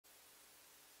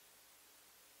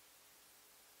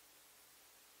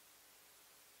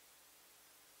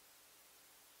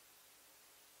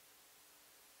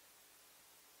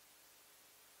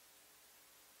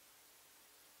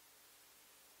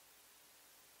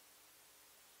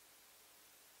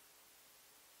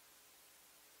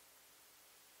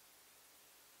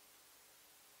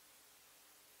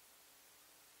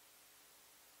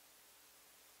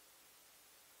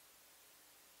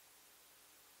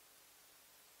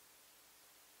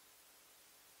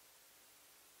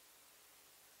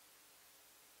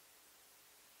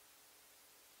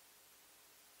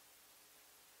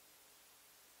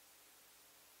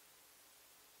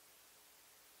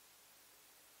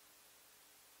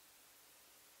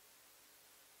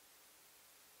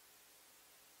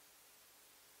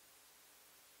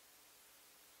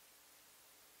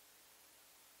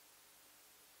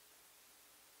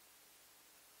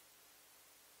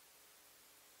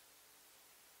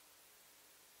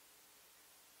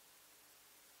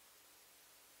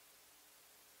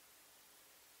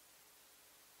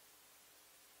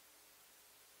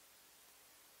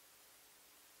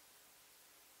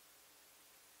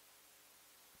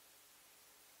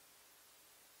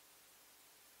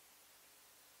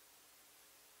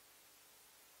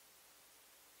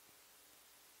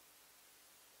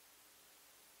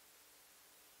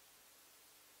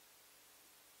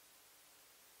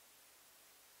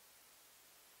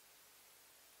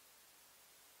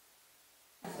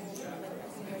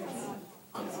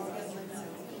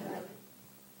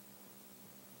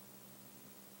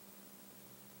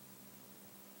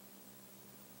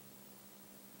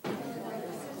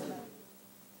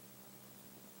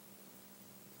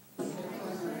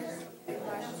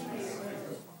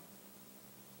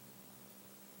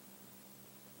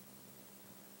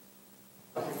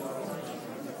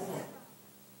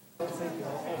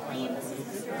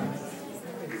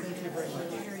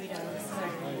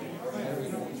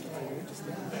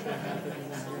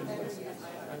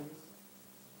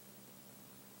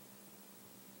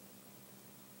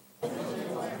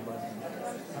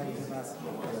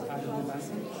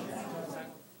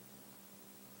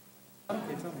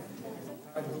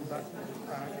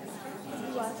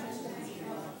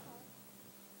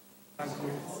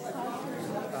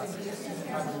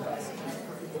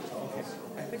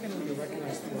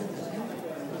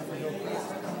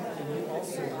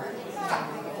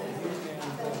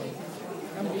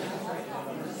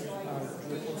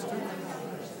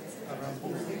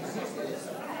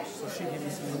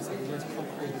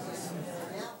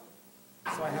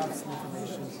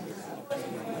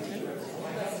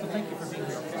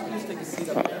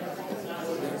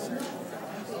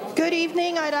Good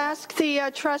evening. I'd ask the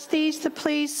trustees to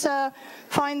please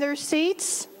find their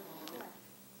seats,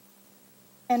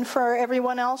 and for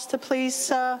everyone else to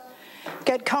please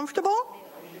get comfortable.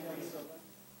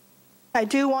 I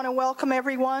do want to welcome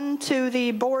everyone to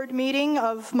the board meeting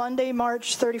of Monday,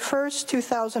 March 31st,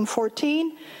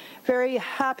 2014. Very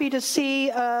happy to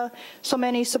see so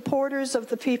many supporters of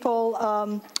the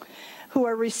people who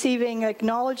are receiving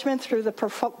acknowledgement through the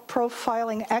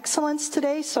Profiling Excellence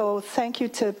today. So thank you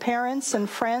to parents and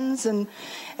friends and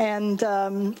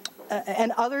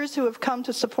others who have come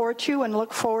to support you, and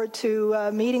look forward to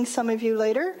meeting some of you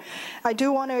later. I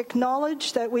do want to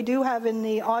acknowledge that we do have in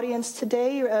the audience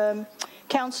today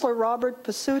Councillor Robert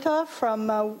Basuta from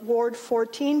Ward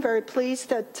 14. Very pleased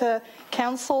that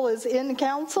council is in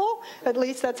council. At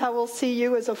least that's how we'll see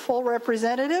you as a full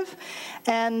representative.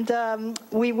 And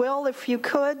we will, if you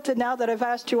could, now that I've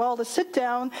asked you all to sit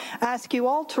down, ask you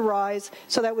all to rise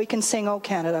so that we can sing "O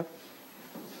Canada."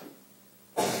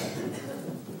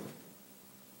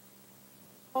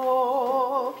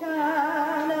 O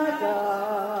Canada,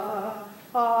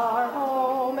 our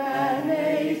home and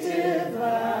native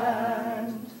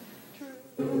land,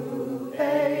 true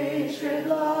patriot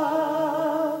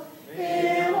love,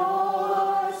 in all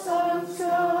our sons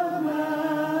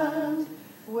command.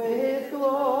 With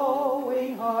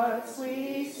glowing hearts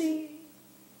we see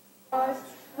Christ,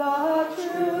 the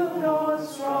true North,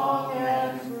 strong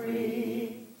and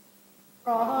free.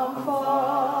 From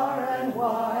far and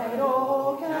wide,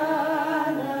 O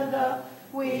Canada,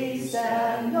 we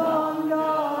stand on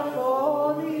guard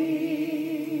for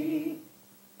thee.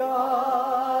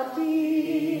 God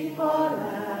keep our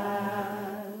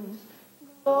land,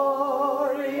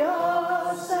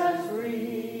 glorious and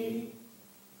free.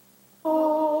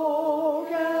 O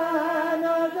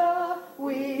Canada,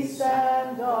 we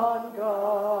stand on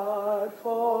guard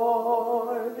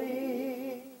for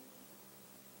thee.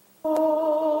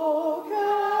 O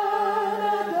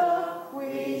Canada,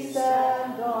 we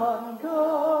stand on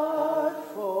guard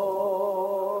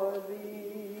for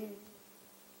thee.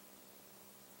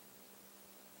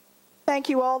 Thank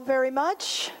you all very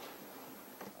much.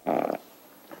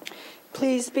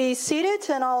 Please be seated,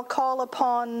 and I'll call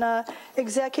upon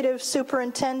Executive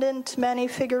Superintendent Manny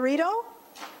Figueredo.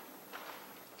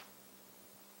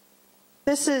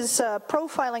 This is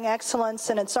Profiling Excellence,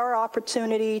 and it's our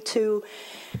opportunity to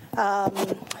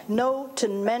note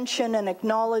and mention and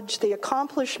acknowledge the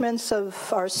accomplishments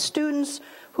of our students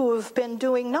who have been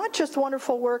doing not just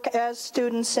wonderful work as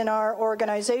students in our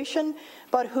organization,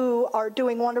 but who are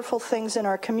doing wonderful things in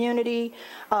our community,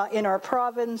 in our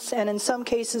province, and in some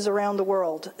cases around the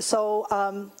world. So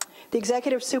the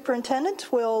Executive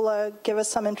Superintendent will give us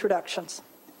some introductions.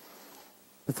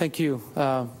 Thank you.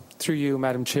 Through you,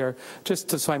 Madam Chair.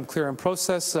 Just so I'm clear on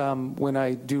process, when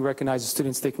I do recognize the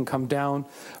students, they can come down.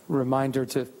 Reminder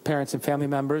to parents and family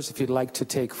members, if you'd like to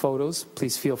take photos,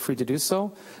 please feel free to do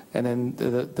so. And then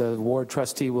the ward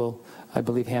trustee will, I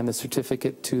believe, hand the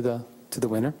certificate to the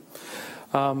winner.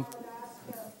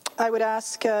 I would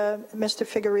ask Mr.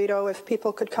 Figueredo if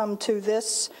people could come to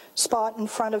this spot in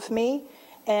front of me,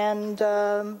 and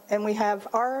we have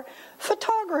our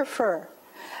photographer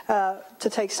to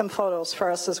take some photos for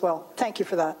us as well. Thank you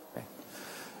for that. Okay.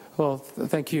 Well,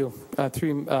 thank you. Through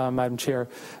you, Madam Chair.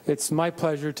 It's my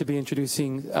pleasure to be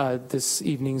introducing this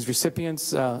evening's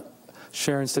recipients.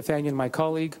 Sharon Stefanian, my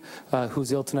colleague,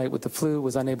 who's ill tonight with the flu,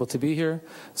 was unable to be here,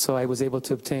 so I was able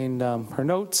to obtain her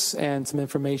notes and some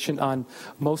information on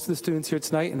most of the students here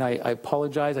tonight, and I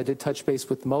apologize, I did touch base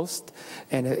with most,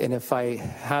 and if I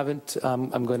haven't,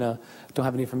 don't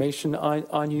have any information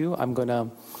on you, I'm going to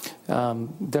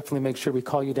definitely make sure we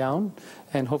call you down,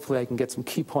 and hopefully I can get some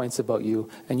key points about you,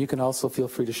 and you can also feel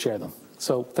free to share them.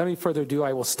 So without any further ado,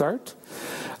 I will start.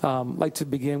 I'd like to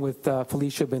begin with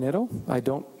Felicia Benito.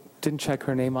 Didn't check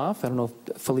her name off. I don't know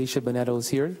if Felicia Benito is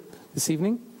here this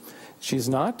evening. She's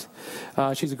not.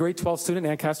 She's a grade 12 student at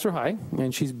Ancaster High,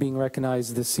 and she's being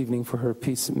recognized this evening for her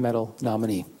Peace Medal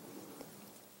nominee.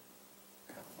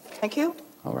 Thank you.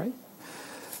 All right.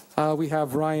 We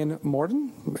have Ryan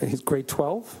Morden. He's grade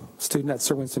 12, student at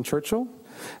Sir Winston Churchill,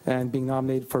 and being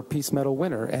nominated for Peace Medal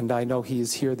winner. And I know he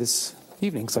is here this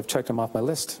evening because I've checked him off my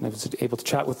list, and I was able to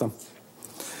chat with him.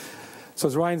 So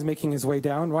as Ryan's making his way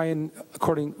down,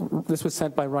 this was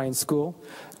sent by Ryan's school,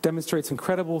 demonstrates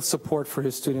incredible support for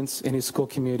his students in his school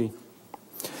community.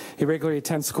 He regularly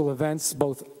attends school events,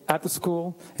 both at the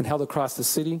school and held across the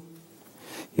city.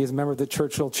 He is a member of the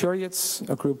Churchill Chariots,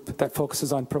 a group that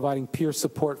focuses on providing peer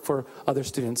support for other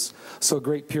students, so a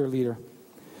great peer leader.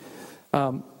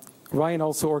 Ryan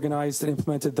also organized and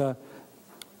implemented the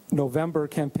November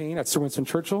campaign at Sir Winston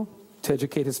Churchill to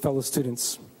educate his fellow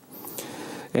students.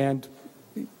 And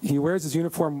he wears his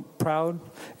uniform proud,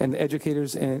 and the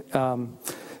educators and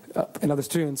other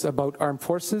students about armed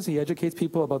forces. He educates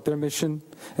people about their mission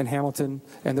in Hamilton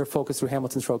and their focus through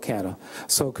Hamilton throughout Canada.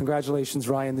 So congratulations,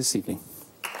 Ryan, this evening.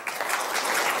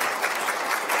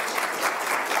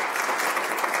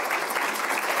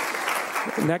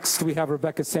 Next, we have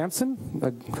Rebecca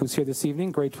Sampson, who's here this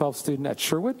evening, grade 12 student at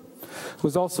Sherwood,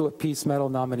 who's also a Peace Medal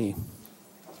nominee.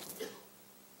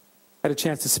 I had a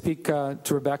chance to speak to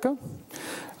Rebecca.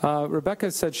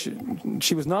 Rebecca said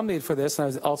she was nominated for this,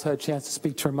 and I also had a chance to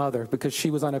speak to her mother because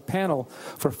she was on a panel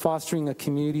for fostering a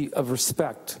community of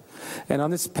respect. And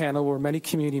on this panel were many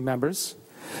community members,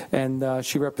 and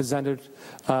she represented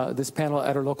this panel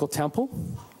at her local temple.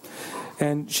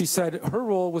 And she said her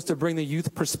role was to bring the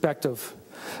youth perspective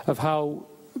of how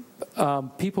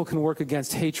people can work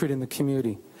against hatred in the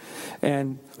community.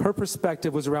 And her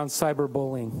perspective was around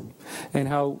cyberbullying and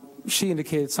how she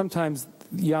indicated sometimes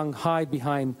young hide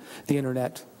behind the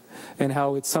internet, and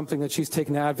how it's something that she's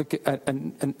taken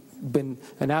and been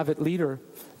an avid leader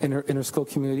in her school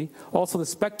community. Also, The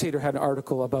Spectator had an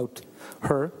article about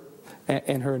her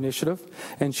and her initiative,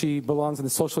 and she belongs in the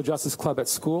Social Justice Club at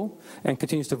school and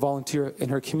continues to volunteer in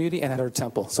her community and at her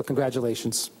temple. So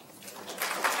congratulations.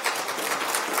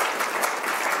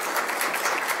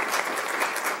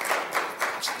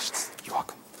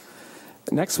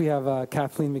 Next, we have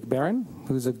Kathleen McBaron,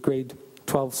 who's a grade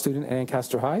 12 student at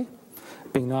Ancaster High,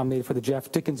 being nominated for the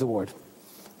Jeff Dickens Award.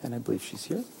 And I believe she's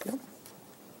here. Yep.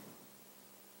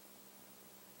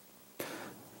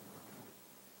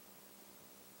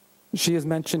 She has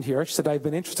mentioned here, she said, I've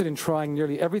been interested in trying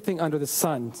nearly everything under the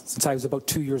sun since I was about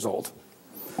 2 years old.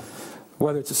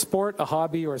 Whether it's a sport, a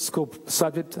hobby, or a school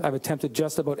subject, I've attempted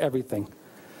just about everything.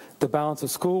 The balance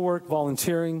of schoolwork,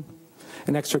 volunteering,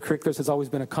 and extracurriculars has always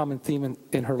been a common theme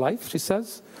in her life, she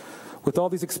says. With all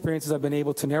these experiences, I've been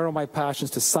able to narrow my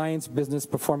passions to science, business,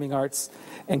 performing arts,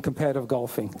 and competitive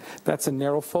golfing. That's a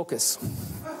narrow focus.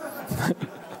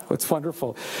 It's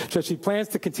wonderful. So she plans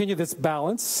to continue this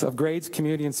balance of grades,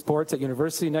 community, and sports at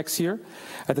university next year,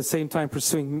 at the same time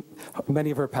pursuing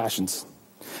many of her passions.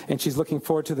 And she's looking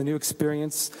forward to the new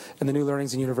experience and the new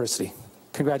learnings in university.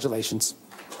 Congratulations.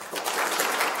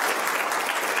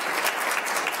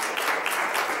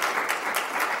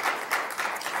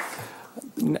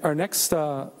 Our next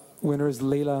winner is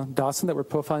Layla Dawson that we're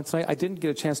profiling tonight. I didn't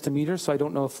get a chance to meet her, so I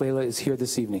don't know if Layla is here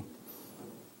this evening.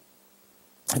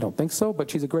 I don't think so, but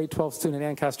she's a grade 12 student at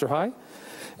Ancaster High,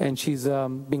 and she's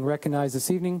being recognized this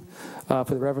evening for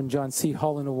the Reverend John C.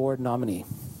 Holland Award nominee.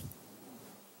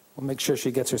 We'll make sure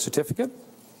she gets her certificate.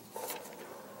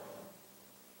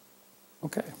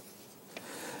 Okay.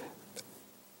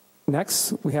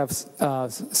 Next, we have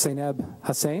Zainab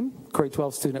Hussain, grade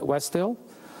 12 student at Westdale,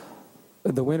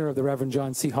 the winner of the Reverend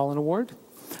John C. Holland Award.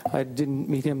 I didn't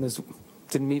meet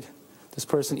this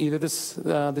person either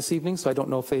this evening, so I don't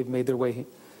know if they've made their way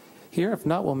here. If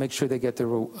not, we'll make sure they get their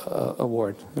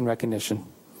award in recognition.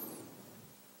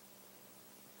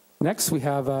 Next, we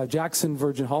have Jackson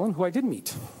Virgin Holland, who I did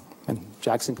meet. And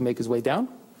Jackson can make his way down.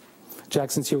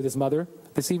 Jackson's here with his mother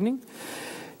this evening.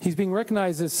 He's being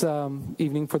recognized this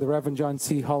evening for the Reverend John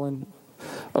C. Holland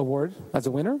Award as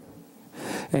a winner.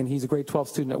 And he's a grade 12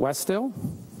 student at Westdale.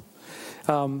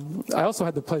 I also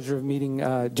had the pleasure of meeting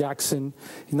Jackson.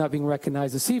 He's not being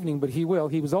recognized this evening, but he will.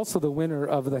 He was also the winner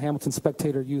of the Hamilton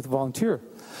Spectator Youth Volunteer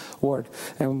Award.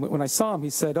 And when I saw him, he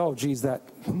said, oh, geez, that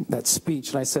speech.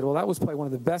 And I said, well, that was probably one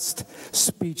of the best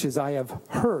speeches I have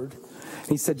heard. And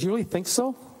he said, do you really think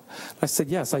so? I said,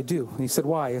 yes, I do. And he said,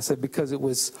 why? I said, because it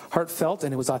was heartfelt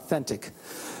and it was authentic.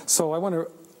 So I want to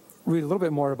read a little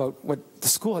bit more about what the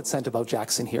school had sent about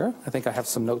Jackson here. I think I have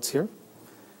some notes here.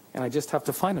 And I just have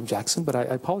to find him, Jackson, but I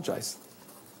apologize.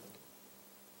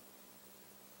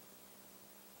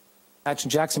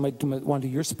 Actually, Jackson might want to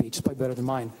do your speech. It's probably better than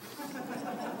mine.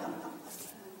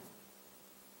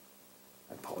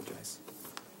 I apologize.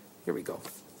 Here we go.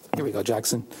 Here we go,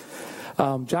 Jackson.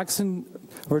 Jackson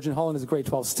Virgin Holland is a grade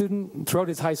 12 student. Throughout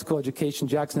his high school education,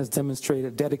 Jackson has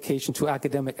demonstrated dedication to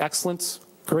academic excellence,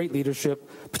 great leadership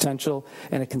potential,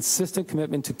 and a consistent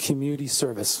commitment to community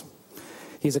service.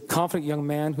 He's a confident young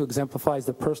man who exemplifies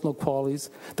the personal qualities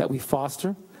that we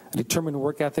foster, a determined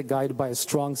work ethic guided by a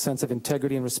strong sense of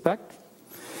integrity and respect.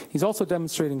 He's also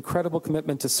demonstrated incredible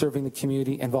commitment to serving the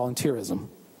community and volunteerism.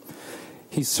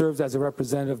 He serves as a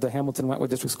representative of the Hamilton-Wentworth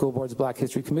District School Board's Black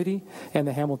History Committee and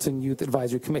the Hamilton Youth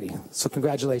Advisory Committee. So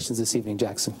congratulations this evening,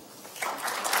 Jackson.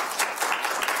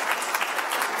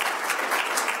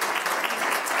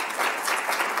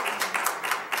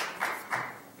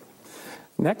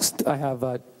 Next, I have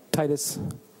Titus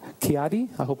Kiadi.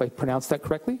 I hope I pronounced that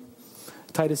correctly.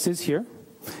 Titus is here.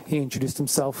 He introduced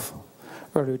himself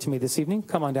earlier to me this evening.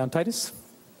 Come on down, Titus,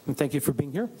 and thank you for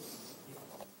being here.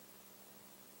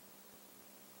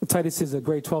 Titus is a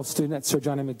grade 12 student at Sir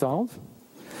John A. Macdonald,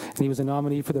 and he was a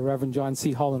nominee for the Reverend John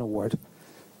C. Holland Award.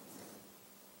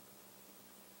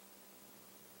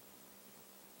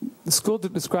 The school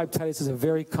described Titus as a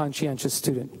very conscientious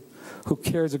student who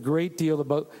cares a great deal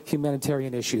about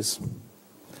humanitarian issues.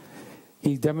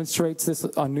 He demonstrates this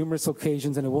on numerous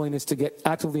occasions and a willingness to get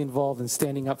actively involved in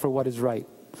standing up for what is right.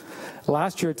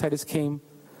 Last year, Titus came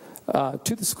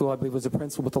to the school, I believe was a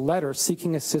principal, with a letter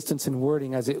seeking assistance in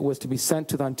wording as it was to be sent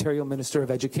to the Ontario Minister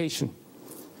of Education.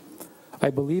 I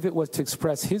believe it was to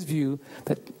express his view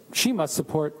that she must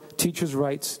support teachers'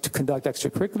 rights to conduct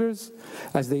extracurriculars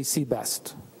as they see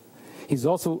best. He's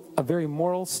also a very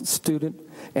moral student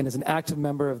and is an active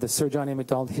member of the Sir John A.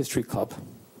 Macdonald History Club.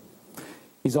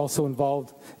 He's also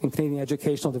involved in Canadian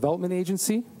Educational Development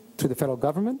Agency through the federal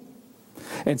government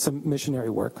and some missionary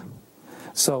work.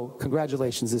 So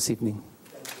congratulations this evening.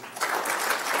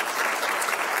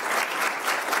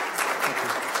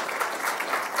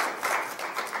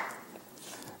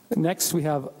 Next we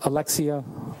have Alexia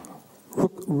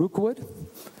Rookwood,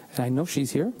 and I know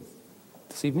she's here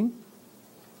this evening.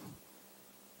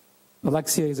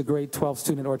 Alexia is a grade 12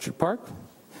 student at Orchard Park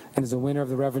and is a winner of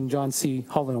the Reverend John C.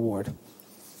 Holland Award.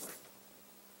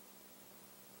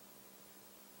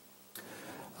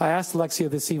 I asked Alexia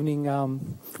this evening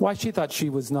why she thought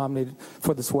she was nominated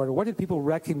for this award, or what did people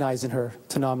recognize in her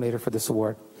to nominate her for this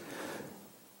award.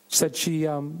 She said she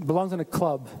belongs in a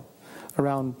club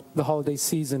around the holiday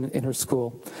season in her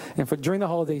school. And during the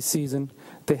holiday season,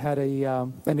 they had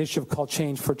an initiative called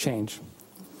Change for Change.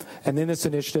 And in this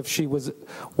initiative, she was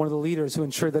one of the leaders who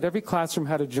ensured that every classroom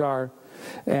had a jar,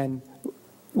 and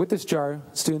with this jar,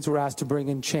 students were asked to bring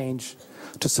in change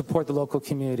to support the local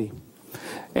community.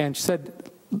 And she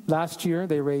said last year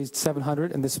they raised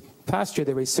 $700, and this past year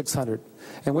they raised $600.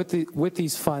 And with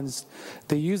these funds,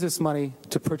 they use this money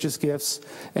to purchase gifts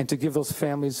and to give those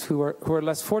families who are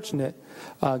less fortunate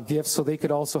gifts so they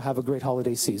could also have a great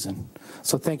holiday season.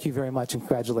 So thank you very much and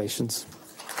congratulations.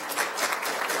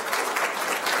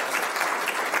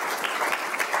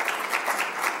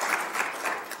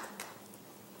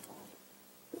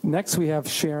 Next, we have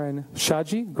Sharon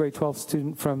Shaji, grade 12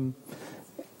 student from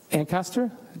Ancaster.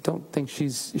 I don't think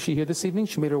is she here this evening?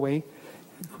 She made her way.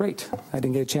 Great. I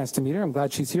didn't get a chance to meet her. I'm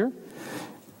glad she's here.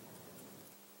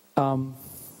 Yes.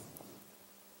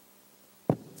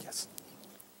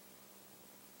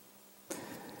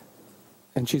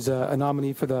 And she's a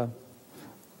nominee for the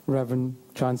Reverend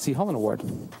John C. Holland Award.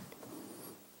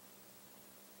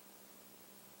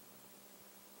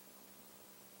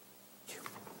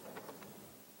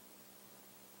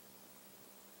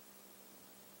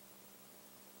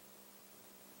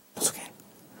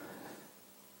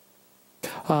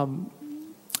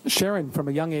 Sharon, from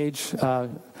a young age,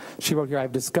 she wrote here,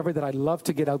 I've discovered that I love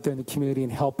to get out there in the community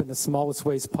and help in the smallest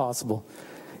ways possible.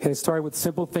 It started with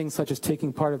simple things such as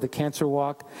taking part of the Cancer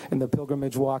Walk and the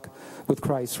Pilgrimage Walk with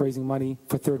Christ, raising money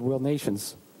for third world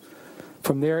nations.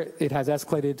 From there, it has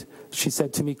escalated, she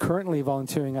said, to me currently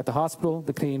volunteering at the hospital,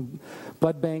 the Canadian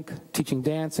Blood Bank, teaching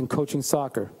dance and coaching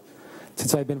soccer.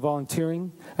 Since I've been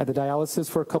volunteering at the dialysis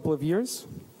for a couple of years,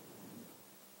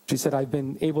 she said, I've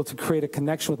been able to create a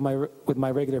connection with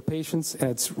my regular patients, and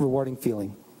it's a rewarding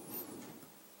feeling.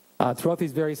 Throughout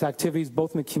these various activities,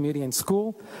 both in the community and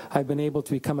school, I've been able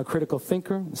to become a critical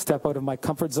thinker, step out of my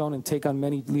comfort zone, and take on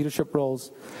many leadership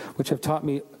roles, which have taught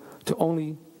me to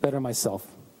only better myself.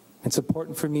 It's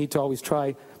important for me to always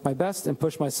try my best and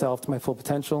push myself to my full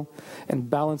potential and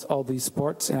balance all these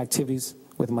sports and activities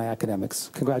with my academics.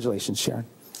 Congratulations, Sharon.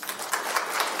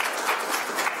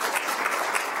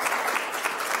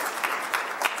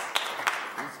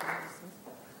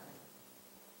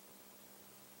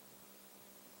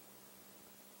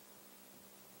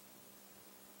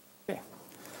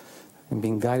 And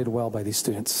being guided well by these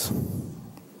students.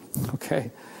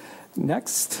 Okay,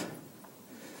 next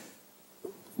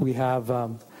we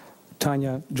have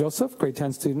Tanya Joseph, grade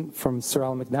 10 student from Sir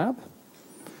Alan McNabb,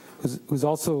 who's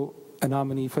also a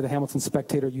nominee for the Hamilton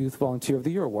Spectator Youth Volunteer of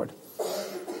the Year Award.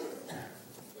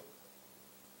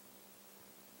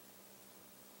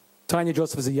 Tanya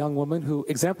Joseph is a young woman who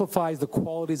exemplifies the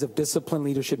qualities of discipline,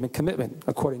 leadership, and commitment,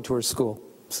 according to her school.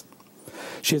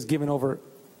 She has given over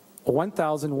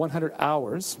 1,100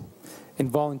 hours in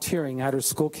volunteering at her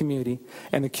school community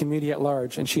and the community at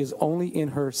large, and she is only in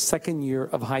her second year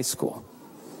of high school.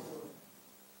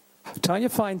 Tanya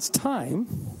finds time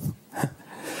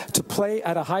to play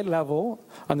at a high level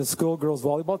on the schoolgirls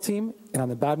volleyball team and on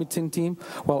the badminton team,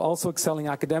 while also excelling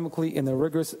academically in the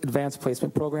rigorous advanced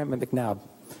placement program at McNabb.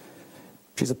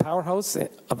 She's a powerhouse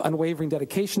of unwavering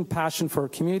dedication, passion for her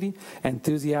community, and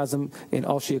enthusiasm in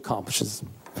all she accomplishes.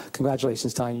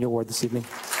 Congratulations, Tanya, your award this evening.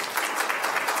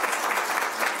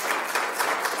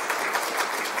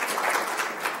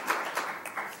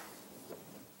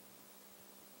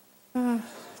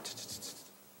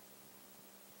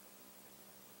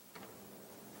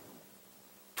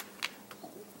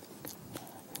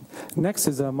 Next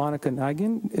is Monica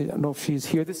Nagin. I don't know if she's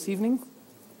here this evening.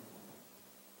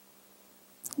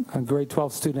 A grade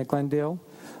 12 student at Glendale,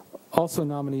 also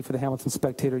nominee for the Hamilton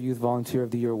Spectator Youth Volunteer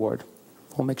of the Year Award.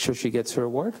 We'll make sure she gets her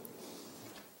award.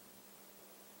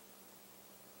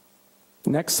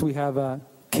 Next, we have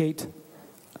Kate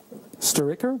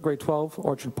Sturricker, grade 12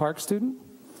 Orchard Park student.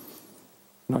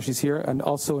 No, she's here, and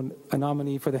also a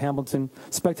nominee for the Hamilton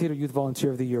Spectator Youth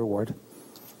Volunteer of the Year Award.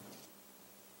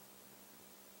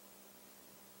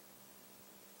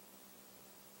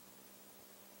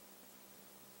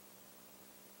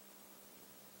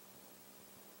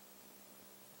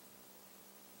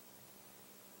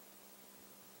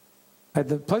 I had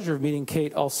the pleasure of meeting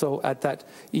Kate also at that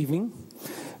evening,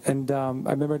 and I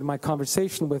remember in my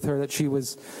conversation with her that she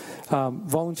was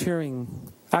volunteering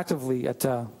actively at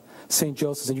St.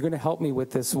 Joseph's, and you're going to help me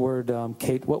with this word,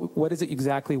 Kate. What is it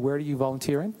exactly? Where do you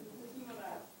volunteer in?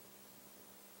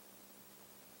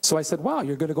 So I said, wow,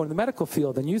 you're going to go into the medical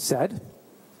field, and you said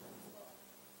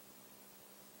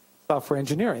software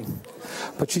engineering.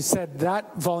 But she said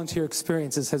that volunteer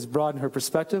experiences has broadened her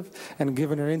perspective and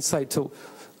given her insight to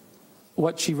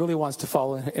what she really wants to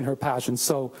follow in her passion.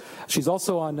 So she's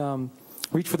also on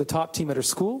Reach for the Top team at her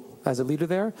school as a leader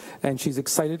there, and she's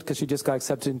excited because she just got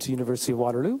accepted into University of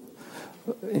Waterloo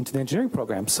into the engineering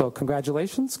program. So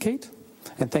congratulations, Kate,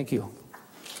 and thank you.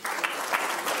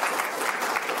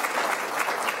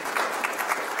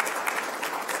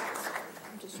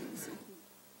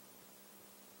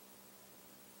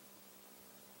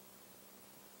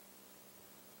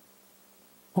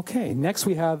 Okay, next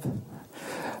we have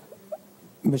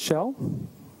Michelle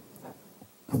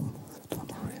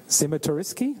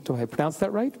Zimitoriski. Do I pronounce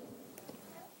that right?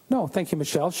 No, thank you,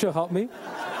 Michelle. She'll help me.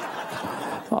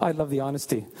 Oh, I love the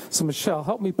honesty. So, Michelle,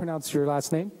 help me pronounce your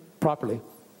last name properly.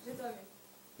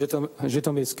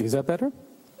 Zitomiski. Is that better?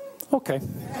 Okay.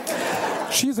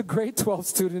 She's a grade 12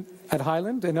 student at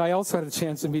Highland, and I also had a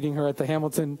chance of meeting her at the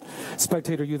Hamilton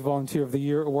Spectator Youth Volunteer of the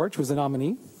Year Award. She was a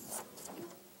nominee.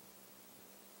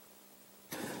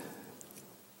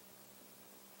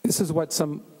 This is what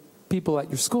some people at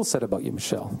your school said about you,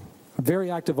 Michelle. A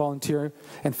very active volunteer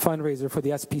and fundraiser for the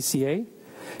SPCA.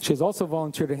 She has also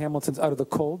volunteered at Hamilton's Out of the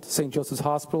Cold, St. Joseph's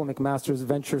Hospital, and McMaster's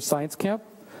Venture Science Camp.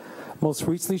 Most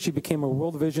recently, she became a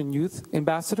World Vision Youth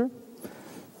Ambassador.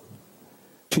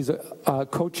 She's a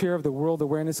co-chair of the World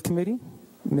Awareness Committee,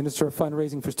 Minister of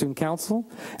Fundraising for Student Council,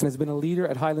 and has been a leader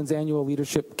at Highland's annual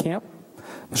leadership camp.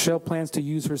 Michelle plans to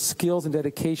use her skills and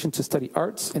dedication to study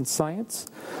arts and science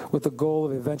with the goal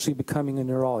of eventually becoming a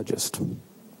neurologist.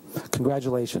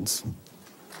 Congratulations.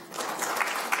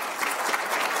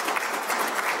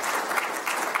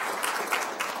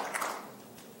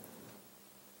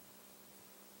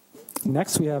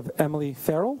 Next, we have Emily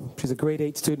Farrell. She's a grade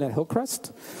 8 student at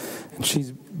Hillcrest, and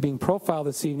she's being profiled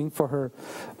this evening for her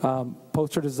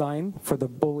poster design for the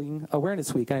Bullying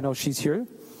Awareness Week. I know she's here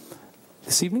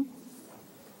this evening.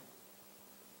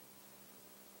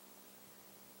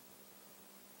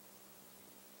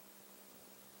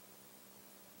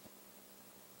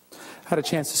 Had a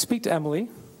chance to speak to Emily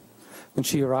when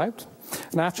she arrived,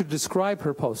 and I asked her to describe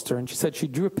her poster, and she said she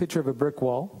drew a picture of a brick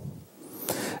wall,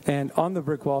 and on the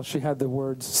brick wall she had the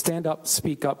words, "Stand up,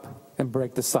 speak up, and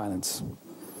break the silence."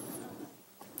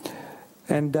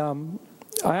 And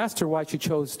I asked her why she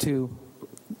chose to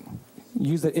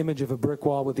use that image of a brick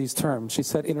wall with these terms. She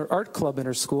said in her art club in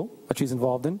her school that she's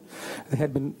involved in, they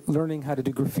had been learning how to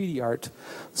do graffiti art.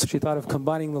 So she thought of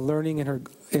combining the learning in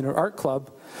her art club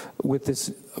with this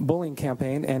bullying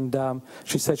campaign, and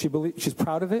she said she's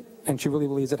proud of it, and she really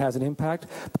believes it has an impact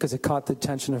because it caught the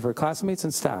attention of her classmates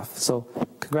and staff. So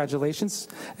congratulations.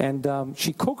 And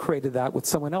she co-created that with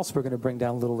someone else we're going to bring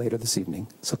down a little later this evening.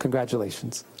 So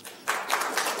congratulations.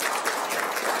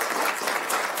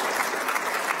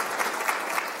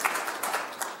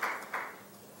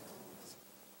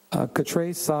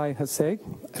 Katre Sai Haseg.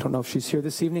 I don't know if she's here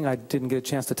this evening. I didn't get a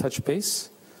chance to touch base.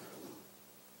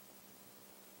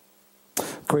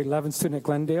 Grade 11 student at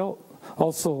Glendale,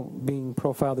 also being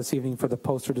profiled this evening for the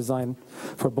poster design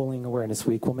for Bullying Awareness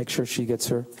Week. We'll make sure she gets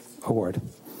her award.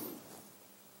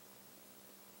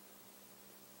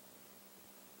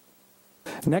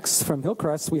 Next, from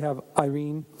Hillcrest, we have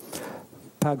Irene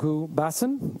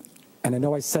Pagu-Basson. And I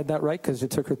know I said that right because it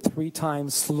took her 3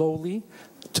 times slowly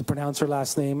to pronounce her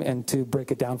last name and to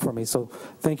break it down for me. So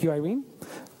thank you, Irene.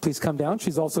 Please come down.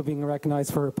 She's also being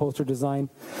recognized for her poster design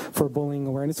for Bullying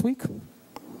Awareness Week.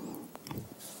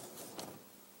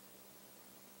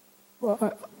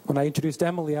 Well, when I introduced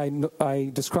Emily,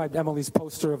 I described Emily's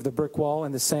poster of the brick wall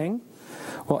and the saying.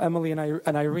 Well, Emily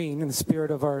and Irene, in the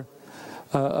spirit of our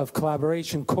of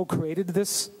collaboration, co-created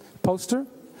this poster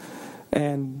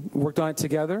and worked on it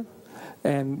together,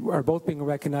 and are both being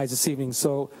recognized this evening.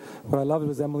 So what I loved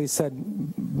was Emily said,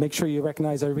 make sure you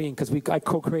recognize Irene, because I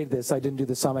co-created this. I didn't do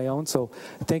this on my own. So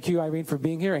thank you, Irene, for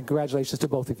being here, and congratulations to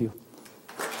both of you.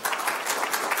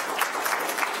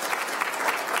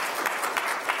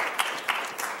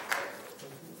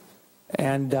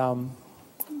 And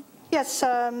yes,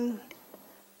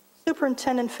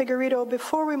 Superintendent Figueredo,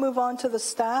 before we move on to the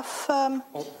staff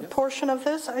portion of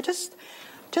this, I just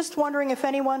wondering if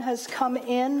anyone has come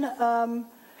in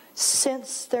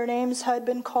since their names had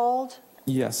been called.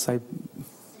 Yes,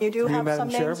 you do have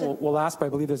Madam some Chair, names. We'll ask, but I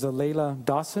believe there's a Layla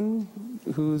Dawson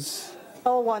who's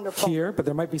wonderful. Here, but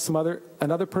there might be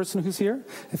another person who's here.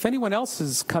 If anyone else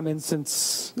has come in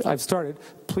since I've started,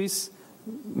 please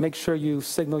make sure you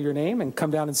signal your name and come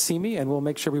down and see me, and we'll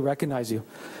make sure we recognize you.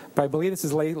 But I believe this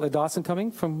is Layla Dawson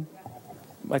coming from,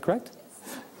 am I correct?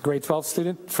 Grade 12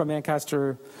 student from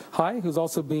Ancaster High, who's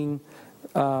also being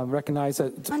recognized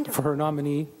for her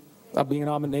nominee, being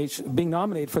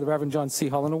nominated for the Reverend John C.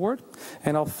 Holland Award,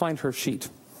 and I'll find her sheet.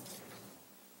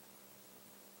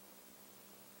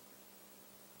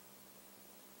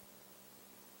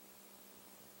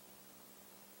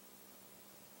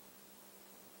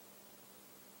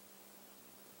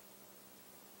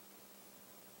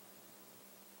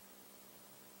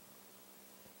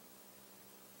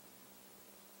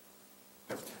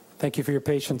 Thank you for your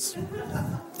patience.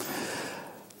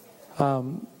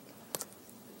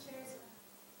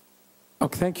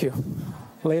 Okay, thank you.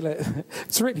 Layla,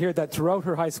 it's written here that throughout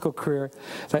her high school career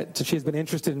that she has been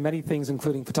interested in many things,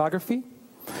 including photography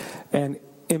and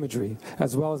imagery,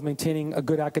 as well as maintaining a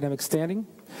good academic standing.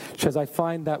 She says, I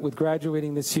find that with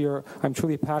graduating this year, I'm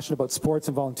truly passionate about sports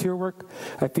and volunteer work.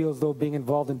 I feel as though being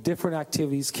involved in different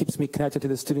activities keeps me connected to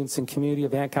the students and community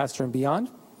of Ancaster and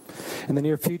beyond. In the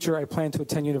near future, I plan to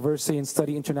attend university and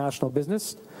study international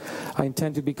business. I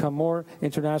intend to become more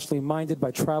internationally minded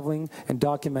by traveling and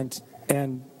documenting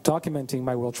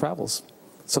my world travels.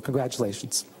 So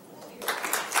congratulations.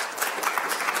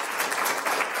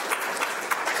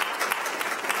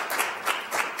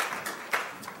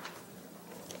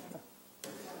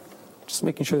 Just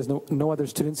making sure there's no other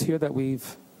students here that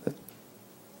we've...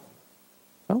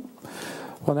 No?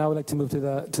 Well, now we'd like to move to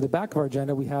the back of our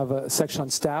agenda. We have a section on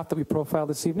staff that we profiled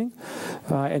this evening.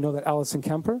 I know that Allison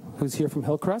Kemper, who's here from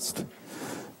Hillcrest,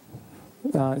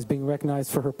 is being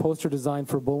recognized for her poster design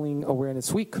for Bullying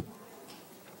Awareness Week.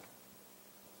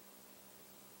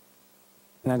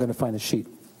 And I'm going to find the sheet.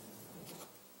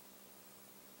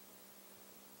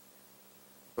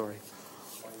 Sorry.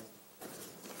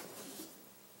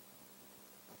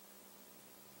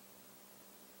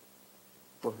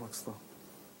 Oh, looks slow.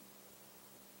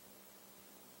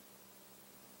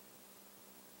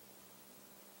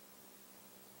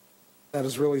 That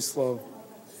is really slow.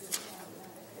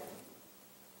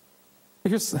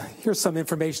 Here's some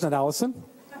information on Allison.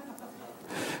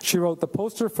 She wrote, the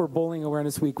poster for Bullying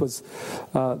Awareness Week was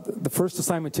the first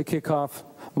assignment to kick off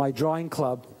my drawing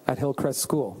club at Hillcrest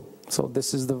School. So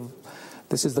this is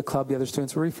the club the other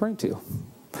students were referring to.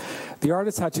 The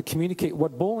artist had to communicate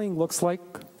what bullying looks like,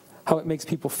 how it makes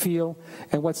people feel,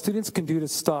 and what students can do to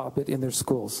stop it in their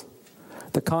schools.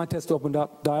 The contest opened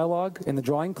up dialogue in the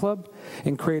drawing club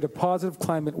and created a positive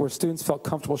climate where students felt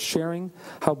comfortable sharing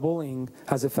how bullying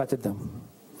has affected them.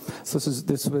 So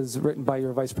this was written by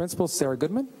your Vice Principal, Sarah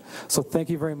Goodman. So thank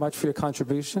you very much for your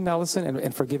contribution, Allison,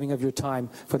 and for giving of your time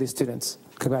for these students.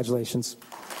 Congratulations.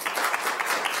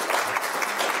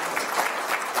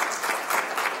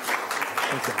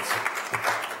 Thank you.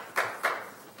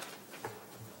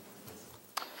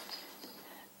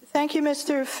 Thank you,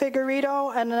 Mr.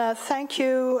 Figueredo, and thank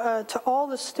you to all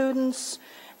the students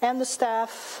and the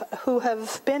staff who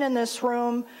have been in this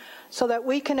room so that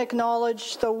we can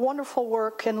acknowledge the wonderful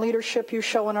work and leadership you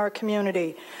show in our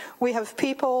community. We have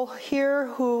people here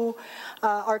who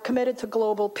are committed to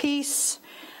global peace,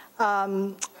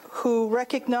 who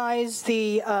recognize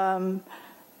the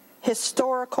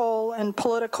historical and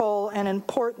political and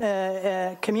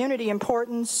important community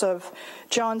importance of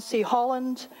John C.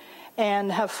 Holland,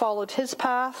 and have followed his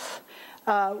path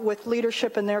with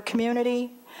leadership in their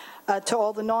community. To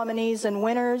all the nominees and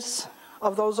winners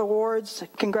of those awards,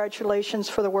 congratulations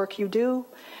for the work you do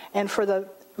and for the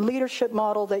leadership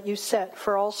model that you set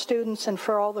for all students and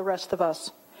for all the rest of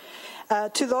us.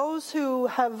 To those who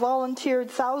have volunteered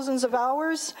thousands of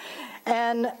hours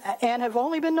and have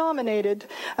only been nominated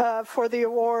for the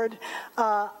award,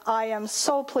 I am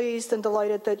so pleased and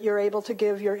delighted that you're able to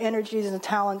give your energies and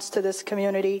talents to this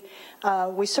community.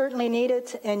 We certainly need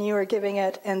it, and you are giving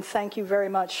it, and thank you very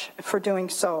much for doing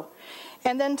so.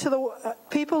 And then to the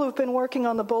people who've been working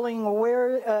on the bullying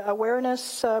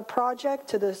awareness project,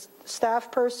 to the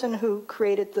staff person who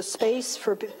created the space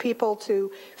for people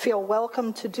to feel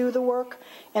welcome to do the work,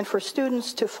 and for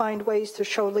students to find ways to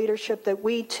show leadership that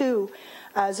we too,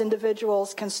 as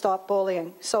individuals, can stop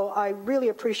bullying. So I really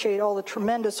appreciate all the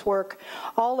tremendous work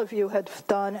all of you have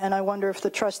done, and I wonder if the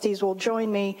trustees will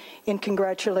join me in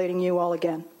congratulating you all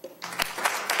again.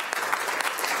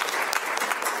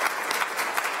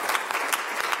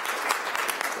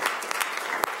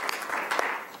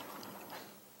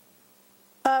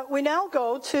 We now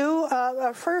go to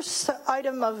our first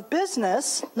item of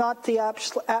business, not the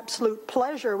absolute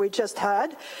pleasure we just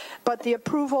had, but the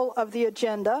approval of the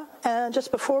agenda. And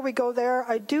just before we go there,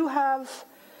 I do have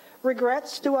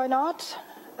regrets, do I not?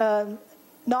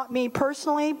 Not me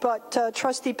personally, but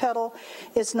Trustee Peddle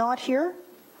is not here,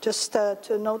 just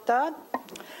to note that.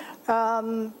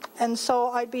 And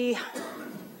so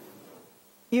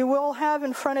you will have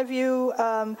in front of you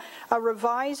a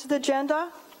revised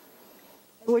agenda,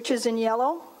 which is in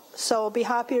yellow, so I'll be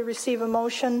happy to receive a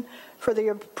motion for the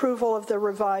approval of the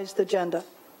revised agenda.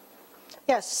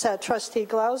 Yes, Trustee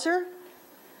Glauser,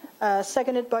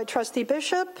 seconded by Trustee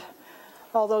Bishop.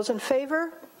 All those in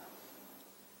favor?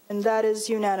 And that is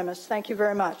unanimous. Thank you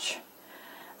very much.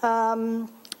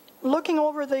 Looking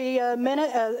over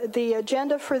the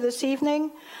agenda for this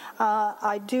evening,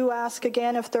 I do ask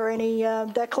again if there are any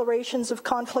declarations of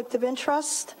conflict of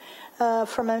interest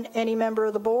from any member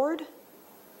of the board.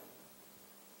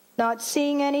 Not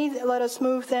seeing any, let us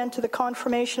move then to the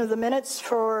confirmation of the minutes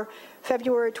for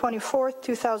February 24th,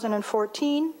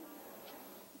 2014.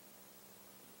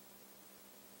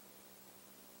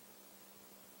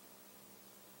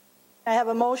 I have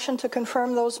a motion to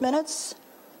confirm those minutes.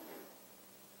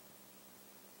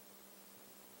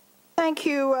 Thank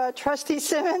you, Trustee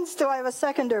Simmons. Do I have a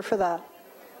seconder for that?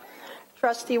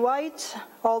 Trustee White,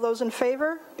 all those in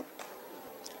favor?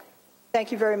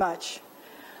 Thank you very much.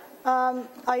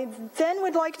 I then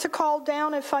would like to call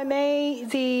down, if I may,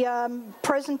 the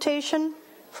presentation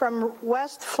from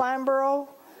West Flamborough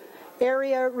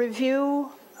Area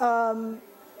Review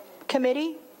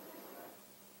Committee.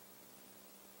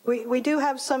 We do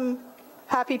have some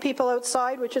happy people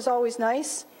outside, which is always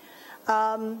nice.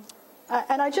 And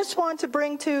I just want to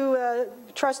bring to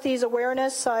trustees'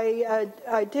 awareness,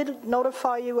 I did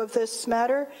notify you of this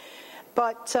matter,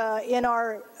 but in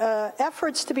our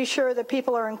efforts to be sure that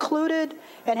people are included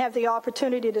and have the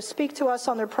opportunity to speak to us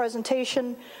on their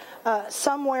presentation,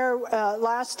 somewhere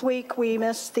last week we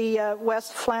missed the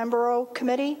West Flamborough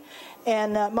Committee,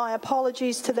 and my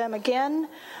apologies to them again.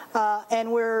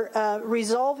 And we're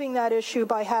resolving that issue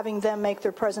by having them make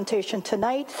their presentation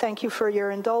tonight. Thank you for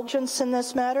your indulgence in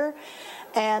this matter.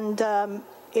 And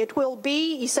it will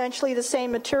be essentially the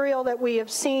same material that we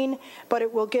have seen, but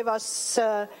it will give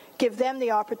them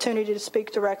the opportunity to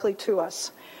speak directly to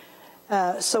us.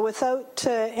 So without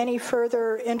any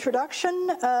further introduction,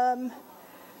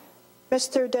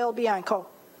 Mr. Del Bianco,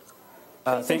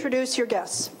 please introduce your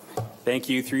guests. Thank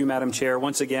you. Through you, Madam Chair.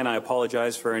 Once again, I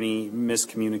apologize for any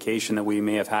miscommunication that we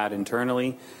may have had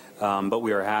internally, but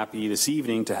we are happy this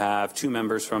evening to have two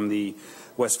members from the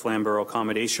West Flamborough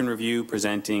Accommodation Review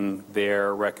presenting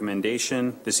their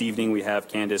recommendation. This evening we have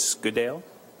Candice Goodale,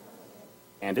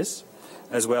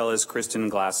 as well as Kristen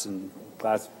Glassbergen.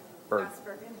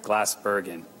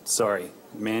 Sorry,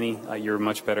 Manny, you're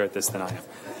much better at this than I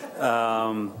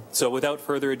am. So without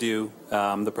further ado,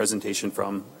 the presentation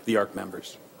from the ARC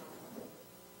members.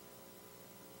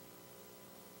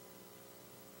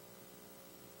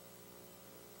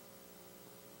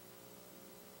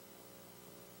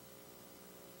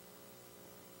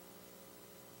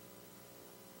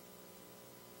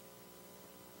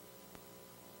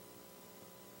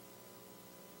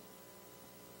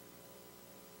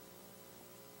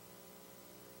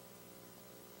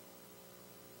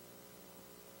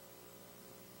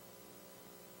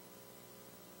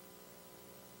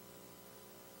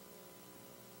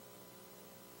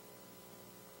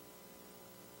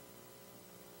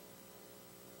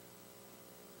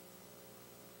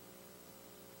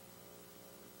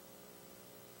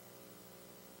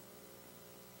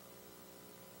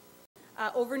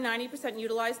 over 90%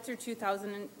 utilized through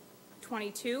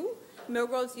 2022.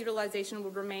 Millgrove's utilization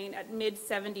would remain at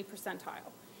mid-70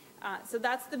 percentile. So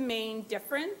that's the main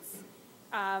difference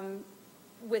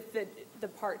with the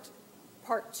part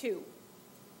two.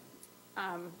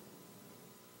 I'm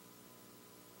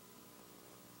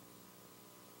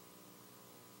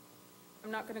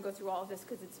not going to go through all of this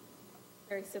because it's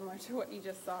very similar to what you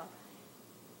just saw.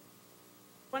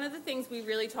 One of the things we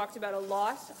really talked about a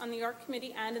lot on the ARC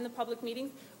committee and in the public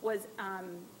meetings was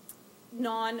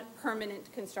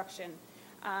non-permanent construction.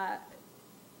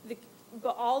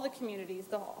 All the communities,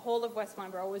 the whole of West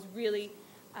Flamborough was really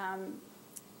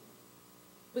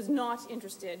was not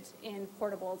interested in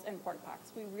portables and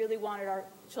porta-packs. We really wanted our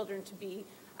children to be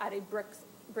at a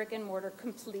brick and mortar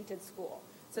completed school.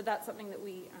 So that's something that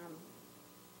we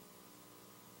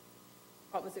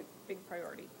thought was a big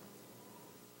priority.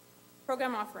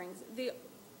 Program offerings. The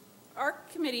ARC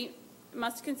committee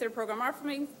must consider program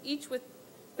offerings, each with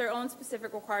their own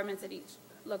specific requirements at each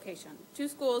location. 2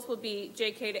 schools will be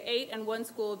JK to 8 and 1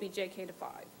 school will be JK to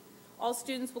 5. All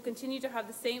students will continue to have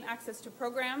the same access to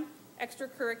program,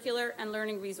 extracurricular, and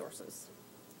learning resources.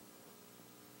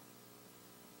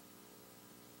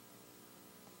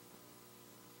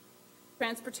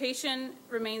 Transportation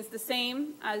remains the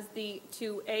same as the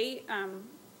 2A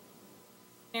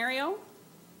scenario.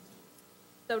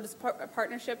 So does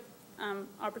partnership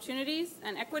opportunities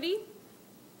and equity.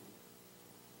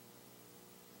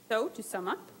 So to sum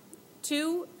up,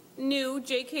 2 new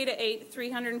JK to 8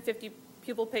 350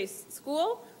 pupil pace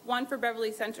school, 1 for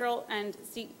Beverly Central and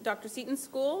Dr. Seaton's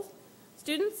schools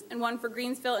students, and 1 for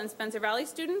Greensville and Spencer Valley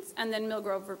students, and then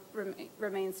Millgrove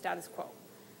remains status quo.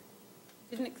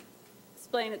 Didn't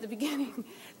explain at the beginning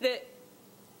that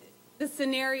the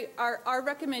scenario, our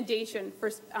recommendation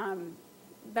for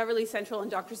Beverly Central and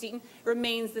Dr. Seaton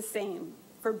remains the same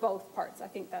for both parts. I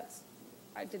think that's,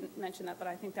 I didn't mention that, but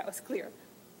I think that was clear.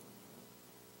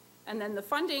 And then the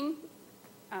funding,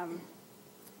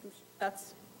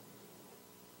 that's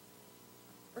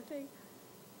birthday.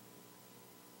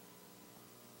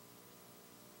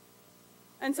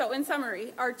 And so in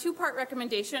summary, our 2-part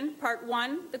recommendation, part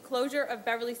 1, the closure of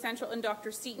Beverly Central and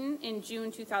Dr. Seaton in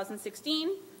June 2016,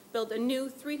 build a new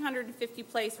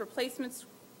 350-place replacement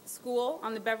school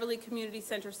on the Beverly Community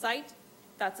Center site.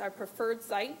 That's our preferred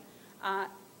site.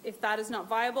 If that is not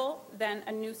viable, then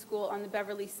a new school on the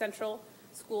Beverly Central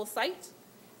school site.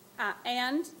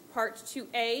 And part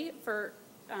 2A for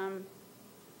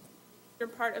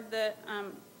part of the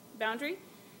boundary,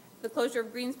 the closure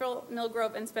of Greensville,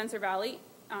 Millgrove, and Spencer Valley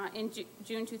in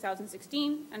June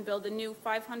 2016, and build a new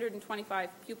 525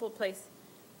 pupil place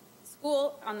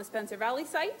school on the Spencer Valley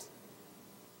site.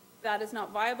 That is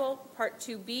not viable. Part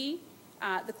 2B,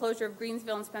 the closure of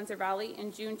Greensville and Spencer Valley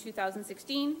in June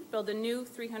 2016, build a new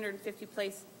 350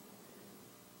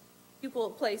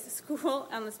 pupil place school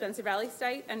on the Spencer Valley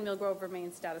site, and Millgrove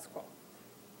remains status quo.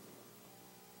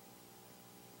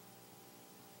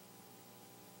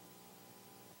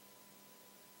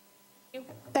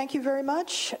 Thank you very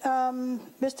much.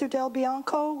 Mr. Del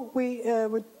Bianco,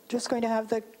 we're just going to have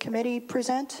the committee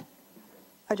present.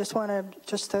 I just want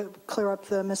to clear up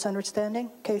the misunderstanding.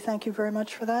 Okay, thank you very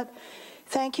much for that.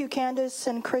 Thank you, Candace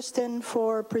and Kristen,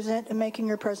 for making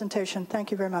your presentation.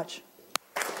 Thank you very much.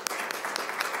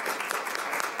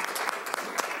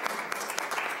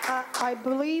 I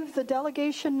believe the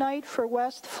delegation night for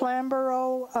West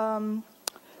Flamborough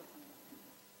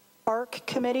ARC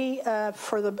committee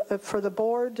for the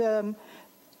board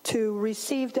to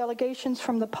receive delegations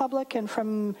from the public and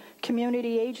from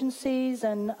community agencies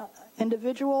and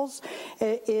individuals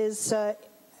is that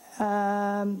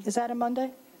a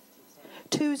Monday?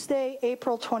 Tuesday,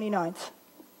 April 29th.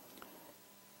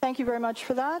 Thank you very much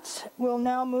for that. We'll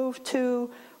now move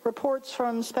to reports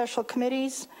from special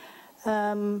committees.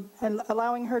 And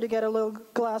allowing her to get a little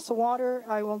glass of water,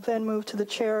 I will then move to the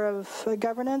chair of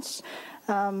governance,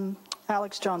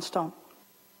 Alex Johnstone.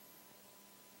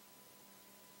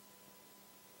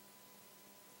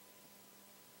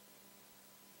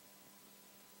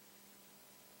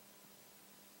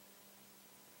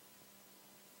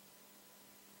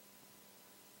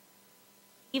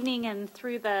 Evening, and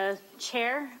through the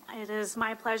chair, it is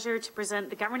my pleasure to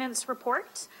present the governance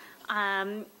report.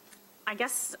 I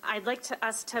guess I'd like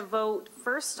us to vote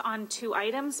first on 2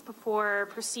 items before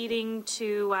proceeding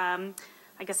to, I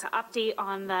guess, an update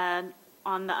on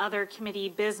the other committee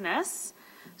business.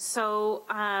 So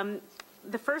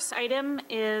the first item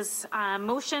is a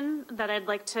motion that I'd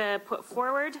like to put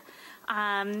forward.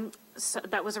 So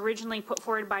that was originally put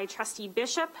forward by Trustee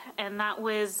Bishop, and that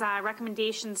was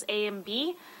recommendations A and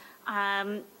B,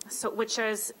 which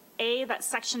is A, that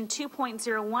section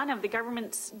 2.01 of the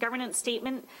governance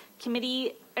statement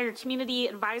committee or community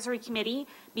advisory committee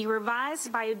be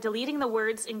revised by deleting the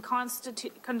words in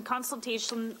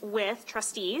consultation with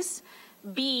trustees.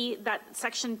 B, that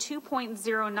section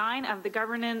 2.09 of the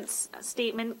governance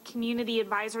statement community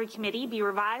advisory committee be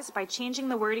revised by changing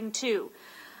the wording to,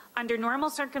 under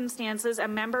normal circumstances, a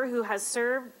member who has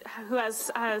served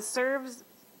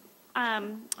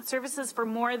services for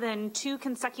more than 2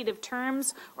 consecutive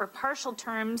terms or partial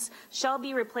terms shall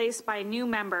be replaced by a new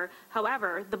member.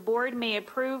 However, the board may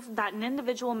approve that an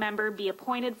individual member be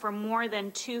appointed for more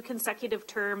than 2 consecutive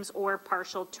terms or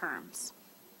partial terms.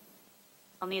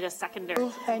 I'll need a seconder.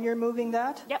 And you're moving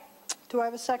that? Yep. Do I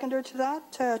have a seconder to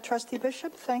that? Trustee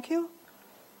Bishop, thank you.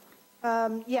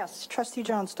 Yes, Trustee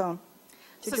Johnstone.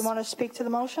 Did you want to speak to the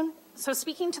motion? So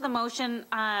speaking to the motion,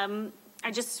 I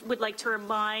just would like to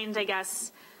remind, I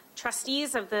guess,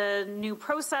 trustees of the new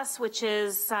process, which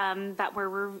is that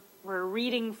we're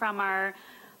reading from our,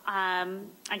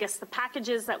 I guess, the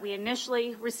packages that we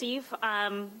initially receive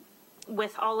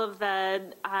with all of the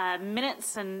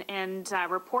minutes and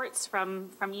reports from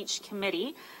each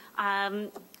committee.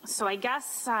 So I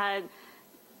guess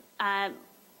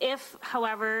if,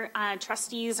 however,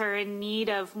 trustees are in need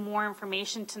of more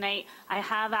information tonight, I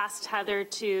have asked Heather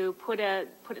to put it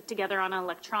together on an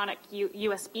electronic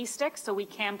USB stick so we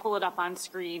can pull it up on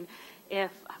screen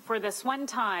if, for this one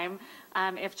time,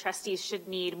 if trustees should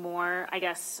need more, I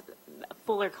guess,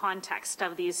 fuller context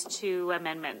of these 2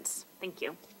 amendments. Thank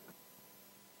you.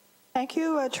 Thank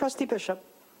you. Trustee Bishop.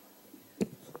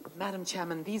 Madam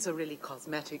Chairman, these are really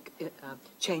cosmetic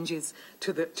changes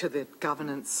to the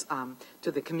governance,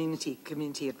 to the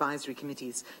community advisory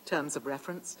committee's terms of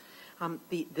reference.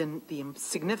 The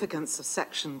significance of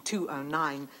Section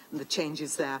 209 and the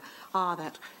changes there are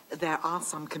that there are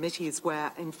some committees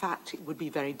where, in fact, it would be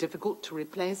very difficult to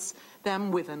replace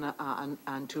them with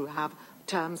and to have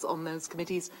terms on those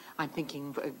committees. I'm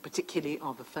thinking particularly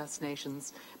of the First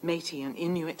Nations, Métis and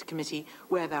Inuit committee,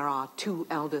 where there are 2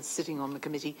 elders sitting on the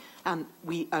committee, and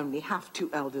we only have 2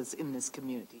 elders in this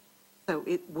community.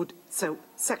 So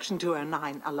Section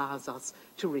 209 allows us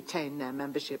to retain their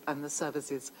membership and the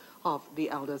services of the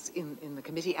elders in the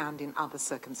committee and in other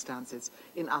circumstances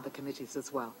in other committees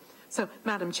as well. So,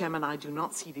 Madam Chairman, I do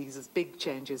not see these as big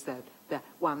changes. They're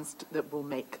ones that will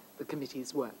make the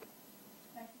committees work.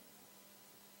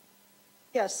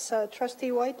 Yes,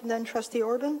 Trustee White and then Trustee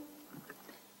Orban.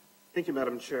 Thank you,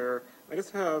 Madam Chair. I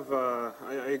just have,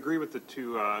 I agree with the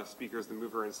 2 speakers, the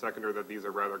mover and seconder, that these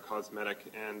are rather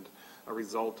cosmetic and a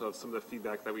result of some of the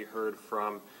feedback that we heard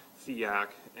from FIAC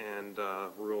and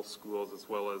rural schools, as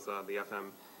well as the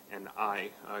FMNI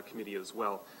committee as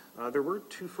well. There were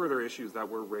 2 further issues that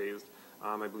were raised,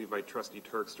 I believe by Trustee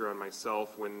Turkstra and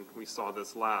myself when we saw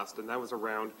this last, and that was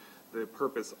around the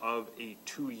purpose of a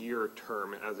 2-year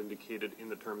term as indicated in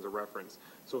the terms of reference.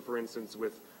 So for instance,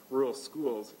 with rural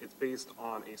schools, it's based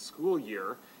on a school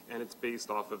year and it's based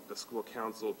off of the school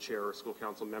council chair or school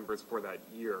council members for that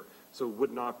year. So it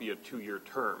would not be a 2-year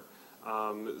term.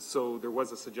 So there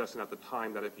was a suggestion at the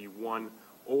time that it be 1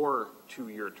 or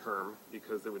 2-year term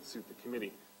because it would suit the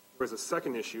committee. There was a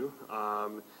second issue,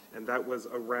 and that was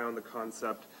around the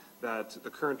concept that the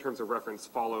current terms of reference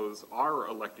follows our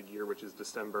elected year, which is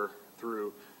December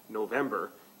through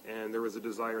November, and there was a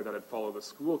desire that it follow the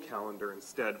school calendar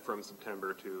instead from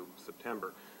September to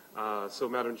September. So,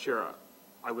 Madam Chair,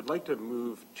 I would like to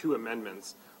move 2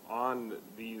 amendments on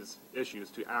these issues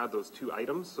to add those 2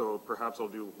 items, so perhaps I'll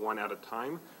do one at a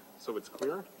time so it's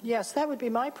clear. Yes, that would be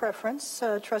my preference,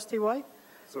 Trustee White.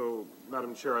 So,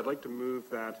 Madam Chair, I'd like to move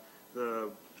that the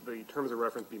terms of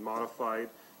reference be modified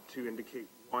to indicate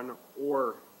 1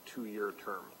 or 2-year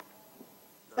term.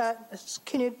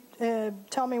 Can you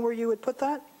tell me where you would put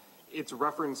that? It's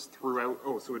referenced throughout.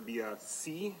 Oh, so it'd be a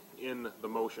C in the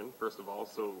motion, first of all.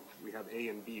 So we have A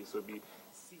and B, so it'd be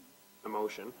C in the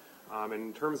motion. And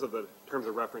in terms of the terms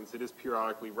of reference, it is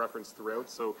periodically referenced throughout,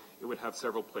 so it would have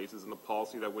several places in the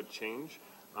policy that would change.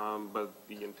 But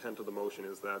the intent of the motion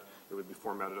is that it would be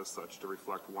formatted as such to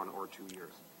reflect 1 or 2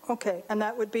 years. Okay, and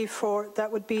that would be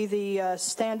the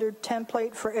standard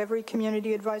template for every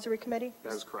community advisory committee?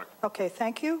 That is correct. Okay,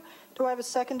 thank you. Do I have a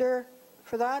seconder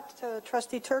for that?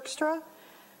 Trustee Turkstra?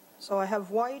 So I have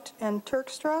White and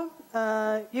Turkstra.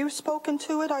 You've spoken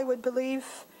to it, I would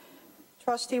believe.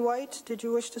 Trustee White, did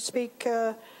you wish to speak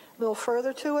a little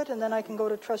further to it? And then I can go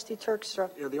to Trustee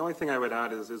Turkstra. Yeah, the only thing I would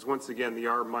add is once again,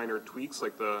 there are minor tweaks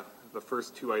like the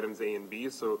first 2 items, A and B,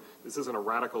 so this isn't a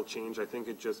radical change. I think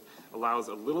it just allows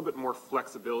a little bit more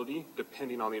flexibility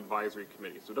depending on the advisory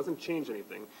committee. So it doesn't change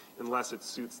anything unless it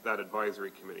suits that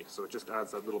advisory committee. So it just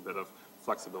adds a little bit of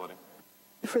flexibility.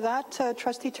 For that,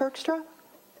 Trustee Terkstra?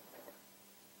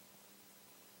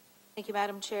 Thank you,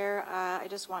 Madam Chair. I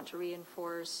just want to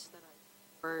reinforce that I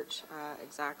support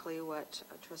exactly what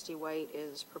Trustee White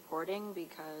is purporting,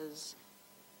 because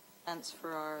it's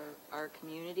for our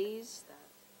communities that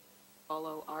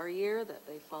follow our year, that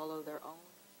they follow their own.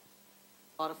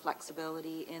 A lot of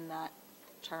flexibility in that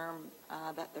term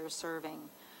that they're serving.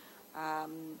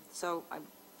 So I'm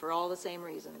for all the same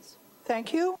reasons.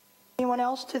 Thank you. Anyone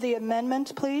else to the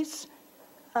amendment, please?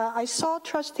 I saw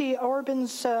Trustee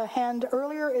Orban's hand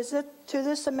earlier. Is it to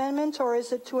this amendment or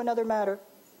is it to another matter?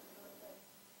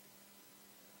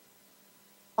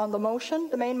 On the motion,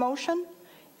 the main motion?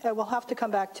 We'll have to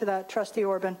come back to that, Trustee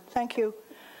Orban. Thank you.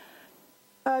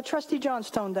 Trustee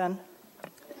Johnstone, then.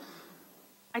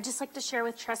 I'd just like to share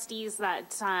with trustees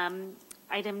that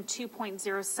item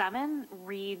 2.07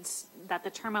 reads that the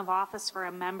term of office for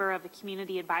a member of the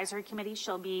Community Advisory Committee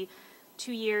shall be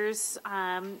 2 years,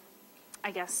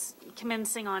 I guess,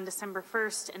 commencing on December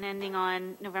 1st and ending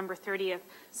on November 30th.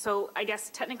 So I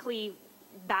guess technically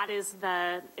that is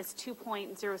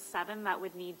 2.07 that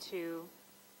would need to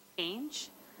change.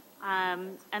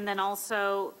 And then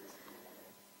also,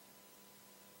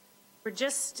 we're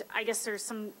just, I guess there's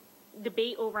some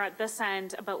debate over at this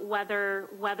end about whether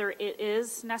it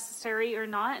is necessary or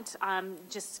not,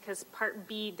 just because Part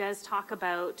B does talk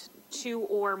about 2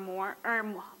 or more,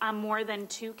 or more than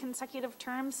 2 consecutive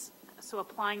terms, so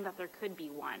applying that there could be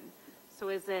 1. So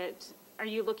are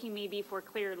you looking maybe for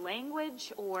clear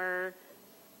language, or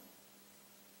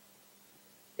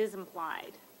is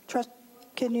implied?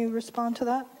 Can you respond to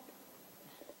that?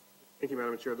 Thank you,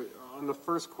 Madam Chair. On the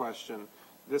first question,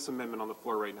 this amendment on the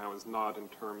floor right now is not in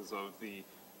terms of the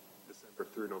December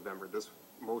through November. This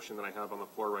motion that I have on the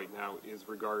floor right now is in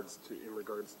regards to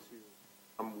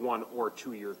 1 or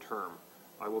 2 year term.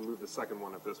 I will move the second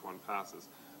one if this one passes.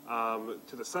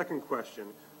 To the second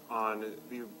question on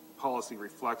the policy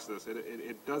reflects this.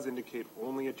 It does indicate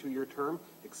only a 2 year term,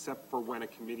 except for when a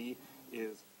committee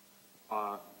is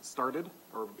started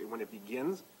or when it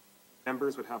begins.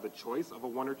 Members would have the choice of a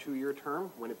 1 or 2 year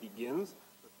term when it begins.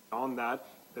 On that,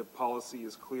 the policy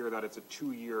is clear that it's a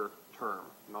 2 year term,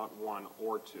 not 1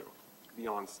 or 2,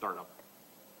 beyond startup.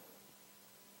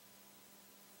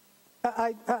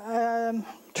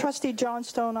 Trustee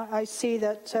Johnstone, I see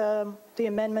that the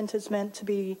amendment is meant to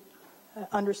be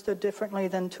understood differently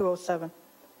than 207.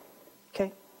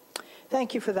 Okay.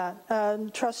 Thank you for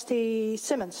that. Trustee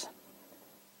Simmons.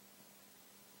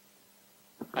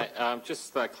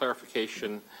 Just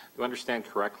clarification. Do I understand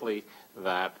correctly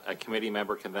that a committee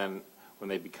member can then, when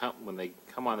they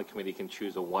come on the committee, can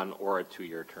choose a 1 or a 2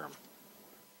 year term?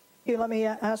 You let me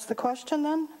ask the question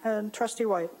then, Trustee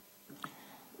White.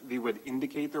 They would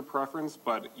indicate their preference,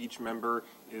 but each member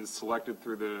is selected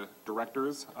through the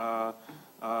director's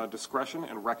discretion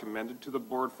and recommended to the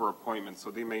board for appointment.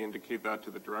 So they may indicate that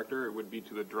to the director. It would be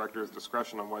to the director's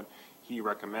discretion on what he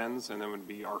recommends, and then would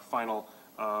be our final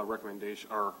recommendation,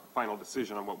 our final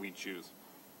decision on what we choose.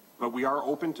 But we are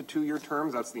open to 2 year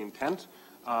terms. That's the intent.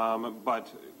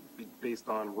 But based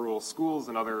on rural schools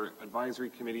and other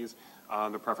advisory committees,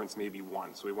 the preference may be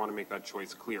 1. So we want to make that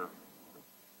choice clear.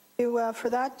 For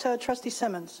that, Trustee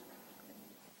Simmons.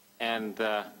 And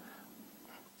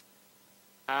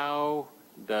how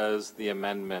does the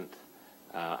amendment,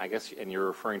 I guess, and you're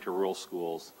referring to rural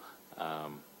schools,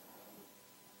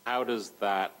 how does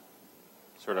that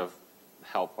sort of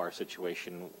help our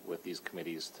situation with these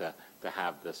committees to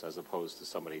have this, as opposed to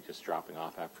somebody just dropping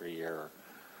off after a year?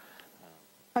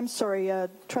 I'm sorry,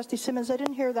 Trustee Simmons, I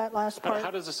didn't hear that last part.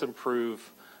 How does this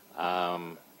improve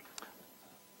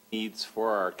needs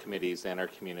for our committees and our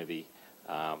community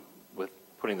with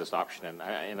putting this option in?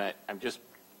 I'm just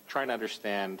trying to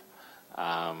understand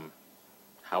how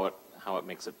it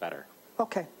makes it better.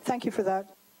 Okay, thank you for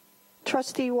that.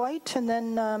 Trustee White, and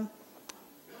then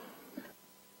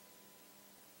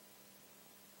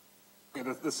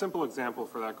the simple example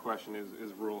for that question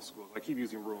is rural schools. I keep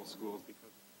using rural schools because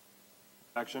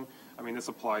action. I mean, this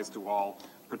applies to all,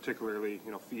 particularly,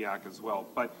 FIAC as well.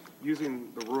 But using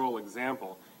the rural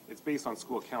example, it's based on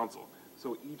school council.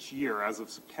 So each year, as of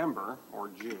September or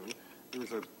June,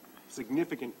 there's a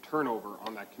significant turnover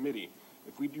on that committee.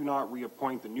 If we do not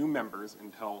reappoint the new members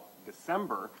until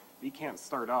December, we can't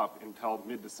start up until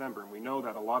mid-December. And we know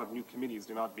that a lot of new committees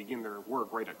do not begin their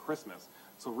work right at Christmas.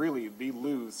 So really, they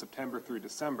lose September through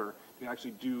December to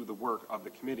actually do the work of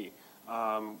the committee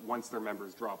once their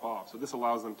members drop off. So this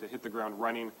allows them to hit the ground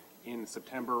running in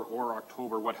September or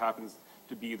October, what happens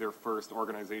to be their first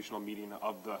organizational meeting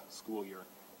of the school year.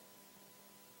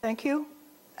 Thank you.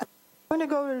 I'm going to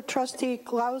go to Trustee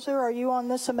Glauser. Are you on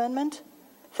this amendment?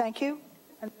 Thank you.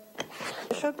 And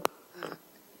Bishop?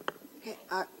 Okay,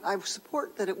 I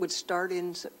support that it would start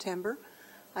in September.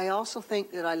 I also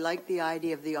think that I like the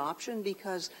idea of the option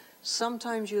because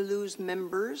sometimes you lose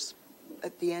members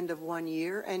at the end of 1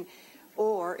 year,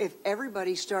 or if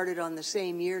everybody started on the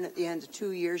same year and at the end of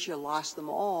 2 years you lost them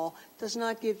all, does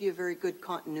not give you very good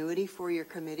continuity for your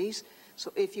committees.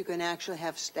 So if you can actually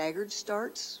have staggered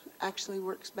starts, actually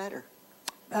works better.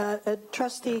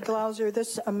 Trustee Glauser,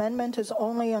 this amendment is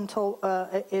only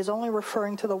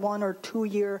referring to the 1 or 2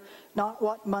 year, not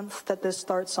what month that this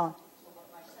starts on.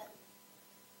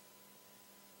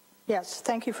 Yes,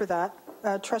 thank you for that.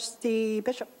 Trustee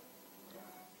Bishop.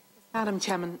 Madam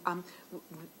Chairman,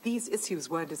 these issues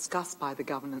were discussed by the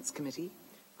Governance Committee,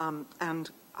 and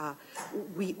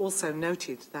we also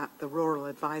noted that the Rural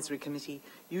Advisory Committee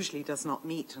usually does not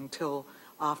meet until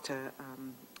after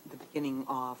the beginning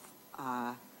of,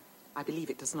 I believe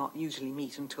it does not usually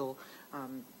meet until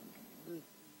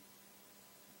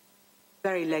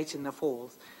very late in the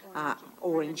fall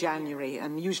or in January,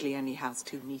 and usually only has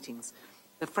 2 meetings.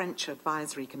 The French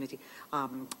Advisory Committee,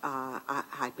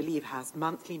 I believe, has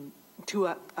monthly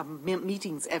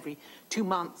meetings every 2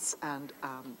 months, and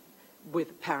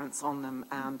with parents on them,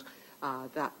 and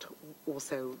that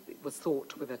also was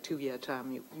thought with a 2-year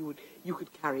term you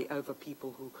could carry over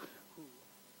people who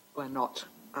were not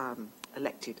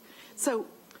elected. So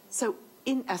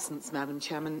in essence, Madam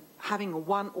Chairman, having a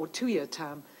 1 or 2 year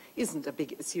term isn't a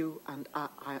big issue, and I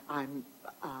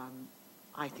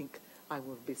think I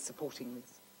will be supporting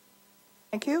this.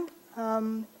 Thank you.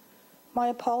 My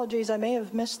apologies, I may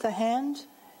have missed a hand,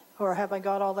 or have I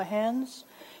got all the hands?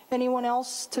 Anyone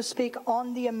else to speak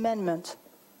on the amendment?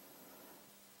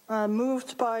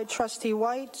 Moved by Trustee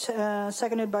White,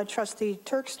 seconded by Trustee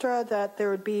Terkstra, that there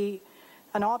would be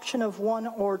an option of 1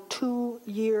 or 2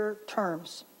 year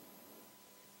terms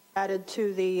added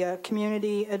to the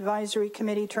Community Advisory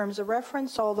Committee terms of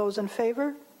reference. All those in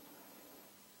favor?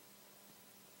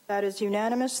 That is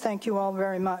unanimous. Thank you all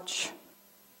very much.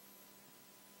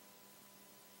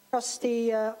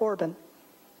 Trustee Orban.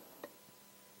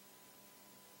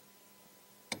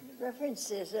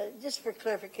 References, just for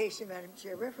clarification, Madam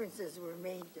Chair, references were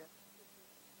made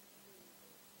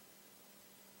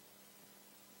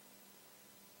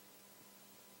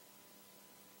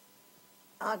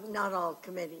not all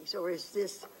committees, or is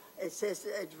this, it says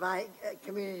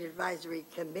community advisory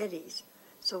committees.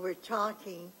 So we're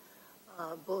talking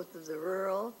both of the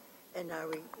rural, and are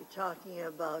we talking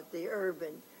about the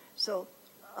urban? So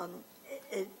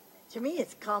to me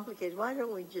it's complicated. Why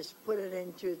don't we just put it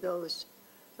into those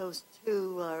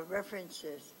 2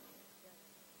 references?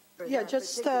 Yeah,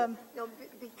 just no,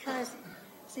 because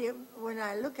see, when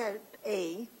I look at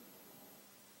A,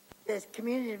 there's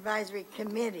community advisory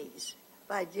committees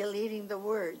by deleting the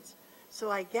words.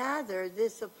 So I gather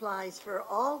this applies for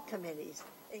all committees,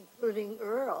 including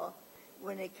rural,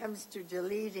 when it comes to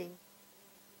deleting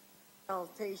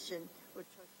consultation.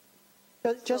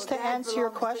 Just to answer your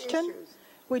question,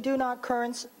 we do not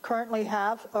currently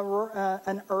have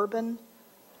an urban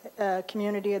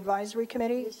community advisory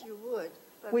committee. Yes, you would.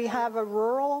 We have a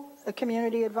rural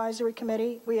community advisory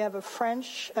committee. We have a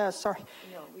French, No,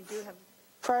 we do have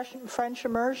French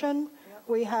immersion. Yep.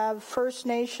 We have First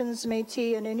Nations,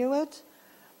 Métis, and Inuit.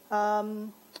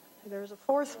 There's a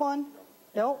 4th one.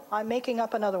 No, I'm making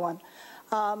up another one.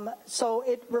 So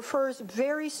it refers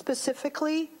very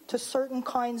specifically to certain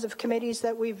kinds of committees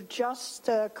that we've just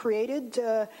created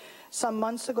some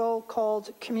months ago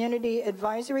called community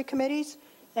advisory committees.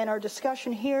 And our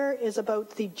discussion here is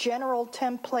about the general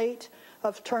template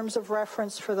of terms of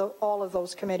reference for all of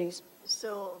those committees.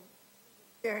 So,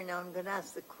 Sharon, now I'm going to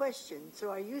ask the question. So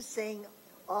are you saying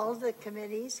all the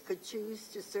committees could choose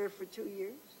to serve for 2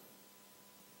 years?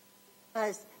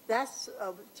 Because that's,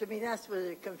 to me, that's where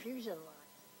the confusion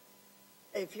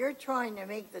lies. If you're trying to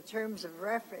make the terms of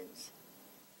reference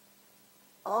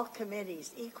all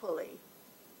committees equally,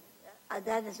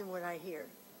 that isn't what I hear.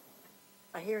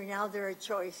 I hear now there are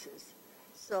choices.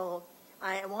 So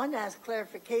I want to ask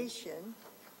clarification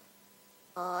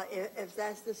if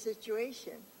that's the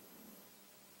situation.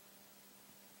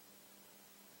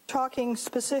 Talking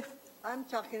specific? I'm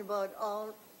talking about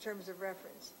all terms of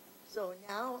reference. So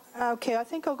now... Okay, I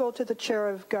think I'll go to the Chair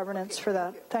of Governance for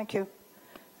that. Thank you.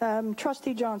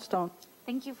 Trustee Johnstone.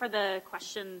 Thank you for the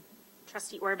question,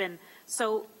 Trustee Orban.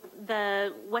 So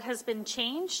what has been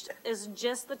changed is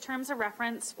just the terms of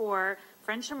reference for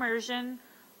French immersion,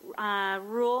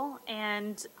 rural,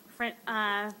 and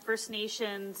First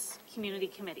Nations community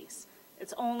committees.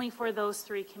 It's only for those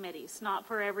 3 committees, not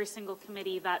for every single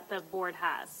committee that the board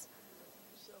has.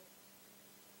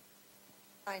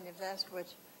 fine if that's what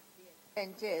the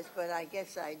intent is, but I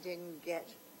guess I didn't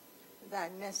get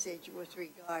that message with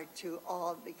regard to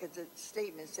all, because the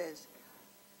statement says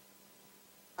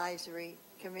advisory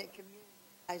committees.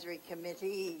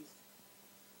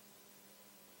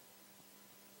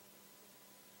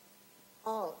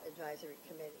 All advisory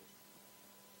committees.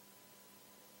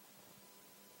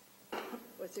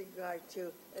 With regard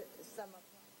to some of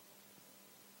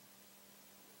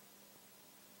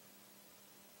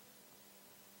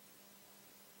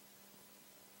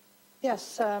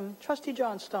Yes, Trustee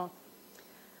Johnstone.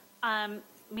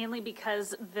 Mainly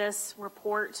because this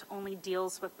report only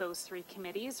deals with those 3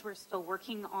 committees. We're still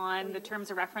working on the terms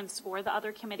of reference for the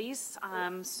other committees.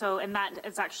 And that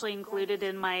is actually included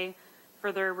in my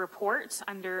further report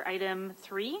under item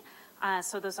 3.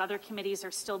 So those other committees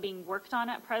are still being worked on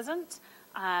at present,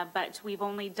 but we've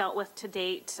only dealt with to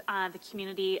date the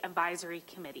community advisory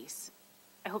committees.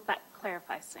 I hope that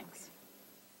clarifies things.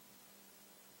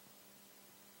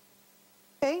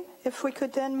 Okay, if we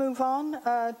could then move on,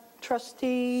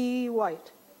 Trustee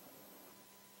White.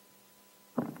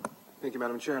 Thank you,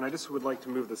 Madam Chair. And I just would like to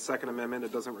move the second amendment.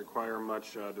 It doesn't require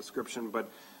much description, but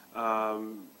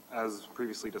as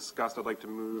previously discussed, I'd like to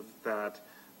move that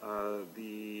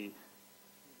the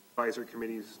advisory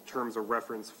committee's terms of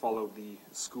reference follow the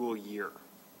school year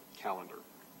calendar.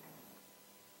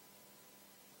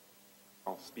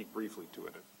 I'll speak briefly to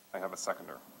it. I have a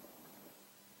seconder.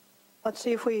 Let's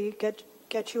see if we get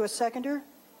you a seconder.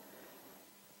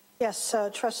 Yes,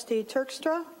 Trustee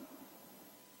Terkstra.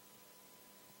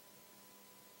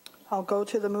 I'll go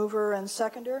to the mover and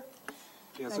seconder.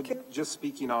 Yeah, so just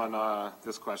speaking on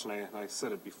this question, I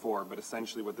said it before, but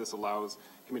essentially what this allows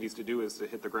committees to do is to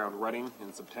hit the ground running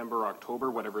in September,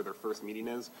 October, whatever their first meeting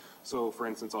is. So, for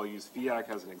instance, I'll use FIAC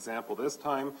as an example this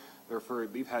time.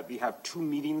 They have 2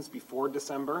 meetings before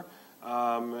December.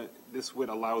 This would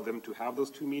allow them to have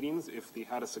those 2 meetings. If they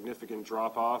had a significant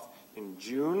drop-off in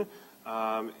June,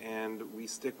 and we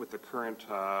stick with the current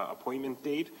appointment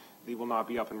date, they will not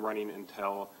be up and running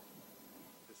until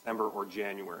December or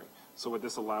January. So what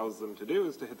this allows them to do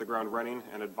is to hit the ground running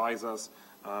and advise us,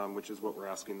 which is what we're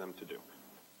asking them to do.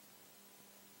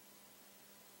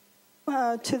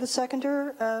 To the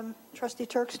seconder, Trustee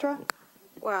Terkstra.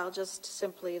 Well, just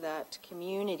simply that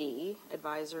community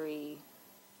advisory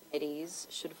committees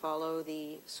should follow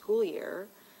the school year,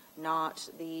 not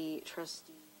the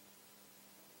trustee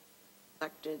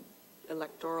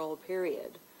electoral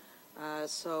period.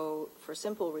 So for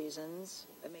simple reasons,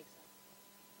 it makes sense.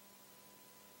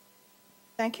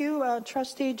 Thank you.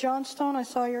 Trustee Johnstone, I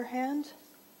saw your hand.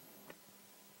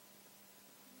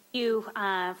 Thank you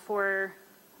for,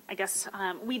 I guess,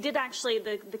 we did actually,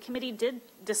 the committee did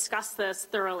discuss this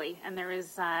thoroughly, and there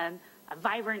is a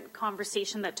vibrant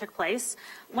conversation that took place.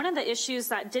 One of the issues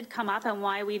that did come up and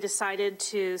why we decided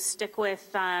to stick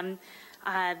with the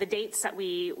dates that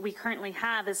we currently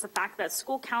have is the fact that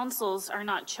school councils are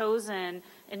not chosen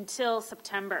until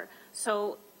September.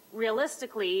 So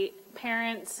realistically,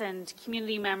 parents and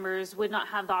community members would not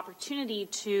have the opportunity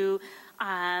to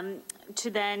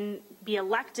then be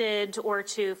elected or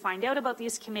to find out about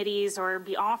these committees or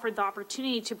be offered the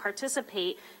opportunity to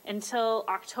participate until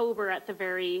October at the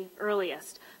very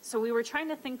earliest. So we were trying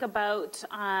to think about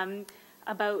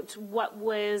what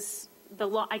was the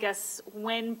law, I guess,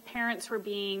 when parents were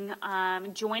being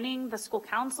joining the school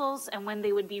councils and when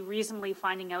they would be reasonably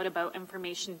finding out about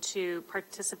information to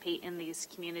participate in these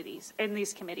communities, in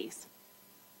these committees.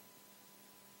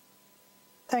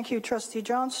 Thank you, Trustee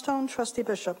Johnstone. Trustee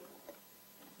Bishop.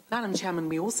 Madam Chairman,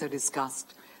 we also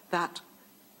discussed that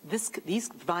these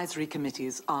advisory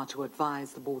committees are to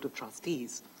advise the Board of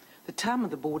Trustees. The term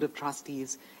of the Board of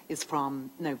Trustees is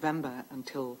from November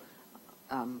until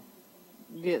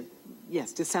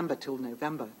December till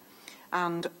November.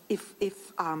 And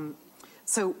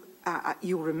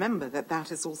you'll remember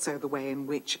that is also the way in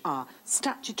which our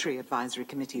statutory advisory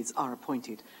committees are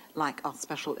appointed, like our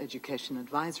Special Education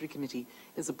Advisory Committee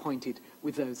is appointed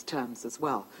with those terms as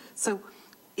well. So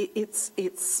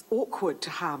it's awkward to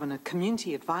have a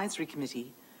community advisory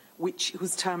committee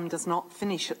whose term does not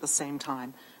finish at the same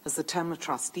time as the term of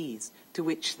trustees to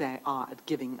which they are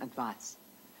giving advice.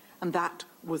 And that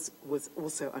was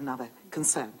also another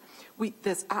concern.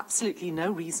 There's absolutely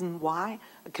no reason why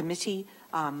a committee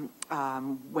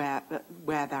where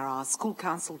there are school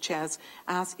council chairs,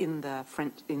 as in the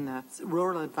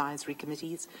rural advisory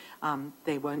committees,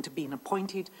 they weren't being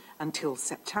appointed until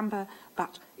September,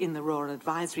 but in the rural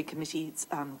advisory committee's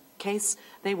case,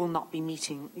 they will not be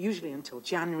meeting usually until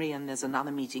January, and there's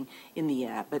another meeting in the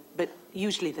year. But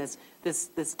usually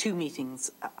there's 2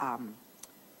 meetings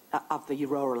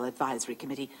Rural Advisory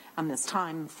Committee, and there's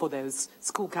time for those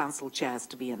school council chairs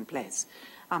to be in place.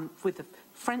 With the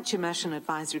French Immersion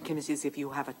Advisory Committees, if you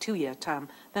have a 2-year term,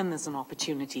 then there's an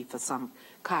opportunity for some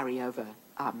carryover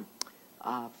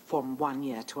from 1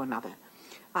 year to another.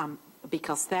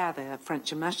 Because there, the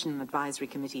French Immersion Advisory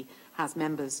Committee has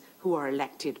members who are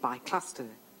elected by cluster,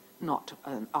 not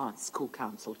are school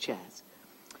council chairs.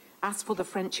 As for the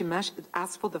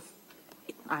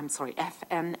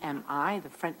FNMI, the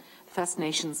First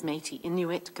Nations Métis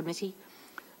Inuit Committee,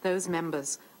 those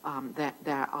members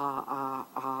there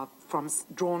are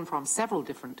drawn from several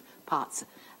different parts.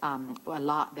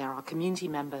 There are community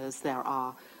members, there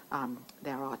are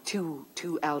two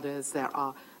elders, there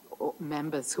are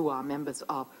members who are members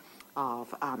of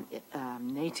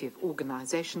native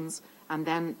organizations, and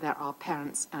then there are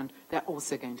parents, and there are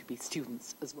also going to be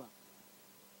students as well.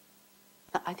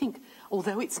 I think,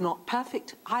 although it's not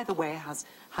perfect, either way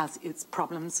has its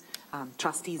problems.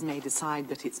 Trustees may decide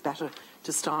that it's better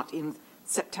to start in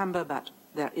September, but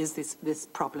there is this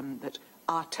problem that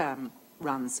our term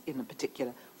runs in a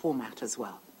particular format as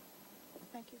well.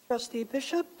 Thank you. Trustee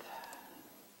Bishop.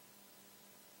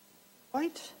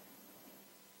 White.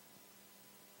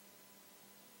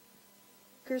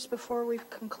 Before we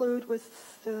conclude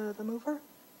with the mover?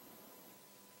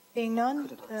 Being none,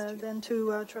 then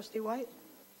to Trustee White.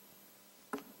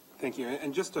 Thank you.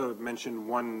 And just to mention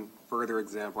one further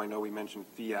example, I know we mentioned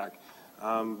FIAC,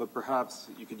 but perhaps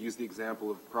you could use the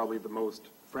example of probably the most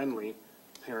friendly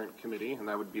parent committee, and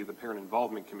that would be the Parent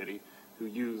Involvement Committee, who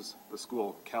use the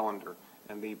school calendar,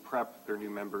 and they prep their new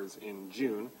members in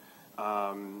June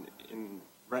in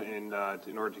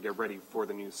order to get ready for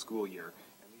the new school year.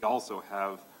 And they also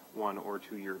have 1 or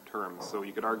 2 year terms. So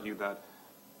you could argue that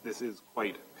this is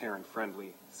quite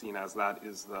parent-friendly, seen as that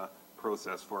is the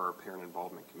process for our Parent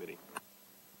Involvement Committee.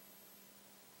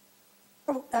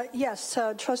 Yes,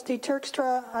 Trustee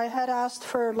Terkstra, I had asked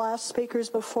for last speakers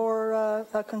before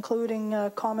a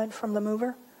concluding comment from the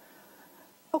mover.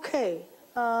 Okay,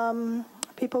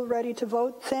 people ready to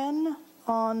vote then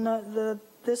on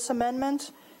this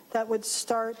amendment that would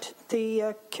start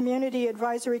the community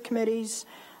advisory committees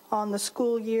on the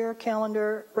school year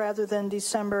calendar rather than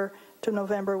December to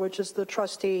November, which is the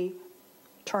trustee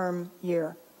term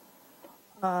year.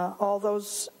 All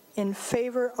those in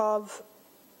favor of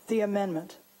the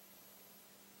amendment?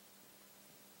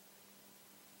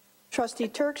 Trustee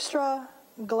Terkstra,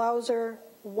 Glauser,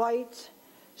 White,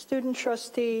 Student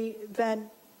Trustee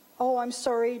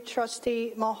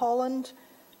Trustee Mulholland,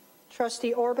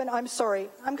 Trustee Orban. I'm sorry.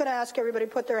 I'm going to ask everybody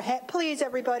to put their hand. Please,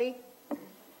 everybody.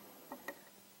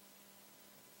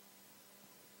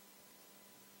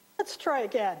 Let's try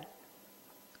again.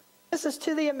 This is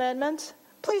to the amendment.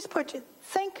 Please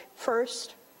think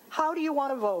first. How do you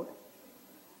want to vote?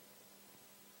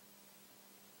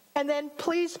 And then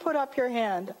please put up your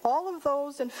hand. All of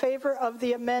those in favor of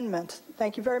the amendment.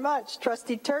 Thank you very much.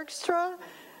 Trustee Terkstra,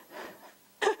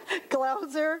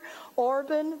 Glauser,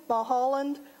 Orban,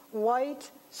 Mulholland,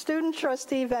 White, Student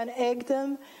Trustee Van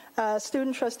Egdem,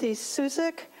 Student Trustee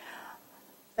Susick.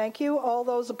 Thank you. All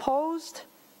those opposed?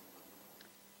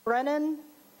 Brennan,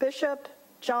 Bishop,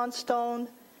 Johnstone,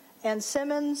 and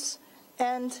Simmons,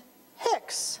 and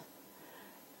Hicks.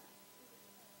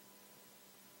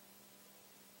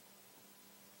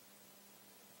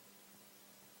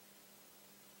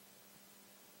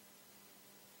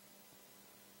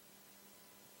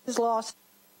 Is lost.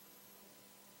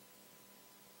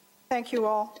 Thank you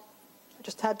all. I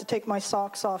just had to take my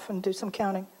socks off and do some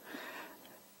counting.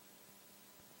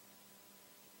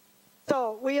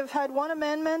 So we have had one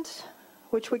amendment,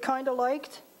 which we kind of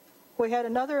liked. We had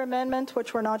another amendment,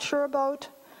 which we're not sure about.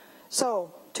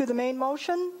 So to the main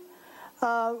motion,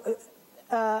 as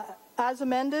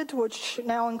amended, which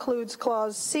now includes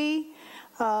Clause C.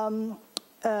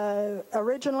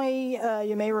 Originally,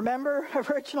 you may remember,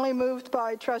 originally moved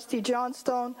by Trustee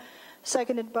Johnstone,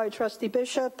 seconded by Trustee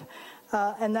Bishop,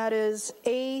 and that is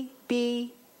A,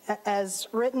 B as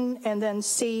written, and then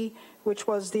C, which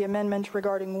was the amendment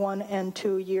regarding 1 and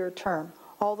 2 year term.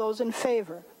 All those in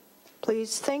favor,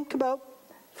 please think about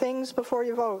things before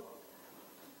you vote.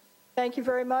 Thank you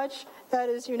very much. That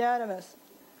is unanimous.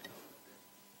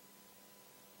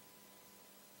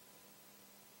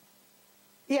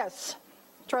 Yes,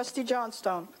 Trustee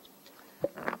Johnstone.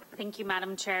 Thank you,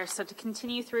 Madam Chair. So to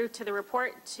continue through to the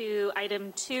report to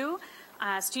item 2,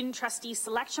 student trustee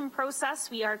selection process.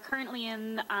 We are currently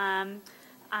in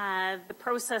the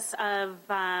process of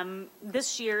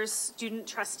this year's student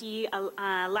trustee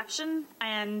election,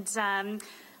 and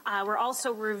we're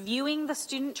also reviewing the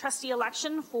student trustee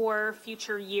election for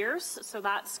future years. So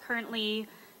that's currently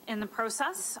in the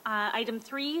process. Item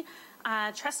 3,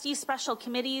 trustee special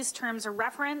committees, terms of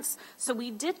reference. So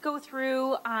we did go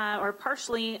through, or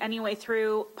partially anyway,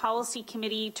 through policy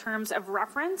committee terms of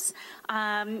reference.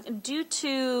 Due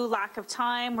to lack of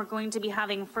time, we're going to be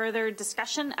having further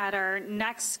discussion at our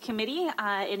next committee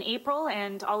in April,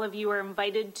 and all of you are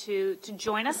invited to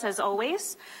join us as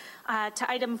always.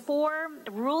 To item 4,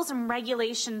 Rules and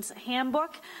Regulations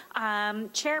Handbook.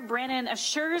 Chair Brennan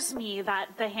assures me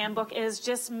that the handbook is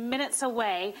just minutes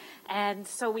away, and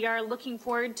so we are looking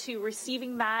forward to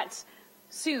receiving that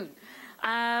soon.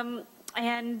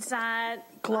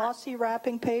 Glossy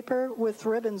wrapping paper with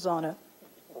ribbons on it.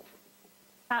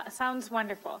 Sounds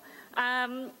wonderful.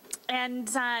 To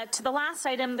the last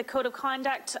item, the Code of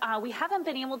Conduct. We haven't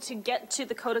been able to get to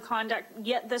the Code of Conduct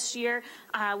yet this year.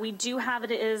 We do have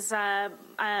it as an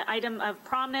item of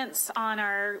prominence on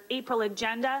our April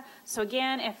agenda. So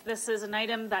again, if this is an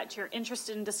item that you're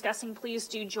interested in discussing, please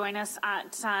do join us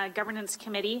at Governance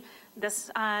Committee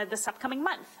this upcoming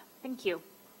month. Thank you.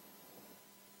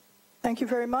 Thank you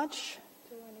very much.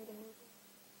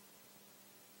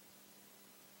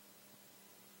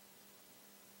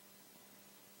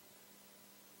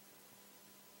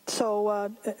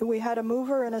 So we had a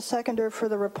mover and a seconder for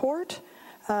the report.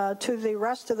 To the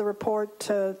rest of the report,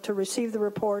 to receive the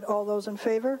report, all those in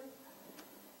favor?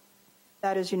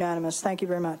 That is unanimous. Thank you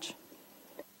very much.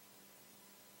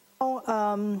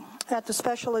 At the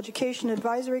Special Education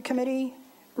Advisory Committee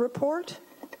report.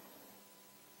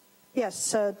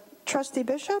 Yes, Trustee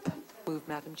Bishop? Move,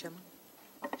 Madam Chairman.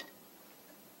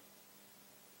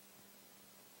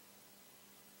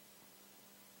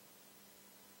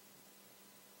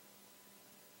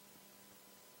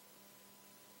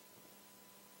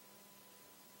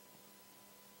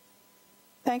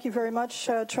 Thank you very much,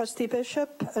 Trustee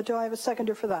Bishop. Do I have a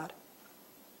seconder for that?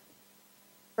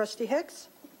 Trustee Hicks?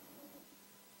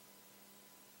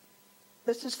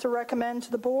 This is to recommend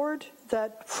to the board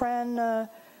that Fran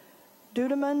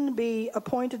Dudeman be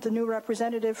appointed the new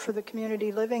representative for the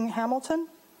Community Living Hamilton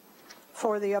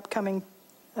for the upcoming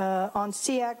on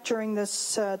SEAC during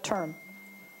this term.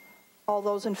 All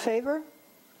those in favor?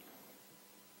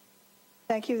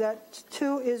 Thank you. That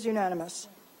too is unanimous.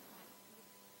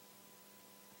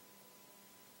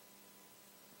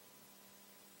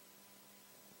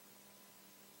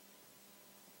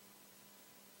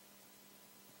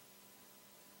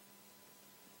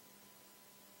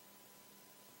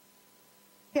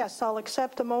 Yes, I'll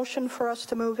accept a motion for us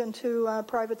to move into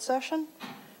private session.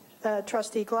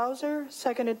 Trustee Glauser,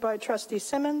 seconded by Trustee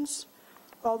Simmons.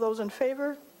 All those in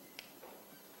favor?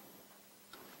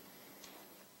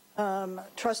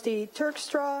 Trustee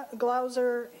Terkstra,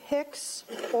 Glauser, Hicks,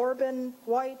 Orban,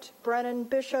 White, Brennan,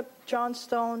 Bishop,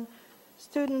 Johnstone,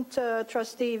 Student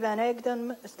Trustee Van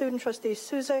Egdem, Student Trustee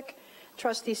Suzik,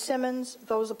 Trustee Simmons.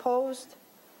 Those opposed?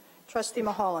 Trustee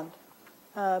Mulholland.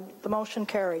 The motion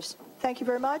carries. Thank you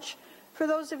very much. For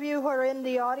those of you who are in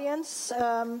the audience,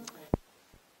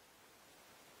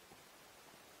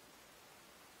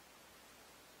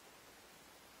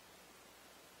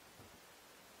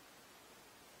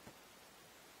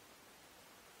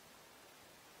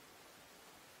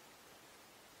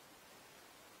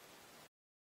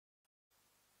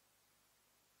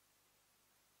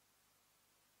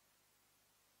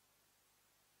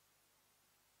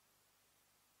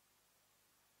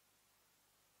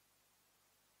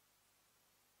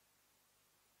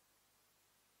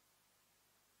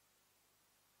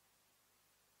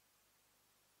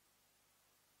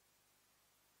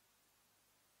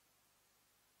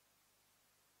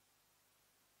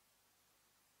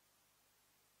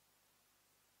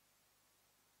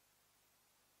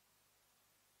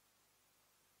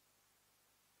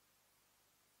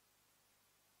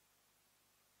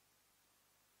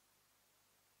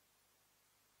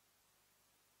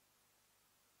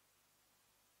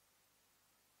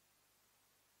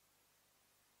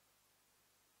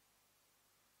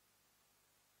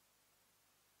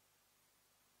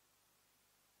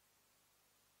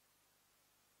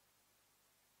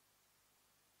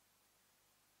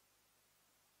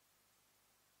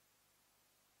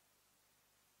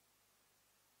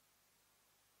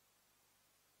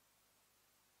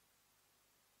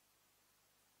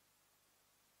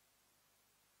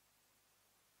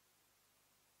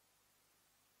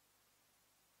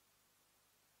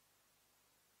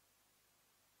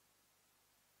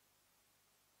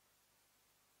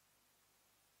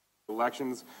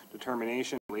 elections,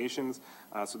 determination, relations.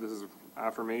 So this is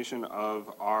affirmation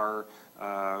of our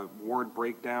ward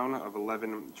breakdown of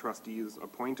 11 trustees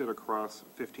appointed across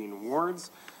 15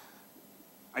 wards.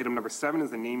 Item number 7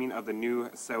 is the naming of the new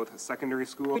South Secondary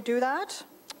School. we do that.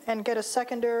 and get a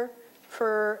seconder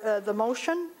for the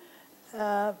motion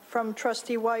from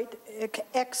Trustee White,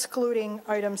 excluding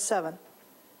item 7.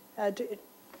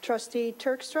 Trustee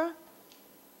Terkstra?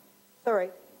 Sorry.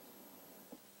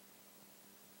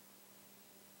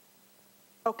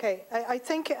 Okay, I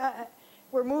think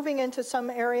we're moving into some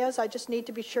areas. I just need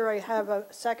to be sure I have a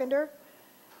seconder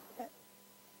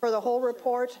for the whole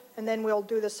report, and then we'll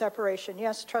do the separation.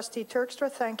 Yes, Trustee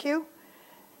Terkstra, thank you.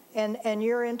 And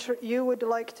you would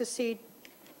like to see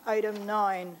item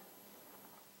 9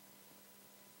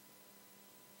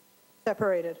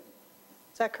 separated.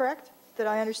 Is that correct? Did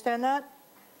I understand that?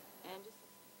 And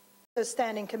The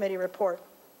standing committee report.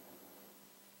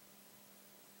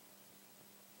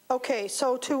 Okay,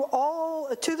 so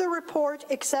to the report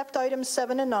except items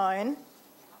 7 and 9,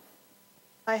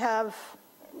 I have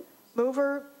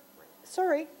mover.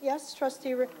 Sorry, yes,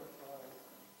 Trustee.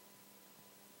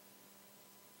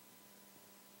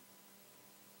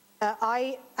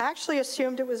 I actually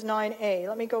assumed it was 9A.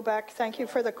 Let me go back. Thank you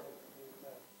for the.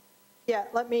 Yeah,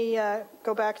 let me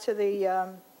go back to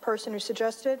the person who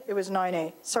suggested. It was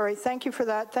 9A. Sorry, thank you for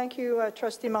that. Thank you,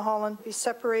 Trustee Mulholland. Be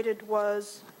separated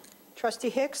was Trustee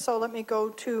Hicks, so let me go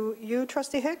to you,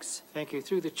 Trustee Hicks. Thank you.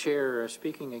 Through the chair,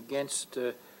 speaking against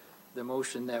the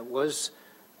motion that was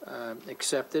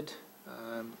accepted,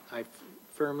 I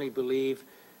firmly believe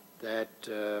that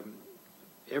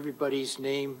everybody's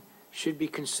name should be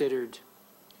considered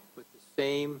with the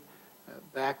same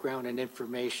background and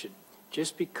information.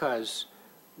 Just because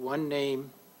one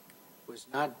name was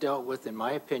not dealt with, in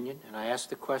my opinion, and I asked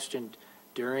the question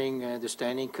during the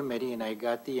standing committee and I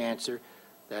got the answer,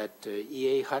 that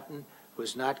E.A. Hutton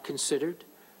was not considered.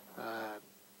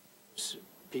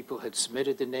 People had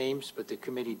submitted the names, but the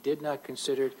committee did not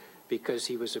consider it because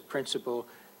he was a principal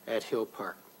at Hill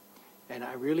Park. And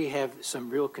I really have some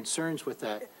real concerns with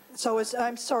that. So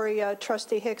I'm sorry,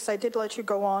 Trustee Hicks, I did let you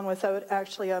go on without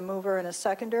actually a mover and a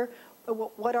seconder.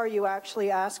 What are you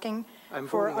actually asking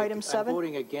for item 7? I'm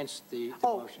voting against the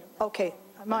motion. Okay.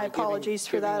 My apologies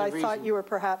for that. I thought you were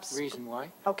perhaps. Reason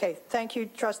why? Okay. Thank you,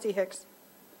 Trustee Hicks.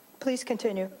 Please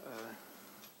continue.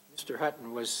 Mr.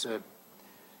 Hutton was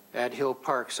at Hill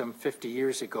Park some 50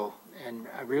 years ago, and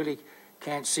I really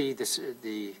can't see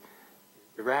the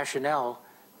rationale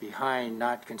behind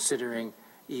not considering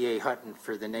E.A. Hutton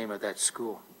for the name of that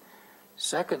school.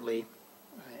 Secondly,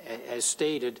 as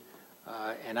stated,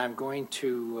 and I'm going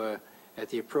to, at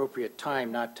the appropriate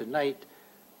time, not tonight,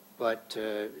 but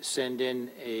send in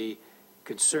a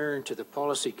concern to the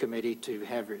policy committee to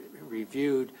have it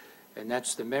reviewed, and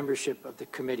that's the membership of the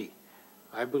committee.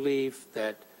 I believe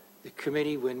that the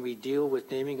committee, when we deal with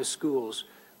naming of schools,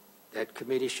 that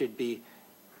committee should be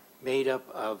made up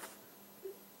of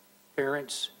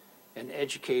parents and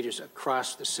educators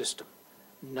across the system,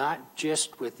 not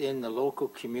just within the local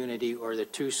community or the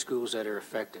 2 schools that are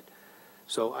affected.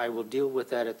 So I will deal with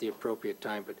that at the appropriate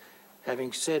time. But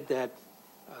having said that,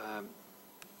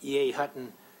 E.A.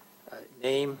 Hutton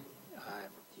name,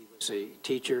 he was a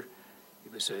teacher, he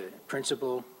was a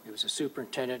principal, he was a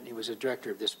superintendent, he was a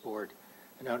director of this board,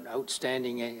 an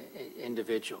outstanding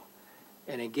individual.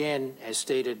 And again, as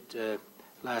stated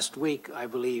last week, I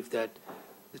believe that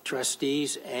the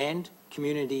trustees and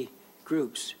community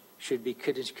groups should be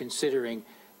considering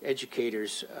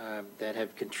educators that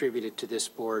have contributed to this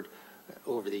board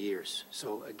over the years.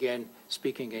 So again,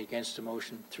 speaking against the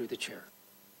motion through the chair.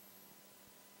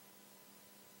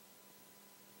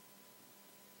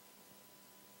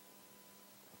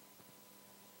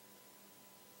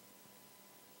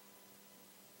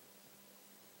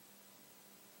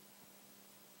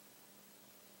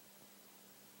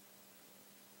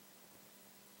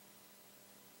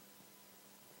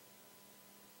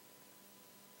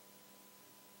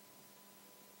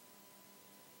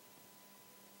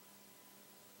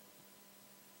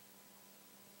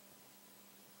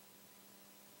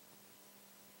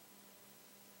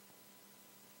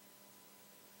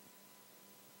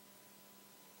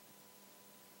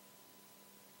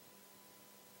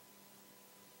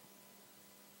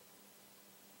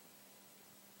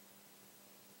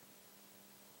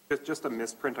 Just a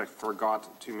misprint I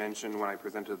forgot to mention when I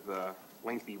presented the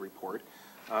lengthy report.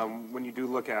 When you do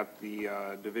look at the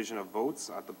division of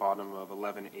votes at the bottom of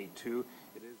 11A2,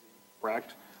 it is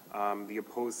correct. The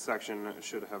opposed section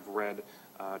should have read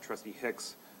Trustee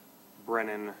Hicks,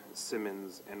 Brennan,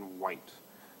 Simmons, and White,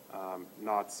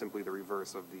 not simply the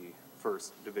reverse of the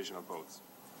first division of votes.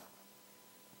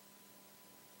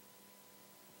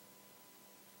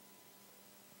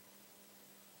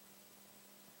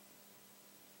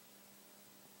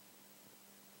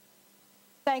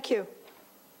 Thank you.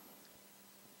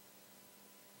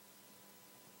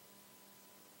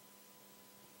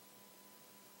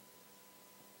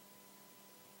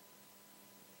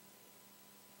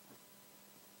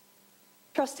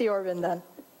 Trustee Orban then.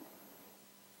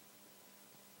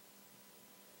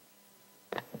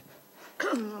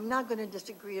 I'm not going to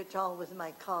disagree at all with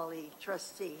my colleague,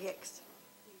 Trustee Hicks.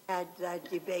 We had that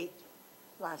debate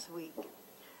last week.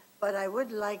 But I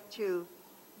would like to,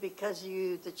 because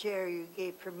you, the chair, you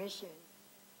gave permission,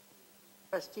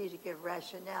 trustee, to give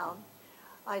rationale,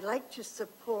 I'd like to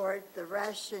support the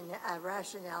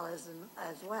rationale as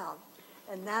well.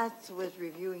 And that's with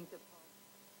reviewing the policy.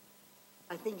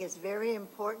 I think it's very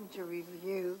important to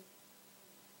review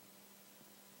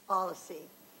policy.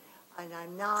 And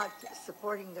I'm not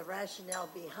supporting the rationale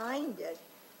behind it,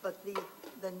 but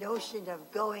the notion of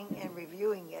going and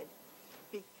reviewing it.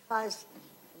 Because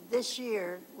this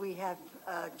year we have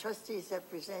trustees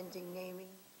representing naming.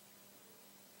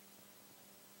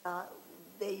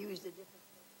 They use a different.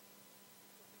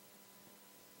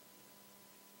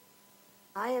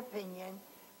 In my opinion,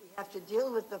 we have to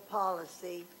deal with the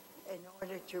policy in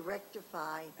order to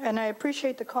rectify. And I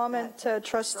appreciate the comment,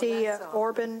 Trustee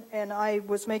Orban, and I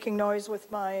was making noise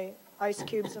with my ice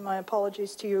cubes, and my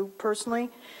apologies to you personally.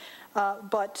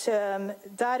 But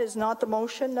that is not the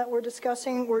motion that we're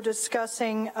discussing. We're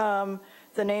discussing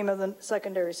the name of the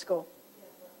secondary school.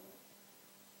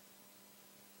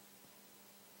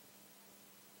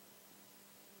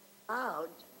 Allowed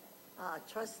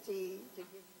trustee to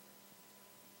give.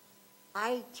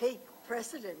 I take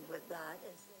precedent with that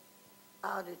and say,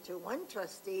 allowed it to one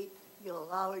trustee, you'll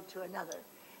allow it to another.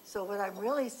 So what I'm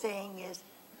really saying is,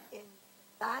 in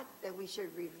that we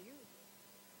should review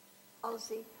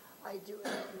policy. I do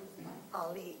agree with my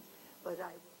colleague, but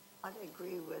I will not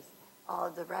agree with all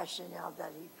of the rationale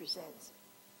that he presents.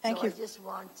 Thank you. I just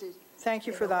want to. Thank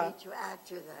you for that. To add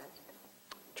to that.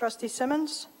 Trustee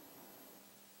Simmons.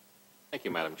 Thank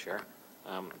you, Madam Chair.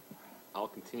 I'll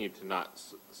continue to not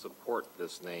support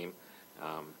this name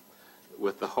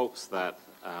with the hopes that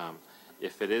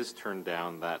if it is turned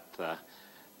down, that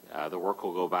the work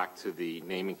will go back to the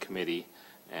naming committee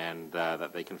and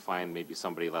that they can find maybe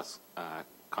somebody less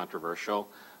controversial.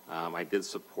 I did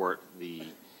support the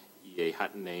E.A.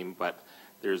 Hutton name, but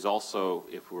there's also,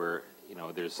 if we're,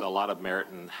 there's a lot of merit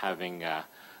in having a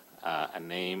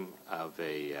name of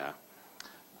an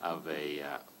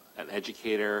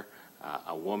educator,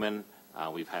 a woman.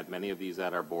 We've had many of these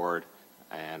at our board,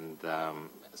 and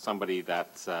somebody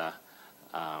that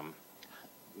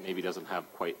maybe doesn't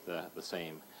have quite the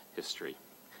same history.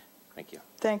 Thank you.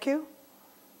 Thank you.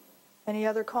 Any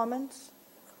other comments?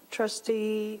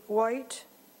 Trustee White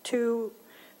to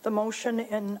the motion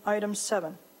in item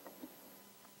 7.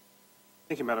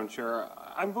 Thank you, Madam Chair.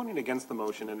 I'm voting against the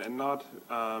motion, and not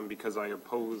because I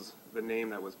oppose the name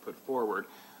that was put forward.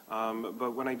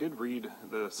 But when I did read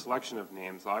the selection of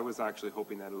names, I was actually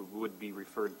hoping that it would be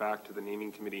referred back to the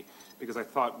naming committee, because I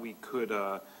thought we could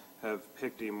have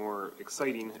picked a more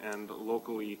exciting and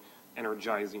locally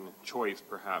energizing choice,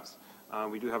 perhaps.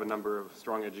 We do have a number of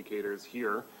strong educators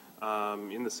here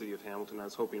in the city of Hamilton. I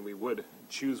was hoping we would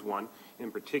choose one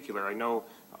in particular. I know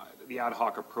the ad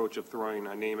hoc approach of throwing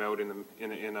a name out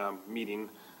in a meeting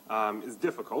is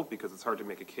difficult, because it's hard to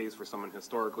make a case for someone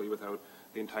historically without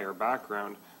the entire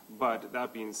background. But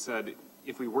that being said,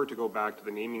 if we were to go back to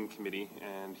the naming committee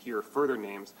and hear further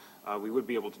names, we would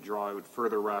be able to draw out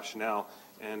further rationale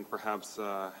and perhaps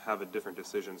have a different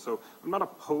decision. So I'm not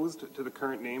opposed to the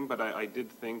current name, but I did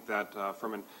think that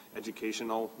from an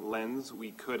educational lens,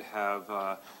 we could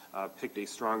have picked a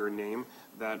stronger name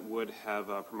that would have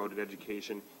promoted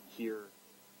education here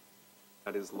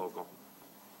that is local.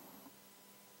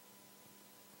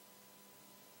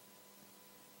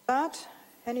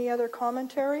 Any other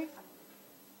commentary?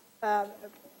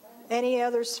 Any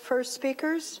other first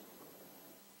speakers?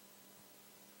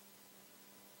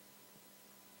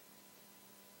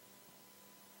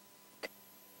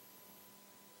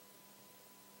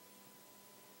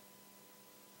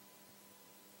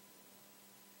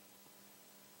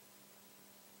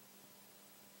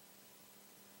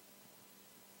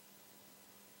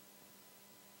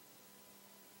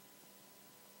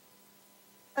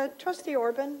 Trustee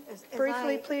Orban,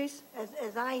 briefly, please.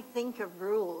 As I think of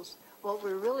rules, what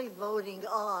we're really voting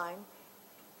on,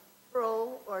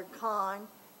 pro or con,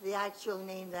 the actual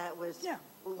name that was,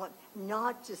 we want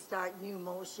not to start new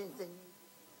motions. And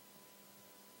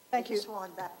Thank you. I just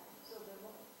want that. So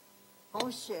the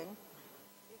motion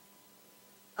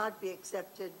not be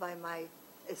accepted by my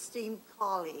esteemed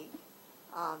colleague,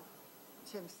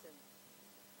 Timson.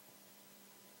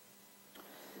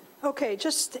 Okay,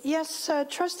 yes,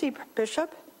 Trustee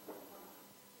Bishop.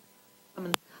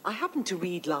 I happened to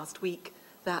read last week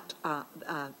that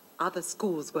other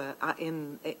schools were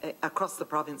across the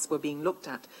province were being looked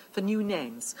at for new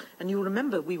names. And you'll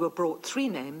remember we were brought 3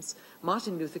 names: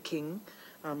 Martin Luther King,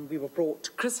 we were brought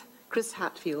Chris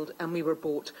Hatfield, and we were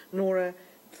brought Nora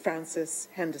Francis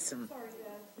Henderson. Sorry,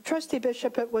 Trustee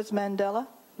Bishop, it was Mandela.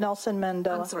 Nelson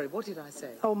Mandela. I'm sorry, what did I say?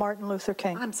 Oh, Martin Luther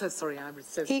King. I'm so sorry, I was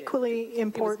so equally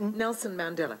important. Nelson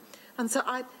Mandela. And so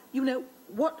you know,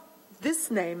 what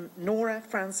this name, Nora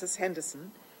Francis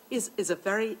Henderson, is a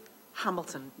very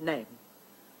Hamilton name.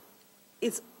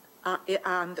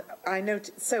 And I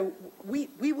note, so we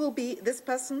will be, this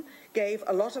person gave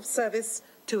a lot of service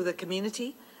to the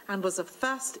community and was a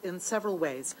first in several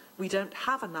ways. We don't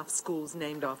have enough schools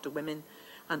named after women,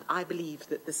 and I believe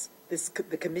that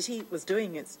the committee was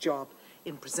doing its job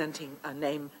in presenting a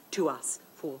name to us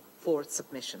for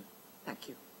submission. Thank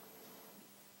you.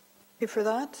 Thank you for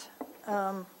that.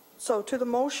 So to the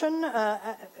motion,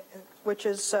 which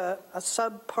is a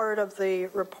sub-part of the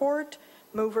report,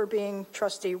 mover being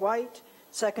Trustee White,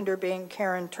 seconder being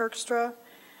Karen Terkstra,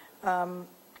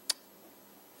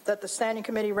 that the Standing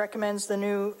Committee recommends the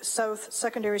new South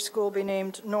Secondary School be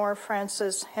named Nora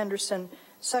Francis Henderson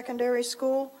Secondary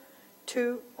School.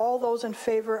 To all those in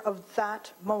favor of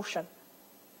that motion.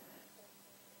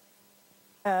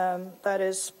 That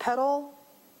is Petal,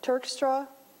 Terkstra,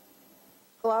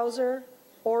 Glauser,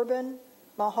 Orban,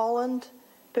 Mulholland,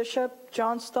 Bishop,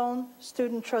 Johnstone,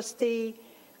 Student Trustee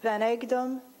Van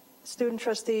Egdom, Student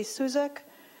Trustee Suzek.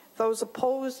 Those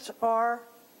opposed are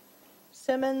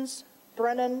Simmons,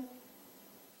 Brennan,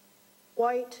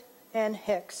 White, and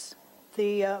Hicks.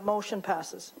 The motion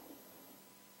passes.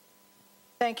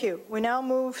 Thank you. We now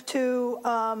move to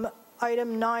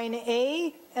item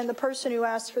 9A, and the person who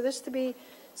asked for this to be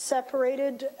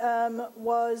separated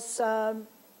was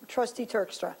Trustee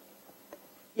Terkstra.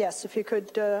 Yes, if you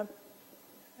could.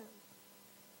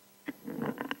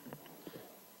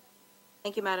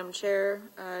 Thank you, Madam Chair.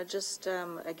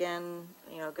 Again,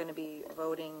 going to be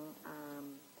voting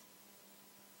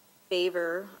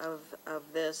favor of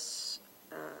this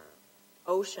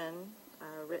motion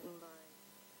written by.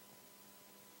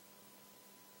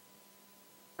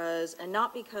 And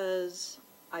not because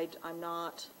I'm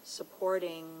not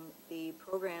supporting the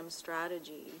program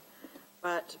strategy,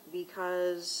 but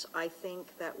because I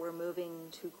think that we're moving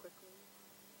too quickly.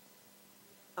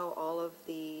 All of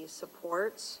the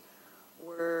supports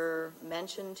were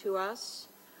mentioned to us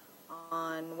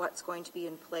on what's going to be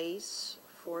in place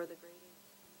for the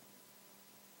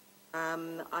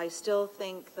grading. I still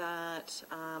think that,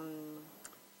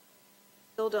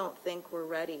 still don't think we're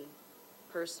ready,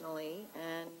 personally,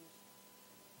 and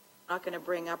I'm not going to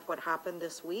bring up what happened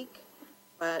this week,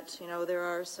 but there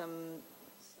are some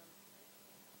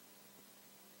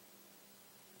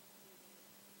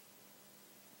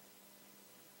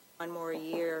one more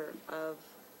year of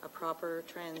a proper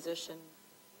transition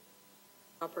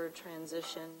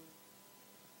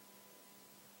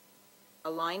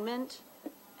alignment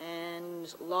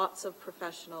and lots of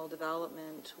professional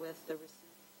development with the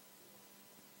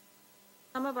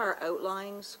some of our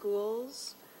outlying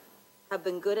schools have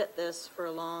been good at this for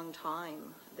a long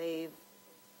time. They've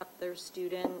kept their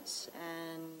students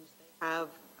and they have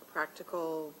a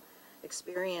practical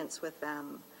experience with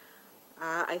them.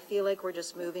 I feel like we're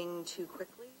just moving too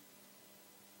quickly.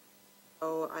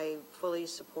 So I fully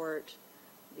support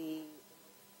the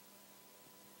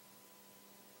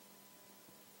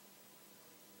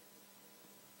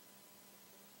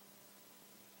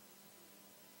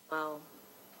well.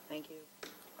 Thank you.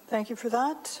 Thank you for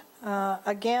that.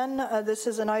 Again, this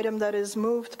is an item that is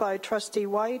moved by Trustee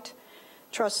White.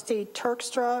 Trustee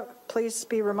Terkstra, please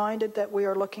be reminded that we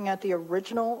are looking at the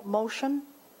original motion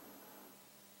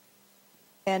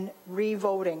and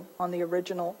re-voting on the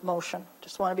original motion.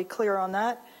 Just want to be clear on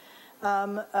that.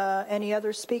 Any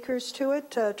other speakers to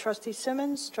it? Trustee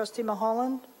Simmons, Trustee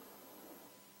Mulholland,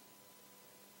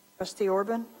 Trustee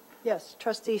Orban? Yes,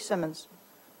 Trustee Simmons.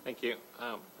 Thank you.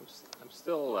 I'm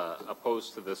still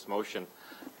opposed to this motion.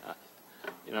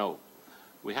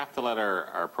 We have to let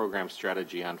our program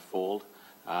strategy unfold.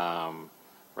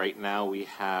 Right now we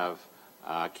have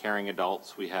caring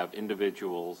adults, we have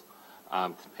individuals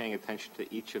paying attention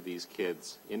to each of these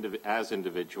kids as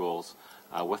individuals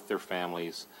with their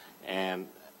families, and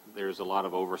there's a lot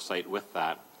of oversight with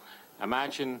that.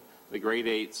 Imagine the grade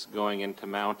 8s going into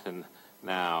Mountain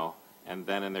now, and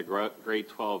then in their grade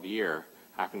 12 year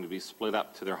having to be split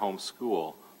up to their home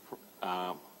school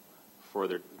for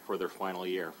their final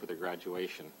year, for their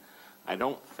graduation. I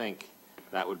don't think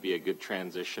that would be a good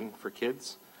transition for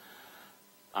kids.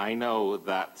 I know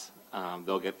that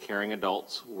they'll get caring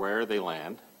adults where they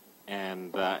land,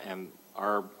 and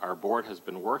our board has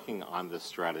been working on this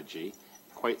strategy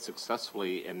quite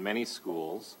successfully in many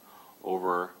schools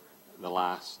over the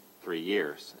last 3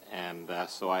 years. And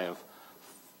so I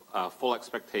have full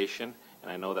expectation,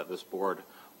 and I know that this board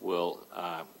will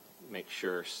make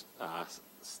sure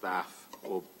staff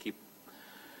will keep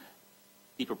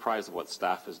apprised of what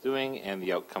staff is doing and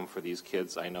the outcome for these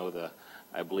kids.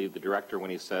 I believe the director, when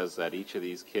he says that each of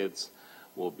these kids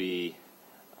will be,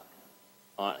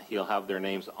 he'll have their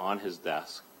names on his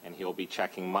desk, and he'll be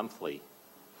checking monthly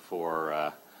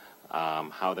for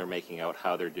how they're making out,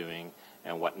 how they're doing,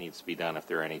 and what needs to be done if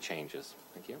there are any changes.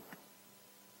 Thank you.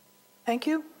 Thank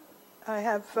you. I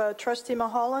have Trustee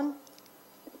Mulholland.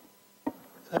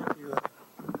 Thank you,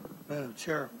 Madam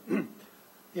Chair.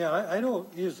 Yeah, I don't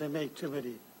usually make too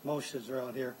many motions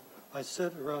around here. I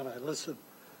sit around, I listen.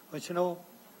 But you know,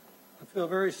 I feel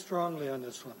very strongly on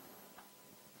this one.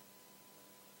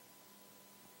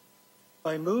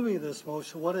 By moving this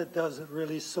motion, what it does, it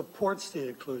really supports the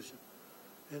inclusion.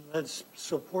 It lends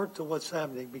support to what's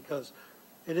happening because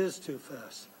it is too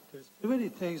fast. There's too many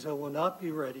things that will not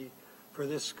be ready for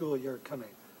this school year coming.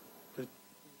 The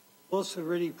Wilson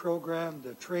Reading program,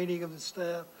 the training of the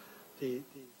staff, the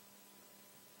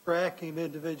tracking of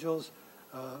individuals.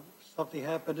 Something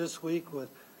happened this week with,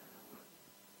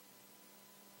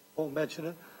 won't mention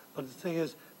it, but the thing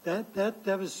is, that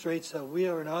demonstrates that we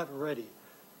are not ready.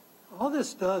 All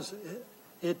this does,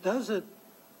 it does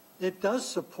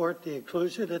support the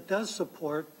inclusion, it does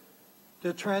support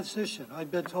the transition.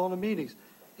 I've been told in meetings,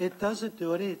 it doesn't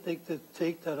do anything to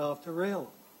take that off the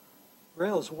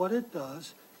rails. What it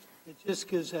does, it just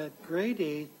gives that grade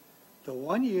 8 the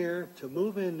 1 year to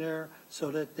move in there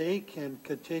so that they can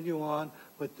continue on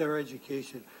with their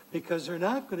education, because they're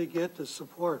not going to get the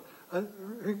support.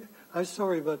 I'm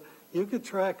sorry, but you could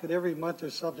track it every month or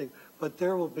something, but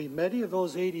there will be many of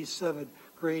those 87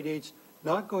 grade 8s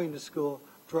not going to school,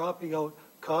 dropping out,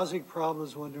 causing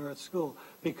problems when they're at school,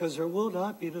 because there will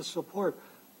not be the support.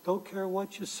 Don't care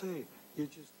what you say. You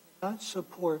just cannot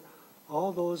support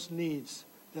all those needs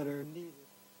that are needed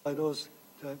by those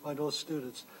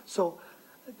students. So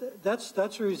that's the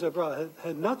reason I brought it. It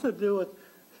had nothing to do with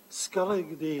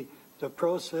sculling the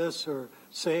process or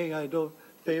saying I don't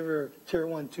favor Tier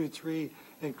 1, 2, 3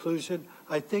 inclusion.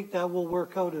 I think that will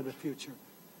work out in the future.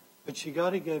 But you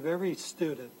got to give every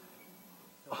student,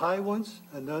 the high ones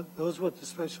and those with the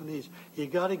special needs, you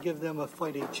got to give them a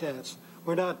fighting chance.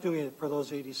 We're not doing it for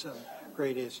those 87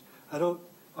 grade 8s.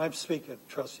 I'm speaking,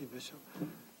 Trustee Bishop.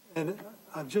 And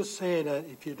I'm just saying that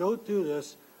if you don't do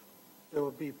this, there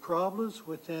will be problems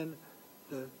within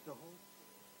the whole,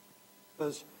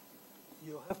 because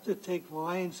you'll have to take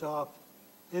lines off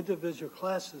individual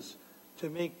classes to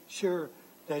make sure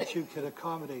that you can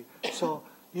accommodate. So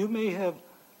you may have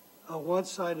on one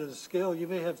side of the scale, you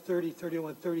may have 30,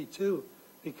 31, 32,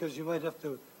 because you might have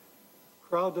to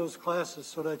crowd those classes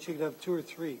so that you can have 2 or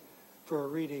 3 for a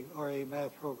reading or a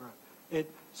math program.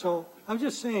 So I'm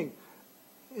just saying,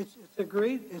 it's a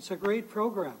great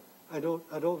program. I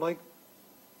don't like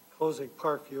closing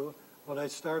Parkview. When I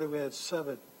started, we had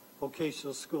 7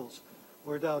 vocational schools.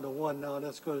 We're down to 1 now, and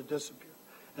that's going to disappear.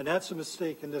 And that's a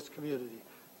mistake in this community.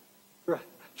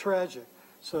 Tragic.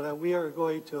 So that we are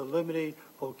going to eliminate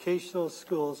vocational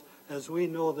schools as we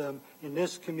know them in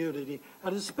this community,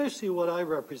 and especially what I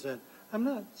represent. I'm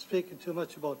not speaking too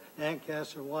much about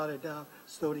Ancaster, Waterdown,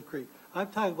 Stony Creek. I'm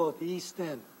talking about the east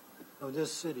end of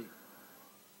this city.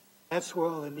 That's where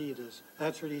all the need is.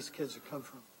 That's where these kids have come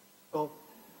from. So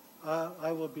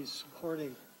I will be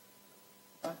supporting.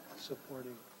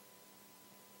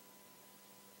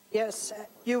 Yes,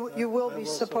 you will be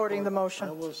supporting the motion.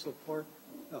 I will support.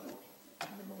 No.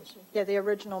 Yeah, the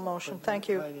original motion. Thank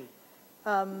you.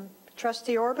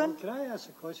 Trustee Orban? Can I ask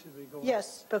a question as we go on?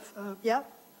 Yes. Yeah.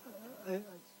 I'm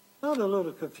a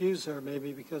little confused there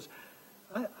maybe, because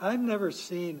I've never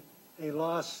seen a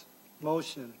lost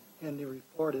motion in the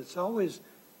report. It's always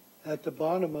at the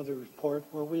bottom of the report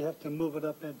where we have to move it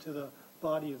up into the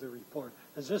body of the report.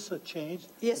 Is this a change?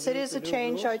 Yes, it is a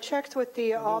change. I checked with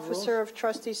the Officer of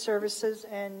Trustee Services,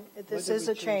 and this is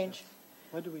a change.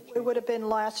 When did we change? It would have been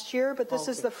last year, but this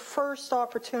is the first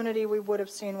opportunity we would have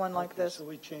seen one like this. So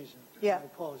we changed it. Yeah. I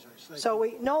apologize.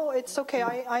 No, it's okay.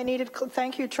 I needed,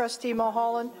 thank you, Trustee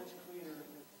Mulholland.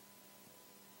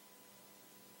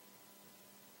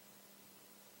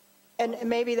 And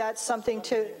maybe that's something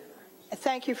to,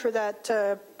 thank you for that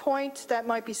point. That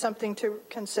might be something to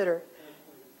consider.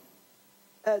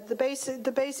 The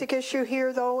basic issue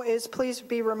here, though, is please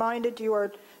be reminded you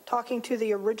are talking to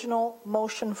the original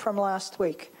motion from last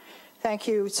week. Thank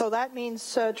you. So that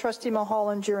means, Trustee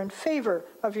Mulholland, you're in favor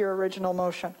of your original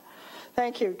motion.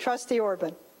 Thank you. Trustee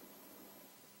Orban.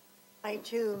 I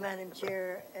too, Madam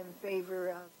Chair, am in favor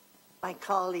of my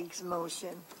colleague's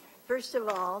motion. First of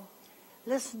all,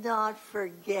 let's not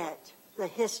forget the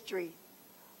history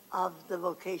of the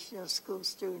vocational school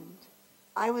student.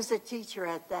 I was a teacher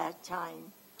at that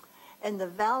time, and the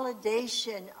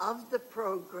validation of the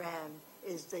program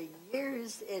is the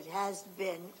years it has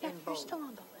been in vogue. You're still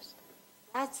on the list.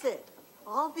 That's it.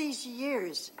 All these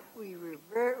years, we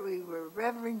were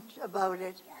reverent about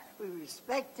it, we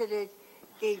respected it,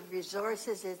 gave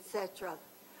resources, etc.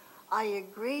 I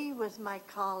agree with my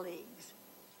colleagues,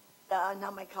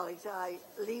 not my colleagues, I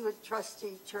leave with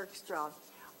Trustee Chirkstraw.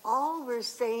 All we're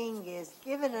saying is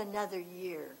give it another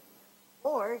year,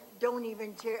 or don't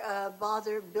even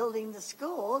bother building the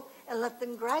school and let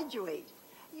them graduate,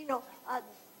 you know,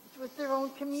 with their own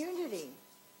community.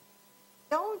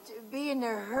 Don't be in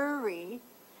a hurry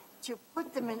to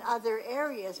put them in other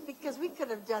areas, because we could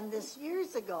have done this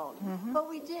years ago, but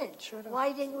we didn't.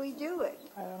 Why didn't we do it?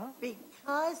 I don't know.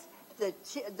 Because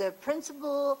the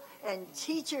principal and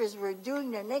teachers were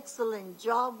doing an excellent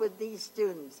job with these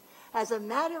students. As a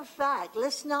matter of fact,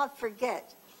 let's not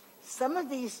forget, some of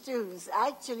these students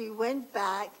actually went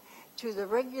back to the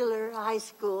regular high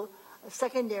school,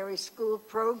 secondary school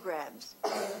programs.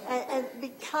 And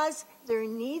because their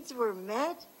needs were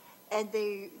met and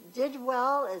they did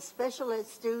well as special ed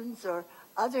students or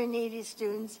other needy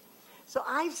students. So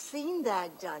I've seen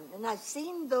that done, and I've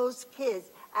seen those kids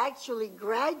actually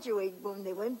graduate when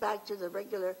they went back to the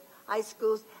regular high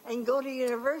schools and go to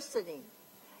university.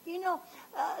 You know,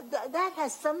 that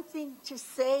has something to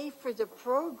say for the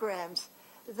programs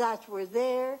that were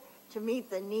there to meet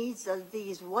the needs of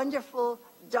these wonderful,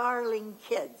 darling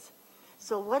kids.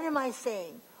 So what am I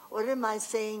saying? What am I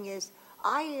saying is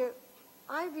I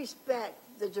respect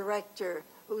the director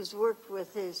who's worked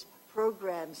with his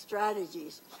program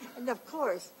strategies. And of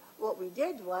course, what we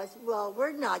did was, well,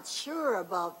 we're not sure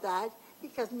about that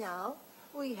because now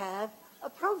we have a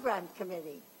program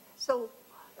committee. So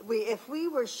if we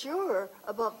were sure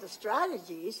about the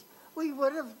strategies, we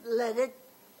would have let it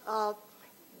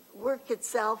work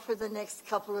itself for the next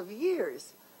couple of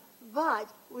years.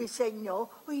 But we said, no,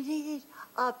 we need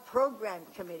a program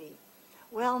committee.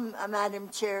 Well, Madam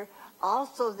Chair,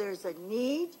 also there's a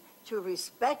need to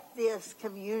respect this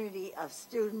community of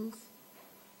students,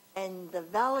 and the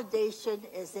validation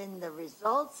is in the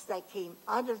results that came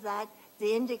out of that,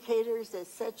 the indicators, et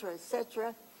cetera, et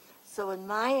cetera. So in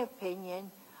my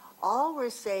opinion, all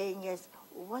we're saying is,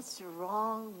 what's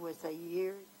wrong with a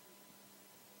year?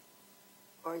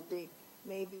 Or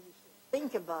maybe we should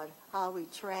think about how we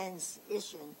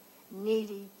transition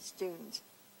needy students.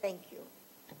 Thank you.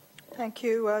 Thank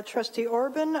you, Trustee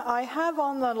Orban. I have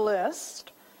on the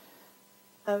list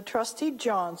Trustee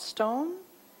Johnstone,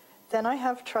 then I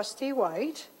have Trustee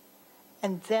White,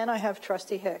 and then I have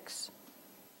Trustee Hicks.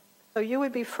 So you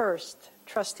would be first,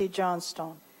 Trustee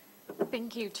Johnstone.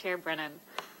 Thank you, Chair Brennan.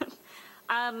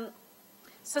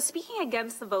 So speaking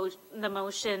against the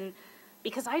motion,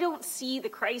 because I don't see the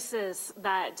crisis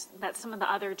that some of the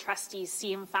other trustees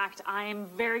see. In fact, I am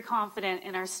very confident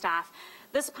in our staff.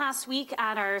 This past week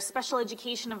at our Special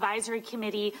Education Advisory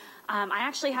Committee, I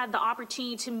actually had the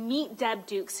opportunity to meet Deb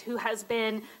Dukes, who has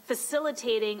been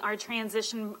facilitating our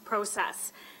transition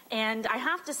process. And I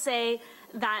have to say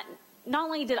that not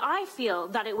only did I feel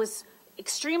that it was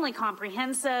extremely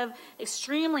comprehensive,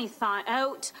 extremely thought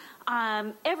out,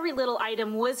 every little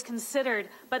item was considered,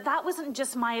 but that wasn't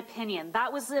just my opinion.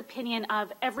 That was the opinion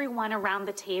of everyone around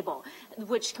the table,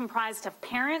 which comprised of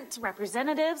parent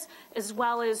representatives, as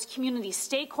well as community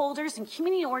stakeholders and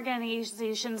community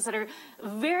organizations that are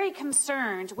very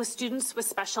concerned with students with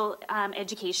special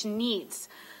education needs.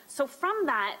 So from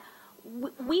that,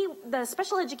 the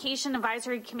Special Education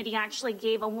Advisory Committee actually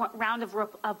gave a round of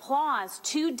applause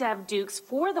to Deb Dukes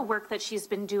for the work that she's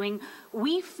been doing.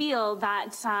 We feel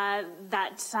that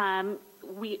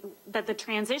the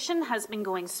transition has been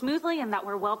going smoothly and that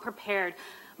we're well prepared.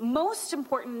 Most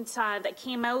important that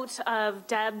came out of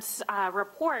Deb's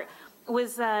report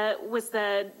was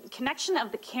the connection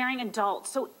of the caring adult.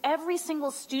 So every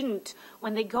single student,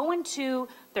 when they go into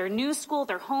their new school,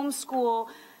 their home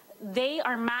school, they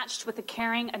are matched with a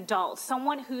caring adult,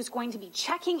 someone who's going to be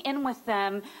checking in with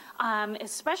them,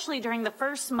 especially during the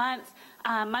first month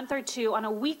or two on a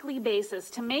weekly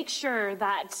basis to make sure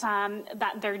that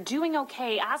they're doing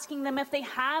okay, asking them if they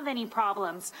have any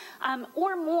problems,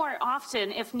 or more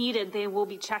often, if needed, they will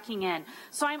be checking in.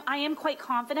 So I am quite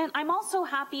confident. I'm also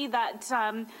happy that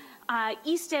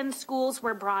East End schools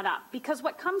were brought up, because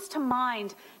what comes to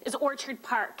mind is Orchard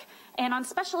Park. And on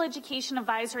Special Education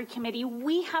Advisory Committee,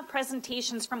 we have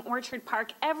presentations from Orchard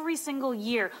Park every single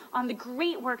year on the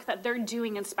great work that they're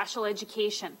doing in special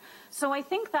education. So I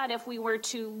think that if we were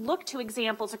to look to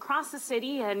examples across the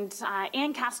city and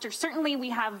Ancaster, certainly we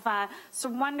have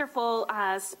some wonderful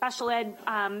special ed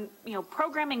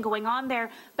programming going on there,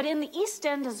 but in the East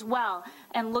End as well,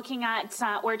 and looking at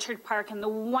Orchard Park and the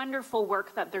wonderful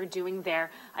work that they're doing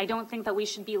there. I don't think that we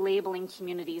should be labeling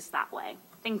communities that way.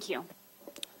 Thank you.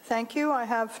 Thank you. I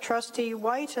have Trustee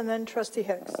White and then Trustee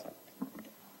Hicks.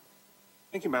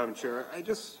 Thank you, Madam Chair.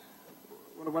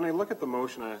 When I look at the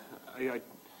motion, I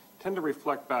tend to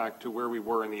reflect back to where we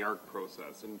were in the ARC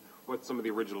process and what some of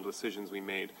the original decisions we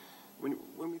made. When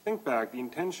we think back, the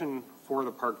intention for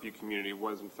the Parkview community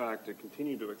was, in fact, to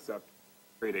continue to accept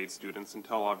grade 8 students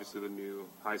until obviously the new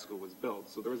high school was built.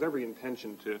 So there was every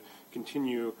intention to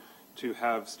continue to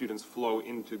have students flow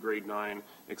into grade 9,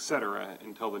 et cetera,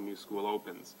 until the new school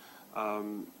opens.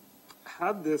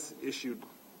 Had this issue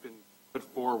been put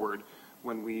forward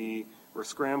when we were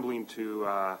scrambling to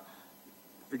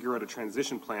figure out a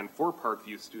transition plan for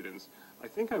Parkview students, I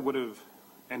think I would have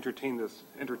entertained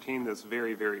this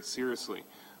very, very seriously.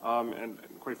 And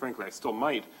quite frankly, I still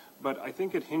might. But I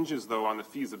think it hinges, though, on the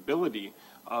feasibility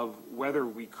of whether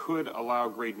we could allow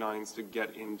grade 9s to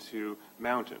get into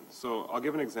Mountain. So I'll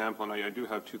give an example, and I do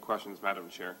have 2 questions, Madam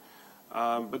Chair.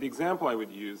 But the example I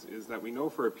would use is that we know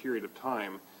for a period of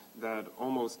time that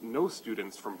almost no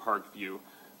students from Parkview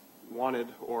wanted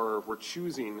or were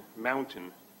choosing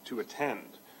Mountain to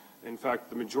attend. In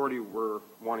fact, the majority were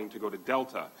wanting to go to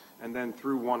Delta, and then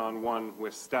through one-on-one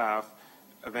with staff,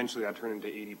 eventually that turned into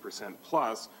 80%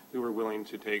 plus who were willing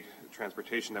to take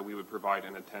transportation that we would provide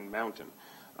and attend Mountain.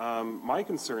 My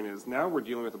concern is now we're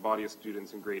dealing with a body of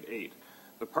students in grade 8.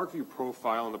 The Parkview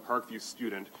profile and the Parkview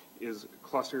student is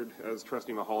clustered, as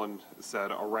Trustee Mulholland said,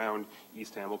 around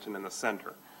East Hamilton and the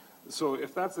center. So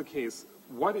if that's the case,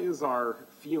 what is our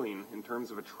feeling in terms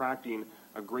of attracting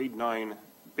a grade 9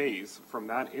 base from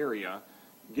that area,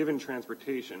 given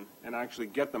transportation, and actually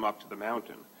get them up to the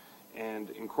Mountain and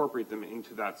incorporate them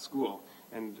into that school?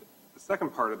 And the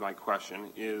second part of my question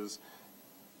is,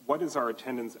 what does our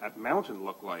attendance at Mountain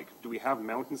look like? Do we have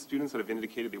Mountain students that have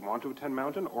indicated they want to attend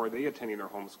Mountain, or are they attending their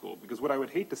home school? Because what I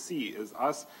would hate to see is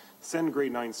us send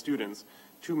grade 9 students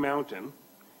to Mountain,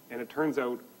 and it turns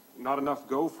out not enough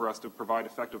go for us to provide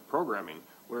effective programming,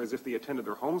 whereas if they attended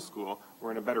their home school,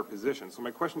 we're in a better position. So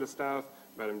my question to staff,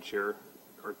 Madam Chair,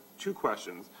 are 2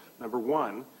 questions. Number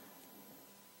 1, do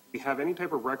we have any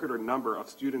type of record or number of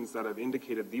students that have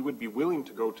indicated they would be willing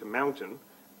to go to Mountain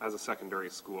as a secondary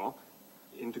school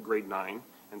into grade 9?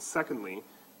 And secondly,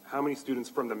 how many students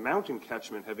from the Mountain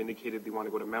catchment have indicated they want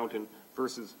to go to Mountain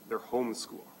versus their home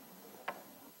school?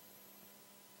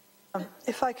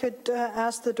 If I could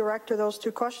ask the Director those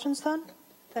 2 questions then.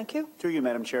 Thank you. Through you,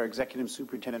 Madam Chair, Executive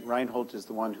Superintendent Reinhold is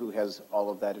the one who has all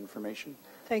of that information.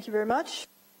 Thank you very much.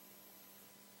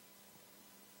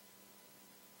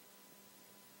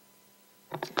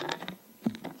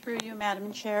 Through you,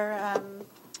 Madam Chair,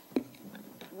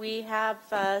 we have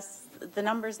the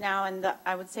numbers now, and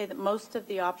I would say that most of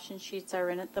the option sheets are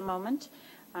in at the moment.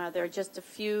 There are just a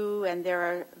few, and there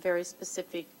are very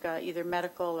specific either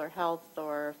medical or health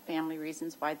or family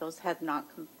reasons why those had not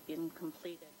been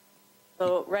completed.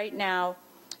 So right now,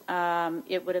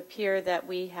 it would appear that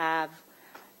we have,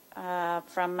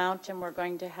 from Mountain, we're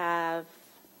going to have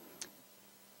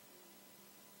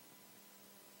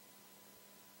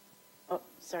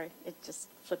sorry, it just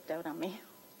flipped out on me.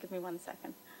 Give me 1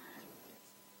 second.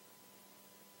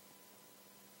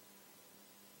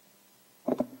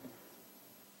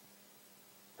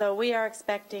 So we are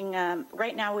expecting,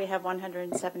 right now we have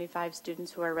 175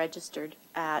 students who are registered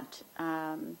at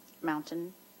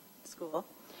Mountain School.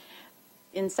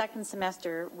 In second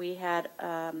semester, we had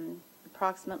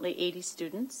approximately 80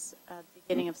 students at the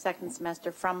beginning of second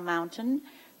semester from Mountain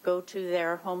go to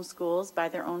their home schools by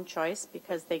their own choice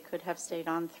because they could have stayed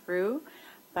on through,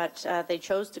 but they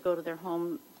chose to go to their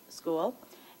home school.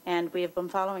 And we have been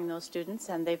following those students,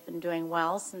 and they've been doing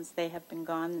well since they have been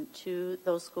gone to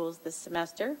those schools this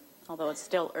semester, although it's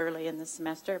still early in the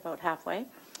semester, about halfway.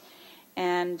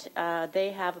 And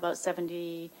they have about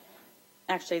 70,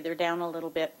 actually they're down a little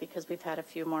bit because we've had a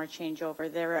few more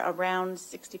changeover. There are around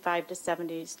 65 to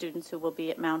 70 students who will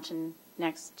be at Mountain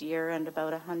next year, and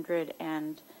about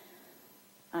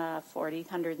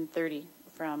 130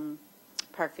 from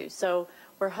Parkview. So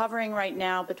we're hovering right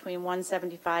now between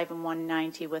 175 and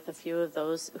 190 with a few of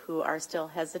those who are still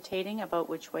hesitating about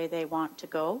which way they want to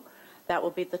go. That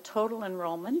will be the total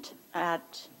enrollment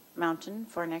at Mountain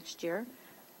for next year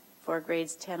for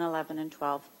grades 10, 11, and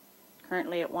 12.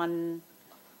 Currently at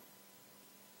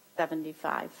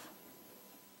 75.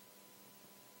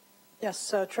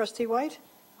 Yes, Trustee White?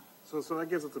 So that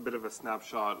gives us a bit of a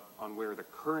snapshot on where the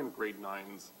current grade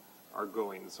 9s are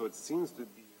going. So it seems to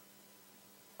be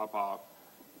up off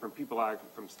from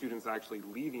from students actually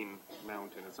leaving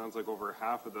Mountain. It sounds like over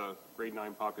half of the grade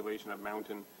 9 population at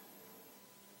Mountain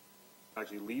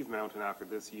actually leave Mountain after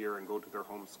this year and go to their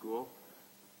home school.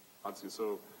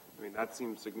 So, I mean, that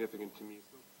seems significant to me.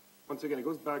 So, once again, it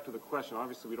goes back to the question.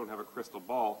 Obviously, we don't have a crystal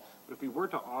ball, but if we were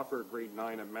to offer grade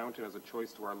 9 at Mountain as a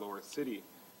choice to our lower city,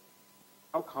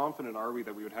 how confident are we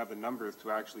that we would have the numbers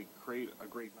to actually create a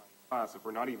grade 9 class if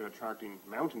we're not even attracting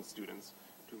Mountain students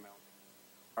to Mountain?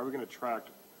 How are we going to attract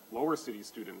lower city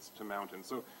students to Mountain?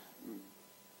 So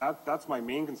that's my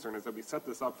main concern, is that we set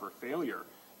this up for failure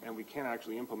and we can't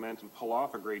actually implement and pull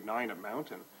off a grade 9 at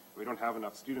Mountain. We don't have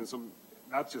enough students. So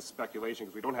that's just speculation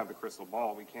because we don't have the crystal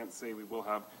ball. We can't say we will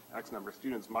have X number of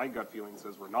students. My gut feeling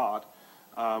says we're not.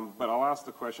 But I'll ask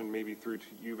the question maybe through to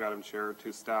you, Madam Chair,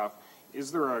 to staff.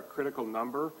 Is there a critical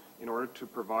number in order to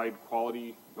provide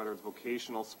quality, whether it's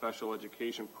vocational, special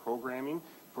education programming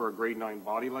for a grade 9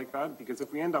 body like that? Because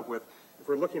if we end up with, if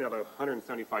we're looking at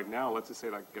 175 now, let's just say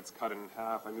that gets cut in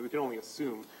half. I mean, we can only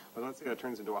assume, but let's say that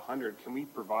turns into 100. Can we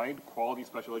provide quality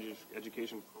special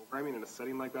education programming in a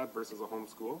setting like that versus a home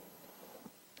school?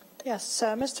 Yes,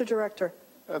 Mr. Director.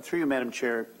 Through you, Madam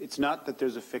Chair, it's not that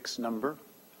there's a fixed number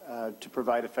to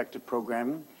provide effective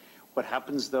programming. What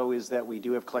happens, though, is that we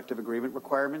do have collective agreement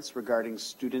requirements regarding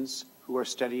students who are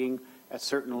studying at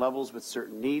certain levels with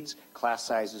certain needs. Class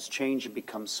sizes change and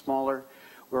become smaller.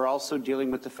 We're also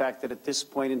dealing with the fact that at this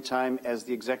point in time, as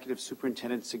the executive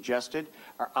superintendent suggested,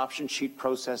 our option sheet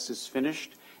process is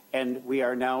finished, and we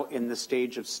are now in the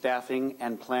stage of staffing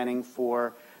and planning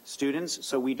for students.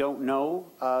 So we don't know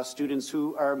students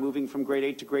who are moving from grade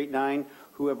 8 to grade 9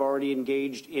 who have already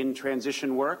engaged in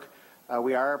transition work.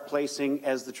 We are placing,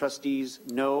 as the trustees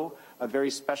know, a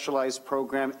very specialized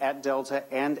program at Delta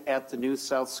and at the New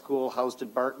South School housed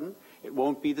at Barton. It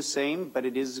won't be the same, but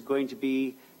it is going to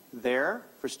be there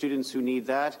for students who need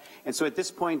that. And so at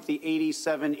this point, the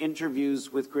 87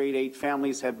 interviews with grade 8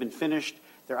 families have been finished.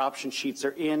 Their option sheets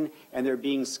are in, and they're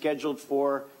being scheduled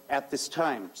for at this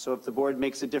time. So if the board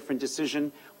makes a different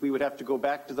decision, we would have to go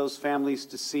back to those families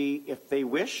to see if they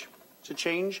wish to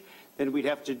change. Then we'd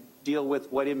have to deal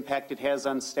with what impact it has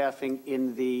on staffing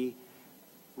in the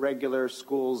regular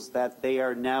schools that they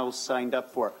are now signed up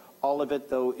for. All of it,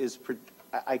 though, is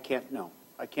I can't know.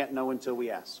 I can't know until we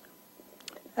ask.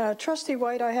 Trustee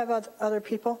White, I have other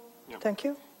people. Yep. Thank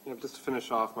you. Yeah, just to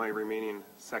finish off my remaining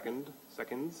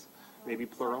seconds, maybe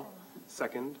plural,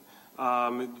 second.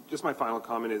 Just my final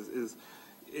comment is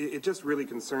it just really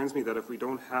concerns me that if we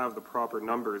don't have the proper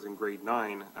numbers in grade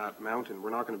 9 at Mountain, we're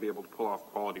not going to be able to pull off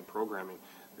quality programming.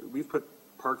 We've put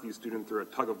Parkview students through a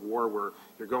tug of war where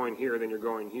you're going here, then you're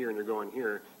going here, and you're going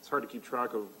here. It's hard to keep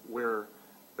track of where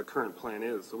the current plan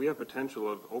is. So we have potential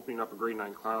of opening up a grade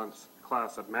 9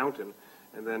 class at Mountain,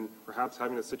 and then perhaps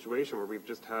having a situation where we've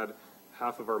just had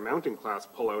half of our Mountain class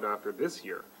pull out after this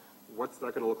year. What's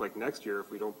that going to look like next year if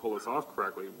we don't pull this off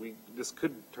correctly? This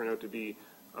could turn out to be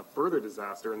a further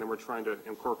disaster, and then we're trying to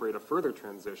incorporate a further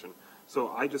transition. So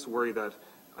I just worry that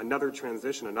another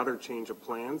transition, another change of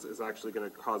plans is actually going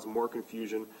to cause more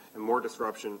confusion and more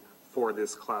disruption for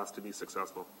this class to be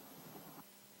successful.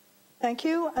 Thank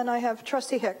you. And I have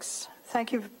Trustee Hicks.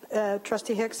 Thank you,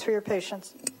 Trustee Hicks, for your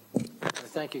patience.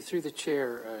 Thank you. Through the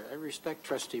chair, I respect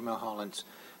Trustee Mulholland's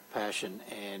passion,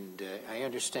 and I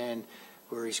understand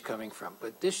where he's coming from.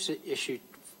 But this issue,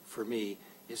 for me,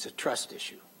 is a trust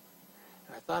issue.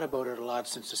 And I thought about it a lot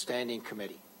since the Standing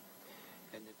Committee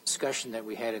and the discussion that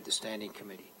we had at the Standing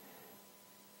Committee.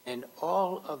 And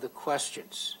all of the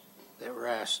questions that were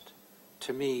asked,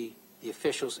 to me, the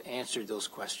officials answered those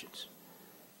questions.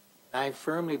 I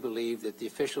firmly believe that the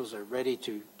officials are ready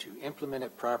to implement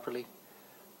it properly.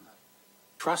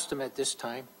 Trust them at this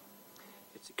time.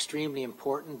 It's extremely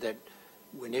important that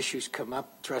when issues come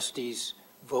up, trustees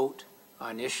vote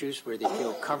on issues where they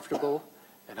feel comfortable,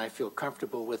 and I feel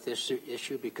comfortable with this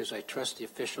issue because I trust the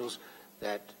officials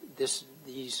that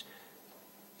these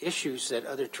issues that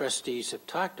other trustees have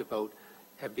talked about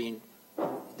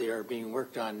they are being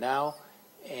worked on now,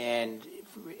 and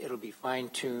it'll be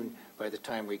fine-tuned by the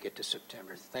time we get to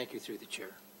September. Thank you through the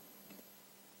chair.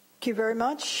 Thank you very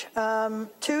much.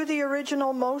 To the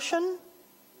original motion,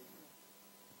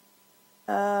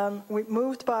 we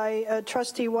moved by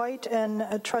Trustee White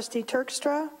and Trustee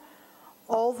Terkstra.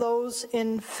 All those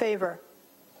in favor?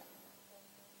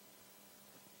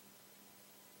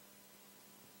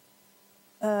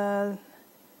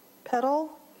 Petal?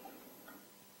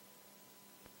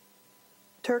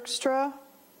 Terkstra?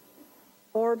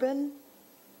 Orban,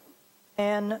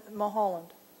 and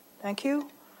Mulholland. Thank you.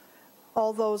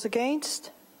 All those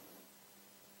against?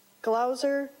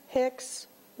 Glauser, Hicks,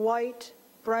 White,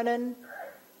 Brennan,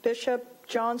 Bishop,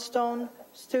 Johnstone,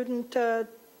 Student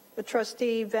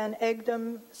Trustee Van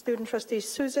Egdom, Student Trustee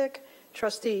Suzik,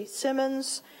 Trustee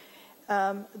Simmons.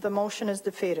 The motion is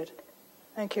defeated.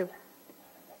 Thank you.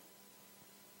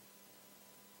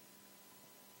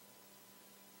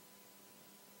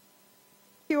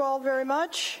 Thank you all very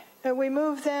much. We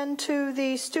move then to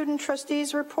the Student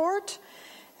Trustees report.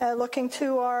 Looking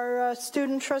to our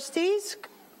student trustees,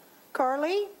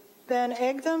 Carly Van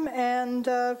Egdom and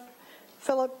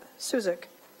Philip Suzik.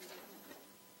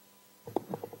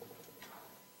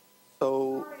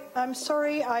 So I'm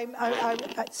sorry,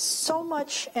 I so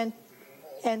much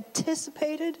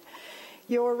anticipated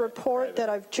your report that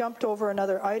I've jumped over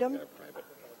another item.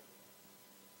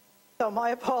 So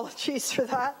my apologies for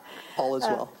that. All is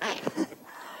well.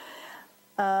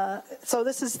 So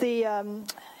this is the,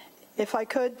 if I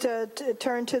could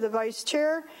turn to the Vice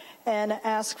Chair and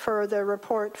ask for the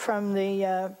report from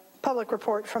the public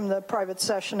report from the private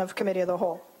session of Committee of the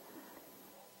Whole.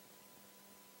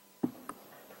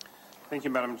 Thank you,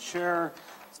 Madam Chair.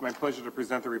 It's my pleasure to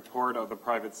present the report of the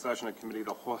private session of Committee of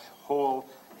the Whole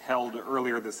held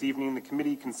earlier this evening. The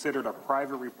committee considered a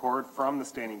private report from the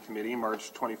Standing Committee,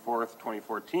 March 24th,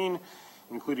 2014,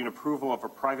 including approval of a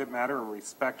private matter in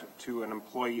respect to an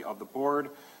employee of the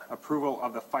board, approval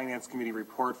of the Finance Committee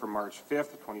report for March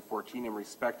 5th, 2014 in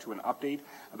respect to an update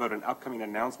about an upcoming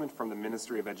announcement from the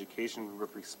Ministry of Education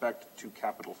with respect to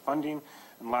capital funding,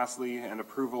 and lastly, an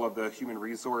approval of the Human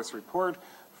Resource report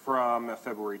from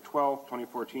February 12th,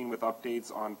 2014 with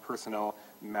updates on personnel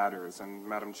matters. And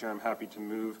Madam Chair, I'm happy to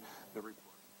move the report.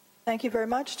 Thank you very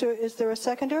much. Is there a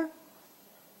seconder?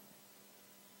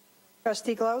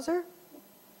 Trustee Glauser?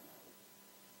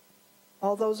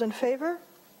 All those in favor?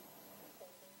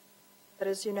 That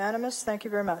is unanimous. Thank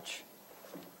you very much.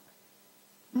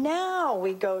 Now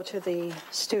we go to the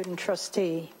student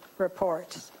trustee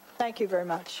report. Thank you very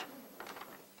much.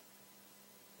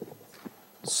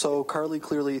 So Carly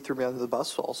clearly threw me under the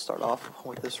bus, so I'll start off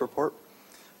with this report.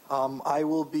 I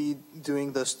will be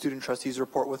doing the Student Trustees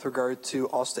report with regard to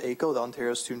OSTA-ACO, the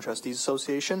Ontario Student Trustees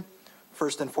Association.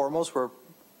 First and foremost, we're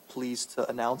pleased to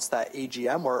announce that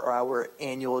AGM, or our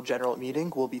annual general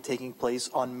meeting, will be taking place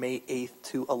on May 8th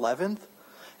to 11th.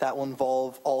 That will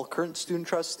involve all current student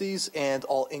trustees and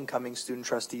all incoming student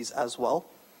trustees as well.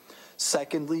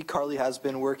 Secondly, Carly has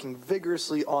been working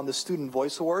vigorously on the Student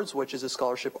Voice Awards, which is a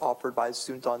scholarship offered by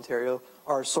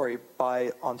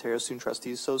by Ontario Student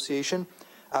Trustees Association.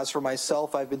 As for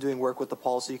myself, I've been doing work with the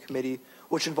Policy Committee,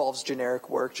 which involves generic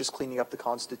work, just cleaning up the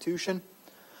Constitution.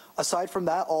 Aside from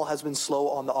that, all has been slow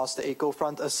on the OSTA-ACO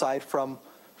front, aside from,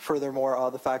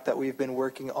 furthermore, the fact that we've been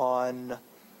working on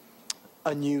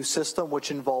a new system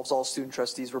which involves all student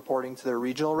trustees reporting to their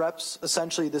regional reps.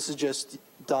 Essentially, this is just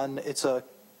done. It's a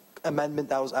amendment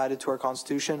that was added to our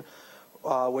Constitution,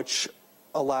 which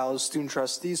allows student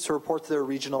trustees to report to their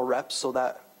regional reps so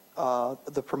that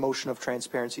the promotion of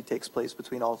transparency takes place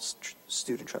between all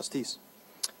student trustees.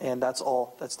 And that's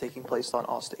all that's taking place on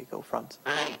OSTA-ACO front.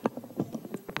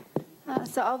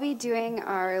 So I'll be doing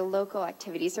our local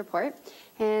activities report,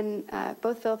 and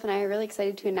both Philip and I are really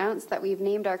excited to announce that we've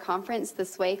named our conference the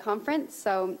SWAY Conference,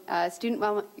 so Student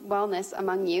Wellness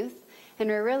Among Youth, and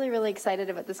we're really, really excited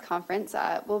about this conference.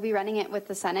 We'll be running it with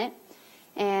the Senate,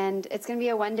 and it's going to be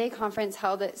a one-day conference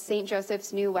held at St.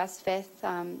 Joseph's new West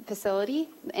 5th facility,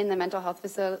 in the mental health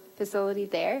facility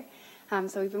there.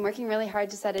 So we've been working really hard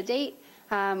to set a date.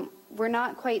 We're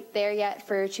not quite there yet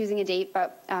for choosing a date,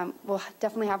 but we'll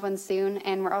definitely have one soon.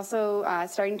 And we're also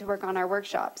starting to work on our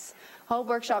workshops. All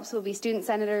workshops will be student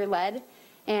senator led,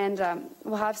 and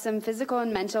we'll have some physical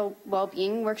and mental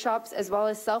well-being workshops, as well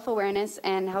as self-awareness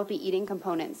and healthy eating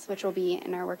components, which will be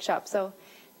in our workshop. So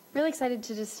really excited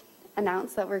to just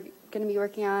announce that we're going to be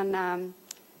working on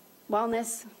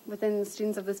wellness within the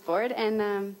students of this board.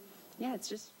 And yeah, it's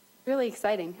just really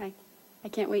exciting. I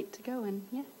can't wait to go, and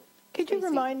yeah. Could you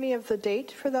remind me of the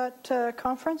date for that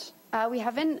conference? We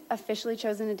haven't officially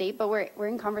chosen a date, but we're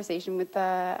in conversation with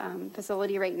the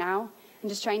facility right now and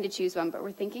just trying to choose one. But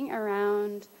we're thinking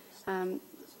around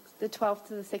the 12th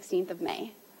to the 16th of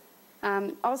May.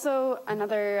 Also,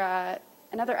 another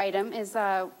item is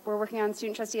we're working on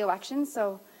student trustee elections.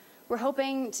 So we're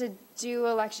hoping to do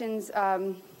elections.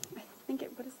 I think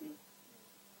what is it?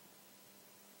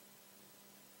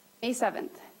 May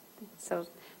 7th. So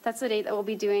that's the date that we'll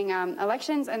be doing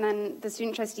elections, and then the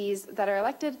student trustees that are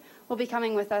elected will be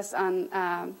coming with us on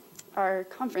our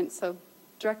conference. So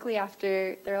directly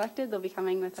after they're elected, they'll be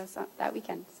coming with us that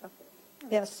weekend. So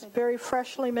Yes, very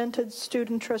freshly minted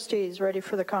student trustees ready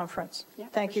for the conference. Yeah,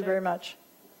 Thank you very much.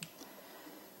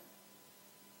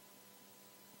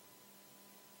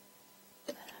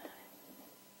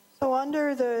 So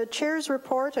under the chair's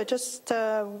report, I just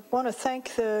want to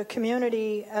thank the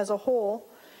community as a whole,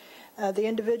 the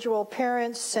individual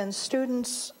parents and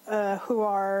students who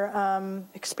are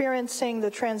experiencing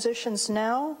the transitions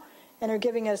now and are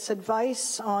giving us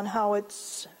advice on how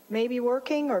it's maybe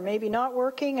working or maybe not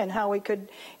working and how we could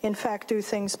in fact do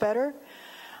things better.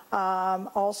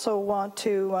 Also want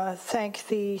to thank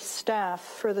the staff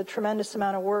for the tremendous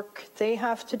amount of work they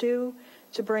have to do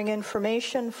to bring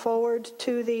information forward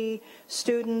to the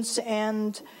students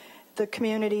and the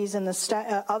communities and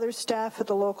the other staff at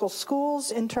the local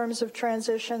schools in terms of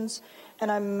transitions.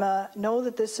 And I know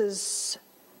that this is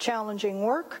challenging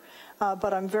work,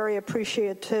 but I'm very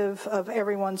appreciative of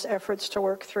everyone's efforts to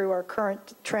work through our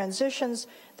current transitions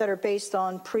that are based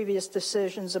on previous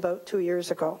decisions about 2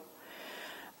 years ago.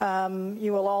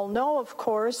 You will all know, of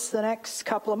course, the next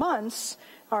couple of months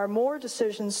are more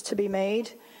decisions to be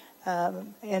made.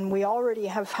 And we already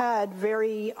have had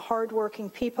very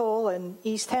hardworking people in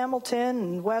East Hamilton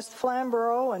and West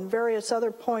Flamborough and various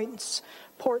other ports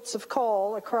of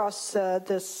call across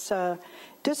this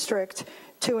district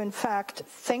to, in fact,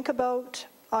 think about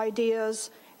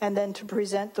ideas and then to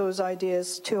present those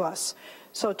ideas to us.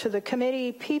 So to the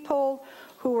committee people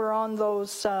who were on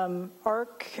those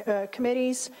ARC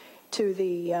committees, to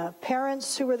the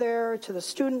parents who were there, to the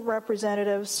student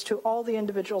representatives, to all the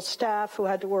individual staff who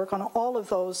had to work on all of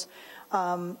those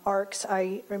ARCs,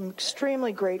 I am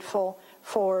extremely grateful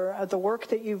for the work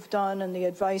that you've done and the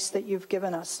advice that you've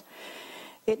given us.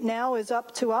 It now is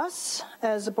up to us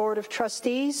as a Board of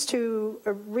Trustees to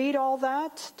read all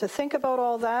that, to think about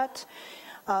all that,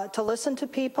 to listen to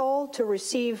people, to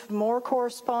receive more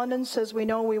correspondence as we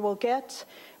know we will get.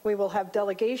 We will have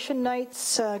delegation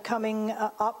nights coming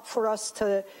up for us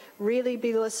to really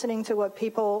be listening to what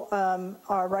people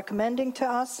are recommending to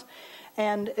us.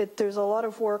 And there's a lot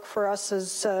of work for us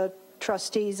as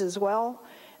trustees as well.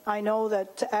 I know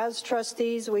that as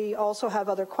trustees, we also have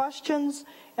other questions,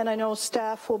 and I know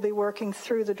staff will be working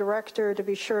through the director to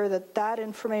be sure that that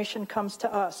information comes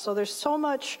to us. So there's so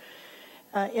much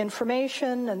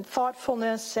information and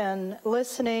thoughtfulness and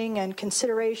listening and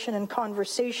consideration and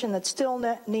conversation that still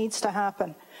needs to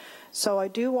happen. So I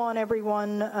do want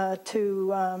everyone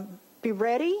to be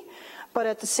ready, but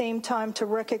at the same time to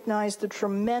recognize the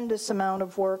tremendous amount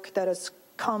of work that has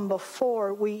come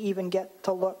before we even get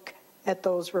to look at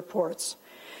those reports.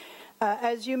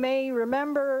 As you may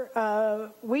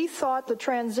remember, we thought the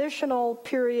transitional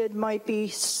period might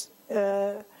be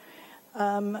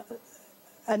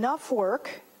enough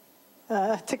work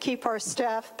to keep our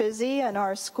staff busy and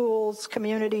our schools,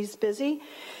 communities busy,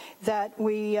 that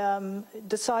we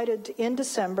decided in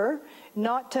December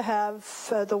not to have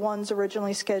the ones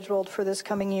originally scheduled for this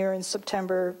coming year in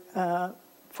September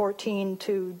 14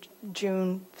 to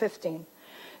June 15.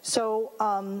 So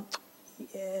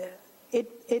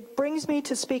it brings me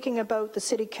to speaking about the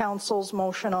City Council's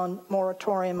motion on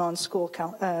moratorium on school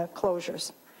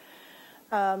closures.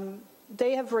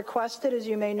 They have requested, as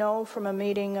you may know from a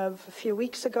meeting of a few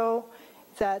weeks ago,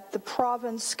 that the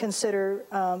province consider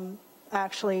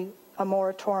actually a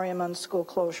moratorium on school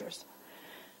closures.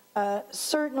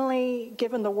 Certainly,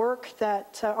 given the work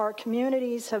that our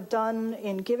communities have done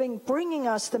in bringing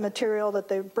us the material that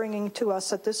they're bringing to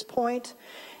us at this point,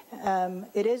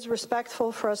 it is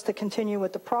respectful for us to continue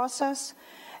with the process,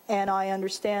 and I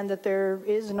understand that there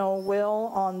is no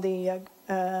will on the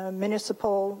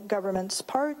municipal government's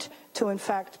part to in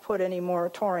fact put any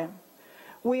moratorium.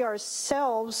 We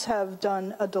ourselves have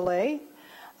done a delay,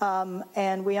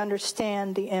 and we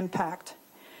understand the impact.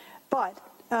 But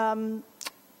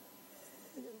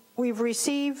we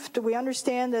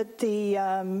understand that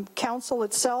the council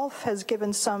itself has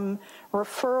given some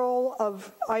referral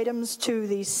of items to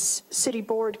the city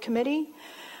board committee.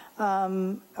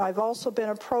 I've also been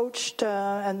approached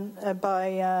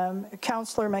by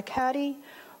Councillor McHattie,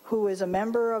 who is a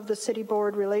member of the City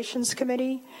Board Relations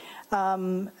Committee,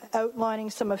 outlining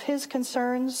some of his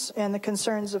concerns and the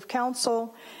concerns of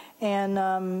council, and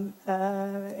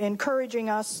encouraging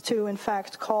us to, in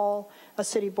fact, call a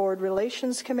City Board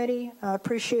Relations Committee.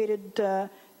 Appreciated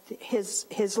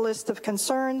his list of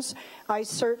concerns. I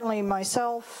certainly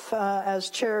myself, as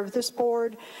chair of this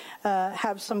board,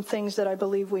 have some things that I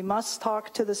believe we must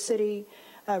talk to the city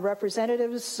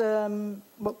representatives,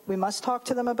 we must talk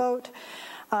to them about.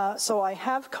 So I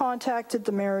have contacted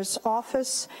the mayor's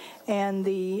office and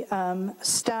the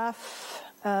staff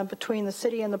between the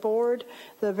city and the board.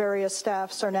 The various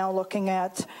staffs are now looking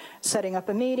at setting up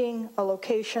a meeting, a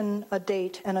location, a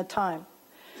date, and a time.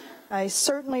 I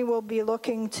certainly will be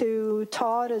looking to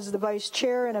Todd as the vice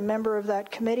chair and a member of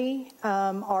that committee,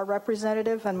 our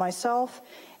representative and myself,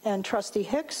 and Trustee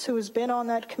Hicks, who has been on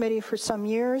that committee for some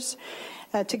years,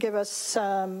 to give us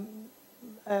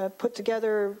put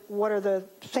together what are the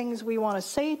things we want to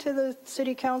say to the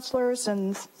city councillors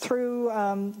and through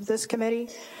this committee.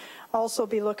 Also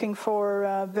be looking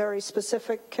for very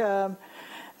specific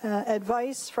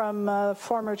advice from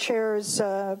former chairs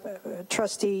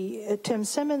Trustee Tim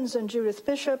Simmons and Judith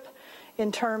Bishop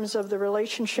in terms of the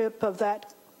relationship of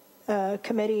that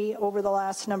committee over the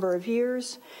last number of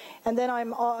years. And then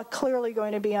I'm clearly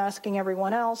going to be asking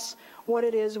everyone else what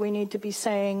it is we need to be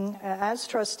saying as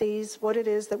trustees, what it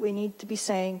is that we need to be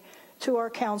saying to our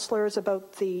councillors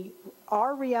about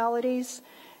our realities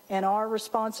and our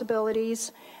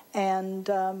responsibilities and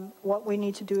what we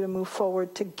need to do to move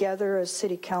forward together as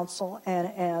City Council and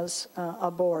as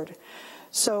a board.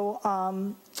 So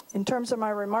in terms of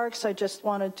my remarks, I just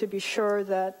wanted to be sure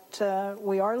that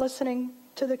we are listening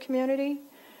to the community.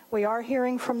 We are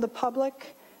hearing from the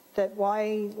public that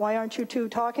why aren't you two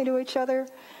talking to each other?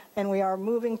 And we are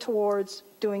moving towards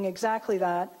doing exactly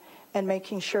that and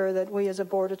making sure that we as a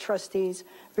Board of Trustees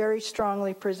very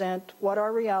strongly present what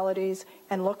are realities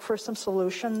and look for some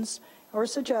solutions or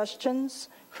suggestions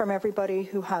from everybody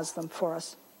who has them for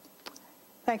us.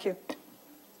 Thank you.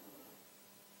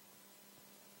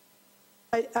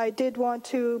 I did want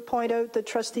to point out that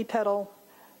Trustee Petal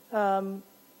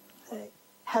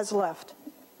has left.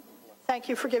 Thank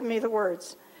you for giving me the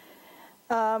words.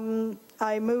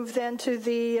 I move then to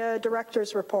the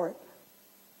director's report.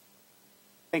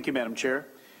 Thank you, Madam Chair.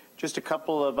 Just a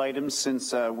couple of items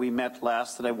since we met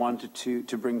last that I wanted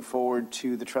to bring forward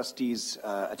to the trustees'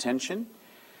 attention.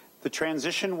 The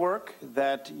transition work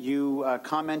that you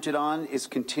commented on is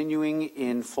continuing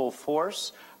in full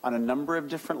force on a number of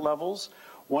different levels.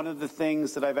 One of the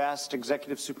things that I've asked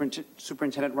Executive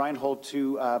Superintendent Reinhold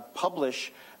to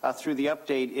publish through the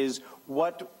update is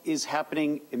what is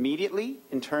happening immediately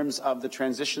in terms of the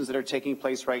transitions that are taking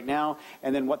place right now,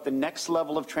 and then what the next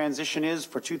level of transition is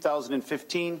for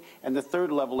 2015 and the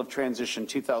third level of transition,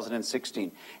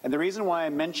 2016. And the reason why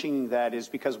I'm mentioning that is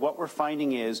because what we're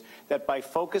finding is that by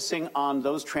focusing on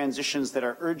those transitions that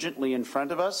are urgently in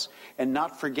front of us and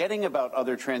not forgetting about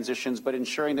other transitions, but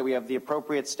ensuring that we have the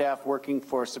appropriate staff working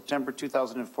for September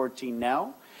 2014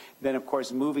 now, then of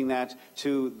course moving that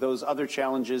to those other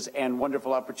challenges and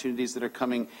wonderful opportunities that are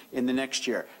coming in the next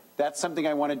year. That's something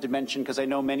I wanted to mention because I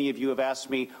know many of you have asked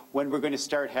me when we're going to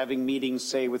start having meetings,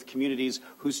 say, with communities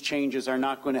whose changes are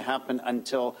not going to happen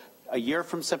until a year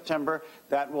from September.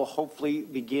 That will hopefully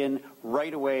begin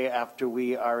right away after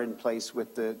we are in place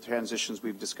with the transitions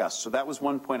we've discussed. So that was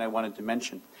one point I wanted to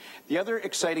mention. The other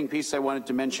exciting piece I wanted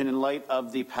to mention in light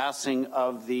of the passing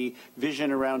of the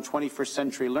vision around 21st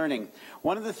century learning,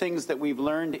 one of the things that we've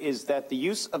learned is that the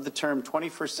use of the term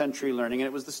 21st century learning, and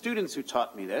it was the students who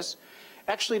taught me this,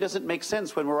 actually doesn't make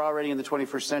sense when we're already in the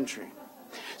 21st century.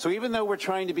 So even though we're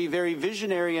trying to be very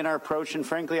visionary in our approach, and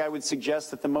frankly I would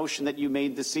suggest that the motion that you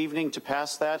made this evening to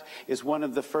pass that is one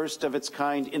of the first of its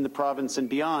kind in the province and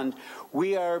beyond,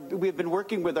 we've been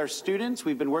working with our students,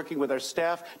 we've been working with our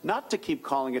staff, not to keep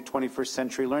calling it 21st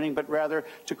century learning, but rather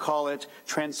to call it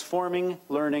transforming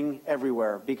learning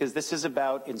everywhere, because this is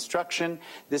about instruction,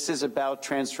 this is about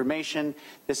transformation,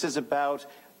 this is about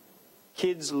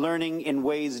kids learning in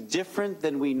ways different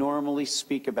than we normally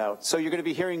speak about. So you're going to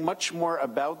be hearing much more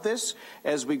about this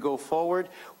as we go forward.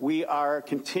 We are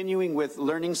continuing with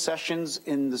learning sessions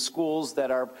in the schools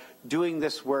that are doing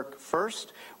this work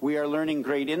first. We are learning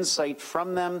great insight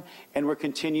from them, and we're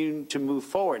continuing to move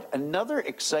forward. Another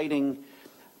exciting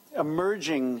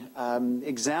emerging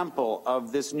example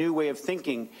of this new way of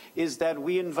thinking is that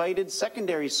we invited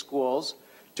secondary schools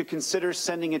to consider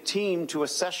sending a team to a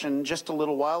session just a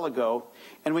little while ago,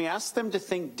 and we asked them to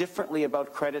think differently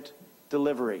about credit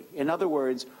delivery. In other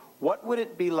words, what would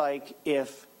it be like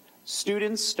if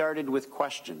students started with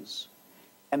questions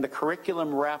and the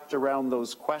curriculum wrapped around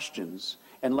those questions,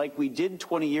 and like we did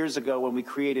 20 years ago when we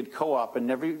created co-op and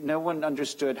no one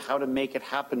understood how to make it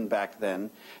happen back then,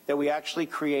 that we actually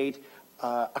create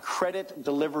a credit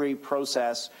delivery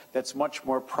process that's much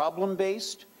more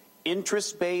problem-based,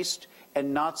 interest-based,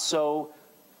 and not so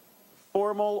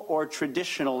formal or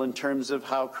traditional in terms of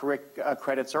how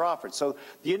credits are offered. So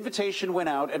the invitation went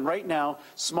out, and right now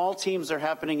small teams are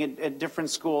happening at different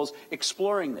schools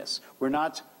exploring this. We're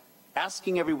not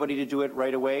asking everybody to do it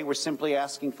right away. We're simply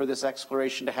asking for this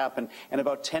exploration to happen, and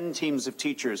about 10 teams of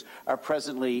teachers are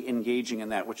presently engaging in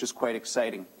that, which is quite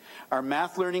exciting. Our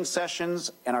math learning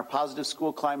sessions and our positive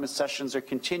school climate sessions are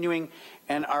continuing,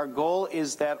 and our goal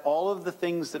is that all of the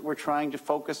things that we're trying to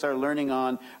focus our learning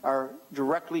on are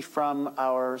directly from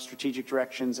our strategic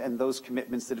directions and those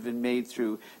commitments that have been made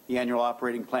through the annual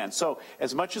operating plan. So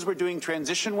as much as we're doing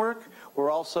transition work,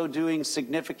 we're also doing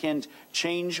significant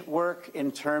change work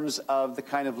in terms of the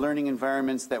kind of learning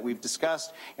environments that we've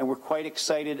discussed, and we're quite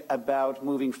excited about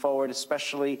moving forward,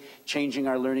 especially changing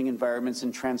our learning environments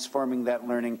and transforming that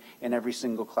learning in every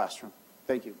single classroom.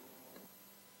 Thank you.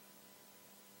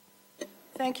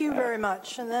 Thank you very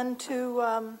much. And then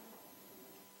to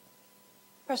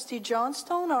Trustee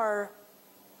Johnstone, our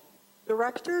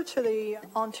Director to the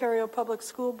Ontario Public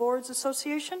School Boards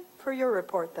Association, for your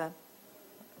report then.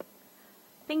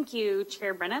 Thank you,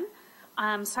 Chair Brennan.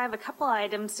 So I have a couple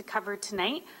items to cover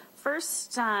tonight.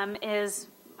 First is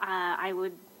I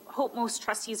would hope most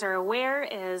trustees are aware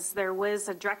is there was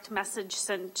a direct message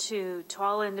sent to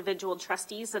all individual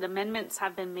trustees that amendments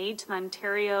have been made to the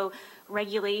Ontario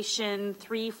Regulation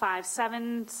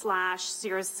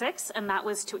 357/06, and that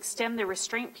was to extend the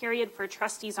restraint period for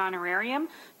trustees honorarium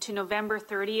to November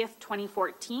 30th,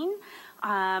 2014.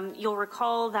 You'll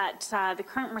recall that the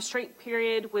current restraint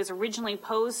period was originally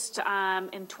posed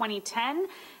in 2010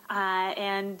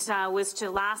 and was to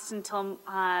last until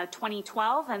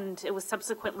 2012, and it was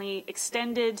subsequently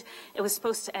extended. It was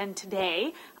supposed to end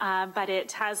today, but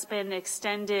it has been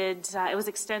extended. It was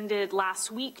extended last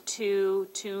week to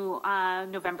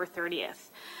November 30th.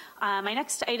 My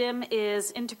next item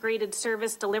is Integrated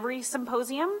Service Delivery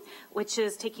Symposium, which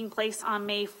is taking place on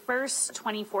May 1st,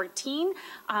 2014.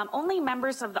 Only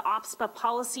members of the OPSPA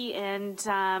Policy and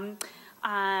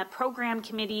Program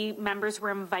Committee members were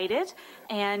invited,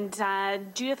 and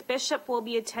Judith Bishop will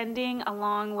be attending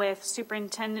along with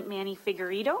Superintendent Manny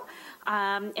Figueredo,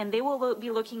 and they will be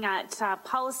looking at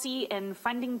policy and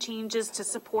funding changes to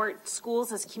support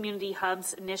schools as community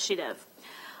hubs initiative.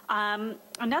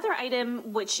 Another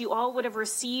item which you all would have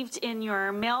received in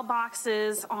your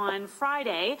mailboxes on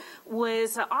Friday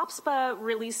was OPSPA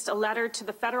released a letter to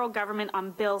the federal government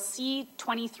on Bill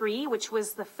C-23, which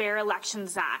was the Fair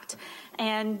Elections Act.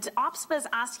 And OPSPA is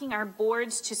asking our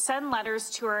boards to send letters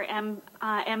to our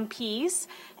MPs,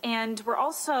 and we're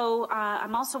also,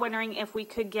 I'm also wondering if we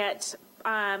could get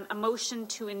a motion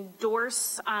to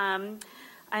endorse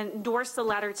the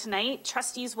letter tonight.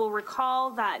 Trustees will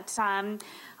recall that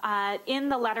in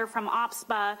the letter from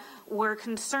OPSPA were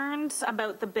concerns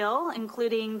about the bill,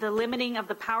 including the limiting of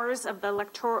the powers of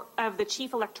the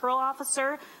Chief Electoral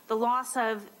Officer, the loss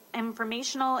of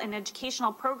informational and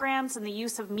educational programs, and the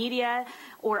use of media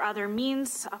or other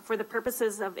means for the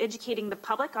purposes of educating the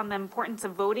public on the importance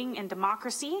of voting and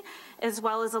democracy, as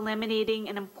well as eliminating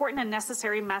an important and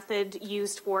necessary method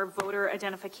used for voter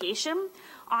identification.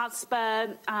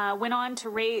 OPSPA went on to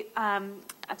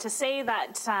say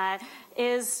that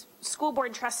as school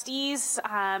board trustees,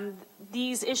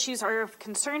 these issues are of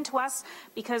concern to us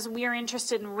because we are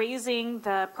interested in raising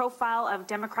the profile of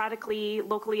democratically,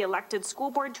 locally elected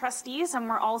school board trustees, and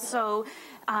we're also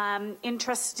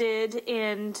interested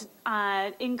in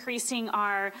increasing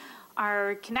our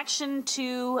connection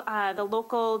to the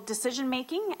local decision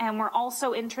making, and we're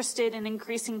also interested in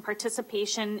increasing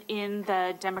participation in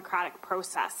the democratic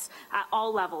process at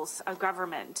all levels of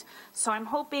government. So I'm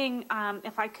hoping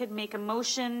if I could make a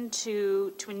motion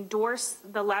to endorse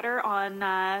the letter on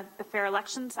the Fair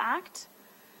Elections Act.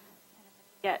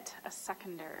 Get a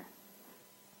seconder.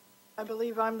 I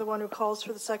believe I'm the one who calls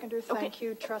for the seconder. Thank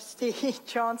you, Trustee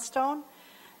Johnstone.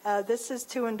 This is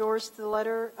to endorse the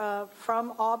letter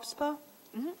from OPSPA.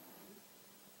 Mm-hmm.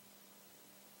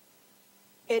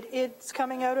 It's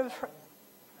coming out of her,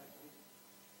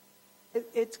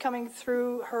 it's coming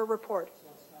through her report.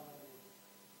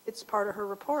 It's part of her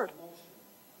report.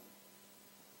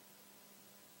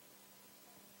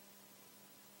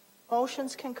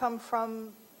 Motions can come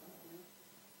from.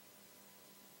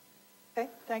 Okay,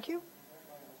 thank you.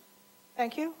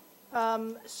 Thank you.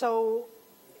 So.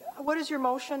 What is your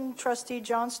motion, Trustee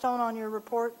Johnstone, on your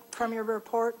report, from your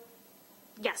report?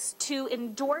 Yes, to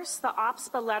endorse the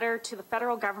OPSPA letter to the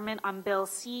federal government on Bill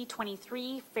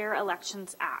C-23, Fair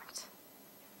Elections Act.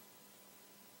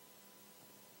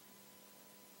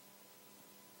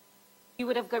 You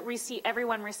would have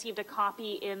everyone received a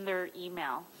copy in their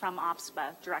email from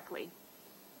OPSPA directly.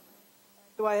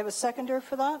 Do I have a seconder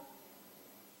for that?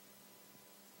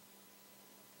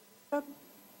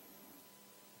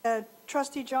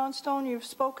 Trustee Johnstone, you've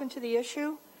spoken to the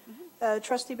issue. Mm-hmm.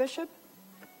 Trustee Bishop?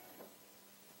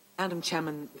 Madam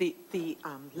Chairman, the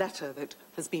letter that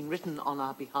has been written on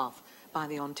our behalf by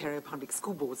the Ontario Public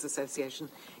School Boards Association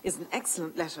is an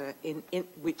excellent letter in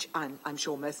which I'm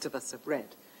sure most of us have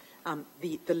read.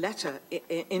 The letter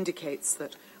indicates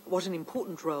that what an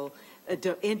important role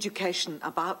education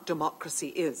about democracy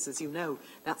is. As you know,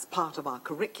 that's part of our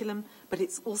curriculum, but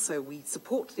it's also, we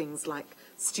support things like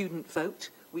Student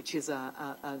Vote, which is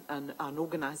an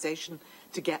organisation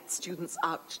to get students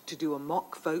out to do a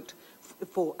mock vote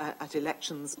at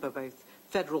elections for both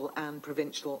federal and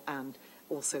provincial and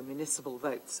also municipal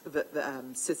votes,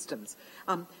 systems.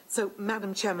 So,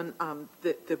 Madam Chairman,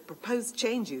 the proposed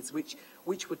changes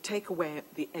which would take away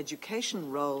the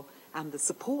education role and the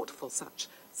support for such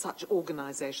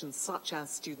organisations, such as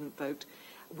Student Vote,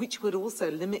 which would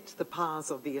also limit the powers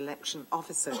of the election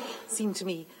officer, seem to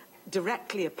me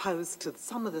directly opposed to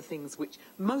some of the things which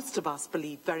most of us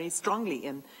believe very strongly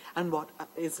in, and what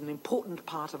is an important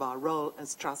part of our role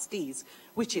as trustees,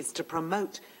 which is to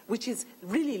promote, which is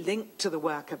really linked to the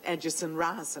work of Edgerson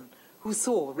Ryerson, who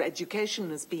saw education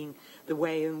as being the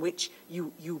way in which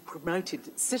you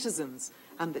promoted citizens,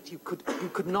 and that you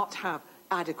could not have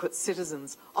adequate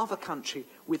citizens of a country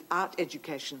without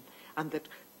education, and that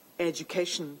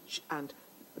education and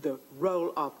the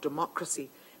role of democracy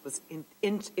was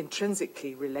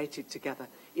intrinsically related together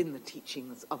in the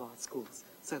teachings of our schools.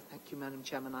 So thank you, Madam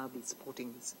Chairman. I'll be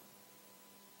supporting this.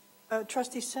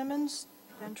 Trustee Simmons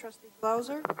and Trustee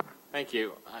Glauser. Thank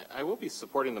you. I will be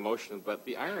supporting the motion, but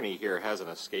the irony here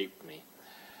hasn't escaped me.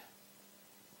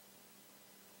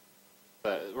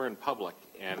 We're in public,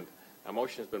 and a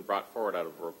motion has been brought forward out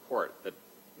of a report that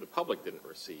the public didn't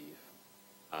receive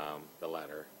the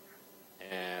letter,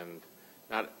 and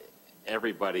not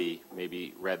everybody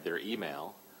maybe read their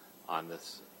email on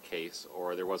this case,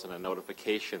 or there wasn't a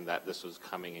notification that this was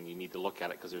coming and you need to look at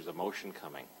it because there's a motion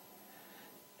coming.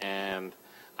 And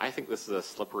I think this is a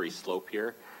slippery slope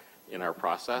here in our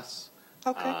process.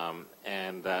 Okay.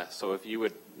 So if you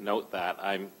would note that,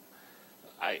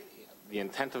 the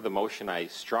intent of the motion I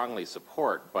strongly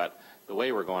support, but the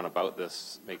way we're going about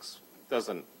this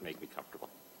doesn't make me comfortable.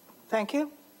 Thank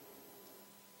you.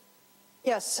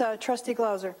 Yes, Trustee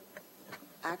Glauser.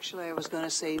 Actually, I was going to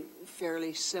say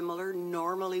fairly similar.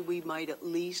 Normally, we might at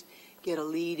least get a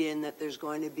lead in that there's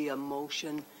going to be a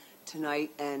motion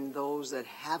tonight, and those that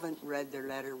haven't read their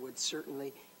letter would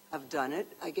certainly have done it.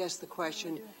 I guess the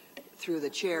question through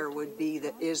the chair would be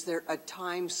that is there a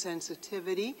time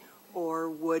sensitivity,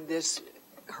 or would this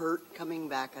hurt coming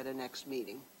back at a next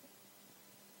meeting?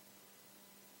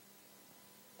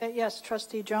 Yes,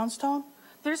 Trustee Johnstone.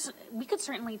 We could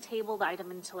certainly table the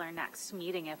item until our next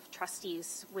meeting if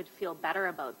trustees would feel better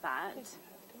about that.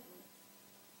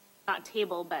 Not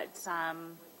table, but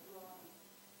Sorry,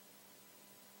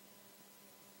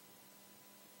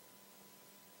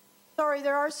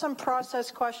 there are some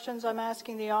process questions I'm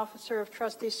asking the Officer of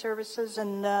Trustee Services,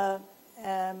 and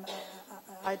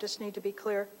I just need to be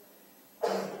clear.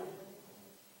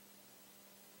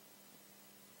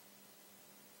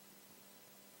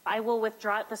 I will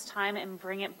withdraw at this time and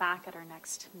bring it back at our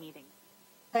next meeting.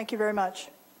 Thank you very much.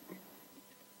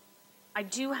 I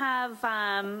do have,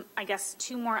 I guess,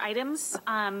 2 more items.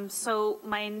 So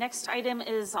my next item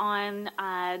is on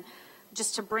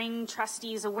just to bring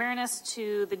trustees awareness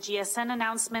to the GSN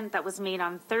announcement that was made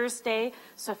on Thursday.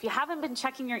 So if you haven't been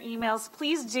checking your emails,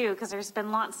 please do, because there's been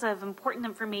lots of important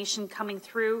information coming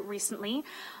through recently.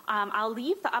 I'll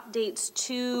leave the updates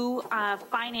to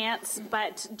finance,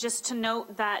 but just to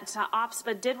note that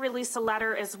OPSBA did release a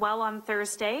letter as well on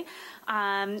Thursday,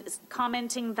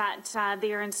 commenting that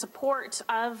they are in support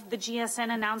of the GSN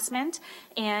announcement,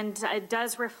 and it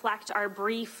does reflect our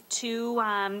brief to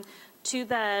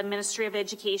the Ministry of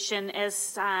Education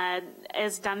as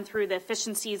done through the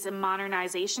Efficiencies and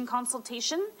Modernization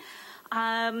consultation.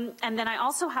 And then I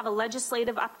also have a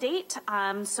legislative update.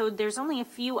 So there's only a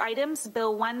few items.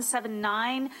 Bill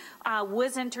 179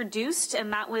 was introduced,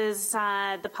 and that was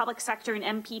the Public Sector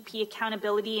and MPP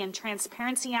Accountability and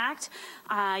Transparency Act.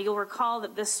 You'll recall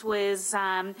that this was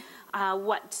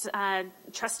what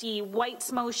Trustee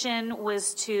White's motion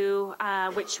was to,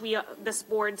 which this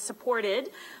board supported,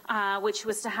 which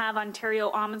was to have Ontario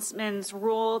Ombudsman's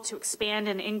role to expand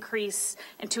and increase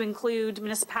and to include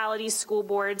municipalities, school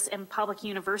boards, and public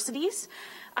universities.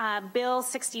 Bill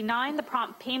 69, the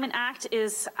Prompt Payment Act,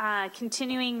 is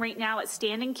continuing right now at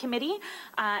standing committee,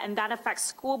 and that affects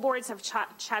school boards. I've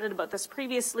chatted about this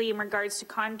previously in regards to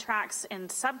contracts and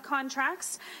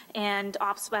subcontracts, and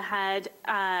OPSBA had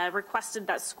requested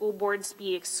that school boards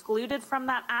be excluded from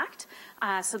that act.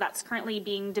 So that's currently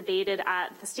being debated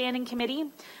at the standing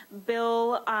committee.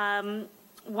 Bill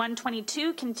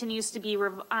 122 continues to be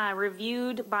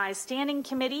reviewed by standing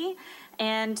committee,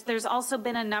 and there's also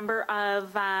been a number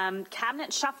of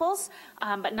cabinet shuffles,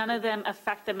 but none of them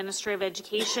affect the Ministry of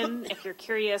Education. If you're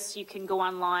curious, you can go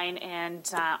online, and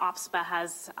OPSPA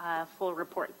has a full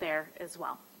report there as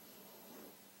well.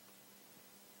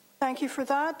 Thank you for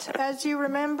that. As you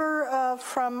remember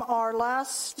from our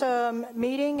last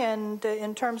meeting, and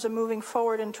in terms of moving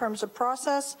forward in terms of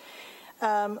process,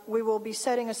 we will be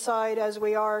setting aside, as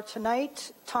we are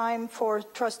tonight, time for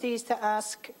trustees to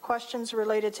ask questions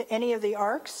related to any of the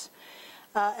ARCs.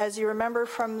 As you remember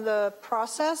from the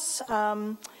process,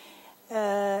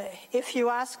 if you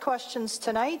ask questions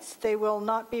tonight, they will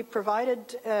not be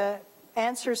provided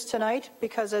answers tonight,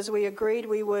 because as we agreed,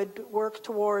 we would work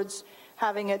towards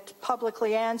having it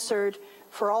publicly answered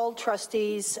for all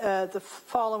trustees the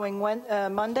following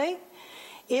Monday.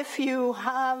 If you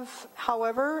have,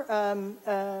 however,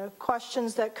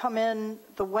 questions that come in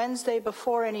the Wednesday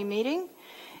before any meeting,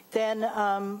 then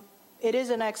it is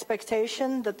an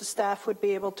expectation that the staff would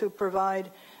be able to provide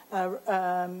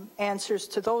answers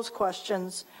to those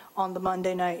questions on the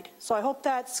Monday night. So I hope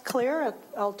that's clear.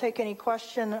 I'll take any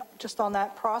question just on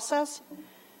that process.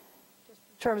 Just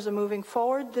in terms of moving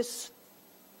forward, this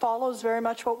follows very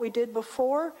much what we did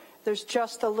before. There's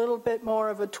just a little bit more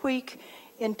of a tweak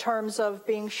in terms of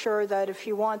being sure that if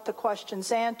you want the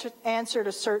questions answered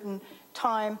a certain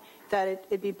time, that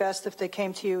it'd be best if they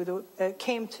came to you,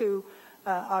 came to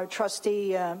our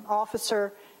trustee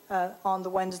officer on the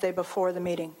Wednesday before the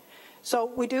meeting. So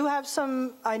we do have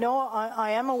some,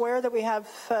 I am aware that we have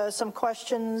some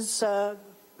questions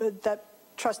that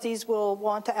trustees will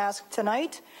want to ask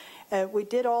tonight. We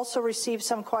did also receive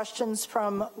some questions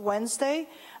from Wednesday,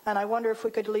 and I wonder if we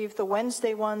could leave the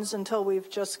Wednesday ones until we've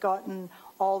just gotten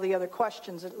all the other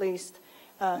questions, at least,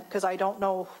 because I don't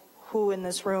know who in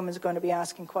this room is going to be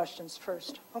asking questions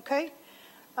first. Okay?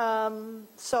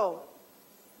 So,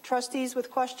 trustees with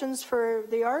questions for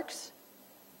the ARCs?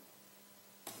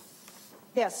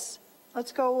 Yes.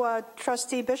 Let's go,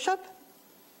 Trustee Bishop.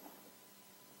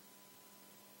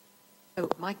 Oh,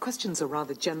 my questions are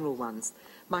rather general ones.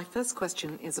 My first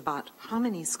question is about how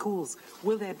many schools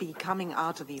will there be coming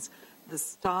out of the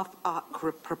staff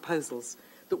ARC proposals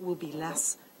that will be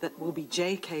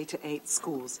JK to 8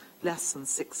 schools, less than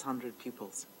 600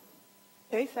 pupils.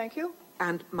 Okay, thank you.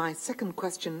 And my second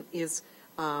question is,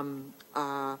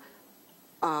 have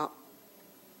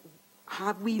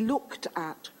we looked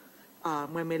at,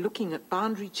 when we're looking at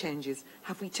boundary changes,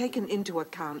 have we taken into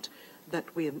account that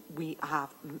we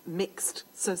have mixed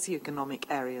socioeconomic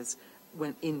areas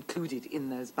when included in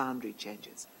those boundary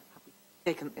changes?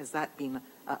 Has that been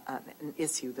an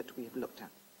issue that we have looked at?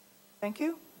 Thank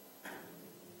you.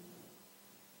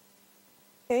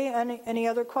 Okay, any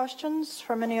other questions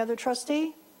from any other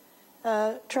trustee?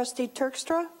 Trustee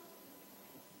Terkstra?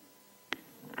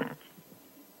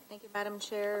 Thank you, Madam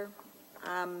Chair.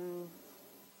 I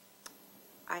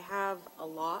have a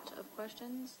lot of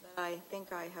questions that I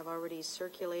think I have already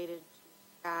circulated to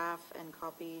staff and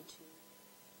copied to.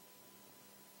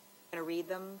 I'm going to read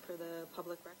them for the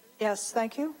public record. Yes,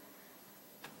 thank you.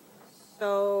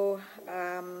 So,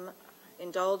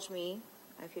 indulge me,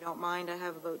 if you don't mind. I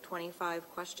have about 25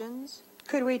 questions.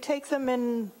 Could we take them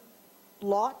in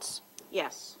lots?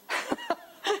 Yes.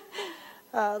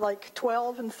 Like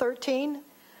 12 and 13?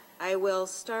 I will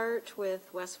start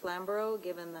with West Flamborough,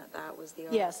 given that that was the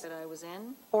ARC that I was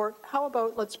in. Or how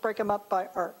about let's break them up by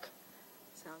ARC?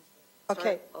 Sounds good.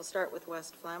 Okay. I'll start with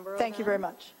West Flamborough. Thank you very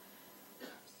much.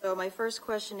 So my first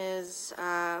question is,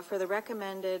 for the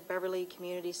recommended Beverly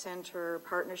Community Center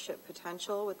partnership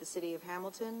potential with the City of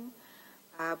Hamilton,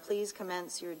 please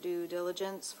commence your due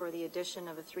diligence for the addition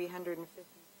of a 350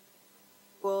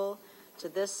 pool to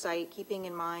this site, keeping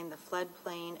in mind the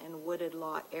floodplain and wooded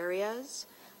lot areas.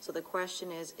 So the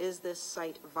question is this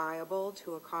site viable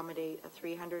to accommodate a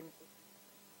 350?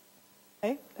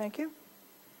 Okay, thank you.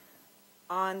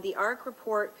 On the ARC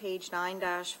report, page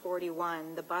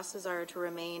 9-41, the buses are to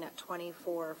remain at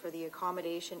 24 for the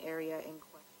accommodation area in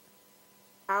question.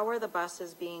 How are the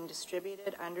buses being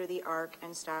distributed under the ARC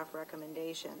and staff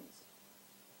recommendations?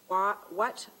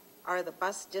 What are the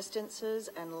bus distances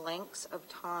and lengths of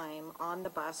time on the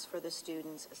bus for the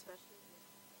students, especially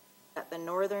that the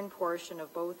northern portion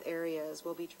of both areas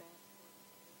will be transported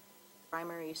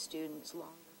primary students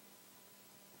longer?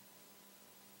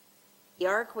 The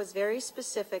ARC was very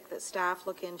specific that staff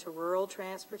look into rural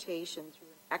transportation through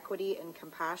an equity and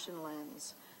compassion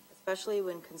lens, especially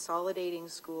when consolidating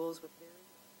schools with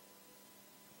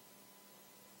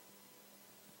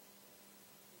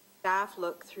staff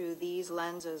look through these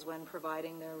lenses when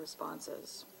providing their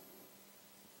responses.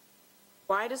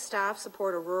 Why does staff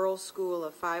support a rural school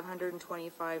of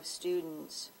 525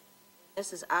 students?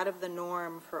 This is out of the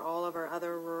norm for all of our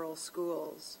other rural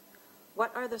schools.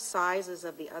 What are the sizes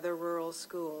of the other rural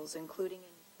schools, including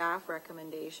any staff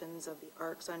recommendations of the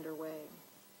ARCs underway?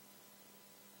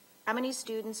 How many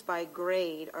students by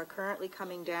grade are currently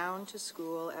coming down to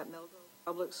school at Millgrove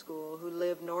Public School who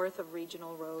live north of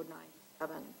Regional Road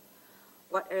 97?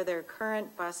 What are their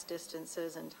current bus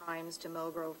distances and times to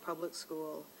Millgrove Public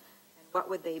School, and what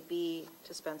would they be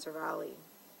to Spencer Valley?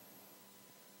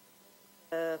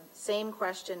 The same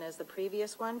question as the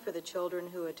previous one for the children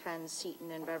who attend Seton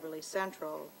and Beverly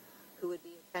Central, who would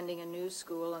be attending a new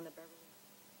school on the Beverly.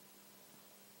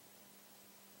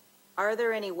 Are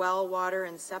there any well, water,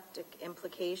 and septic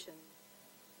implications,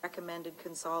 recommended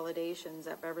consolidations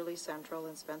at Beverly Central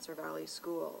and Spencer Valley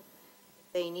School?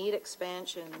 If they need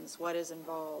expansions, what is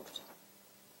involved?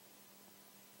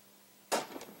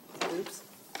 Oops,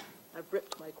 I've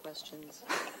ripped my questions.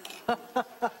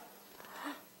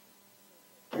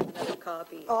 Another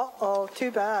copy. Uh-oh, too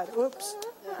bad. Oops.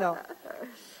 No.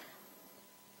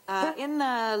 In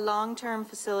the long-term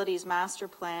facilities master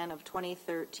plan of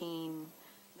 2013,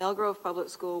 Millgrove Public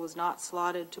School was not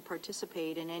slotted to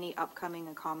participate in any upcoming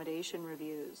accommodation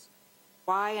reviews.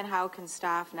 Why and how can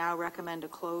staff now recommend a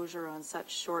closure on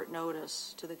such short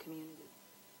notice to the community?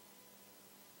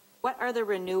 What are the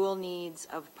renewal needs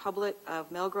of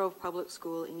Millgrove Public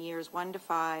School in years 1 to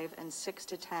 5 and 6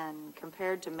 to 10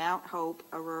 compared to Mount Hope,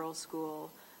 a rural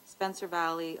school, Spencer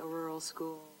Valley, a rural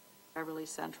school, Beverly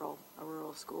Central, a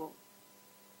rural school?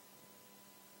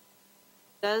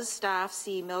 Does staff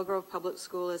see Millgrove Public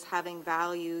School as having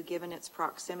value given its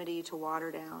proximity to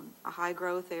Waterdown, a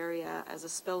high-growth area, as a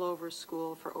spillover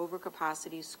school for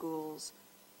overcapacity schools,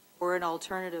 or an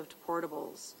alternative to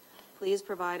portables? Please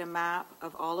provide a map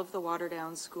of all of the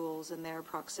Waterdown schools and their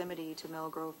proximity to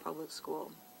Millgrove Public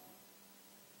School.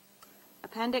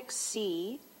 Appendix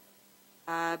C,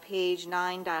 page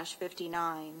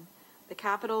 9-59,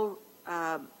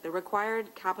 the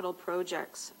required capital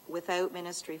projects without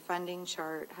ministry funding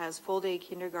chart has full-day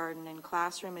kindergarten and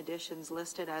classroom additions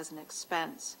listed as an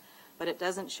expense, but it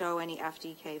doesn't show any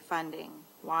FDK funding.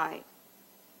 Why?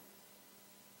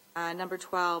 Number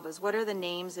 12 is, what are the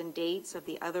names and dates of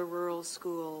the other rural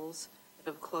schools that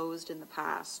have closed in the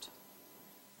past?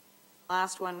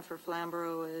 Last one for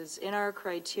Flamborough is, in our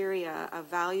criteria of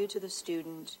value to the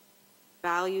student,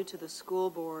 value to the school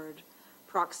board,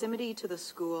 proximity to the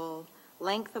school,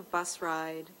 length of bus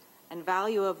ride, and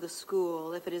value of the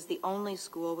school if it is the only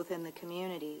school within the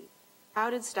community, how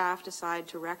did staff decide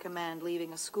to recommend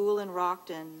leaving a school in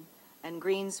Rockton and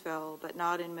Greensville but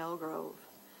not in Millgrove?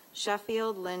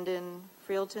 Sheffield, Linden,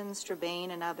 Freelton,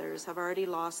 Strabane, and others have already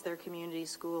lost their community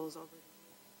schools over the years.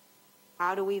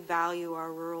 How do we value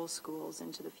our rural schools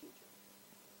into the future?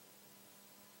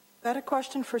 Is that a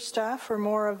question for staff or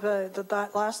more of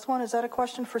that last one? Is that a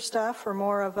question for staff or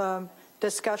more of a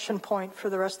discussion point for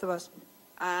the rest of us?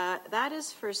 That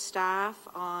is for staff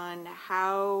on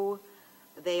how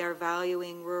they are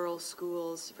valuing rural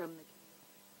schools from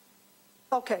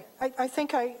the. Okay, I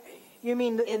think you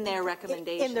mean in their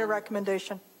recommendation. In their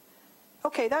recommendation.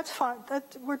 Okay, that's fine.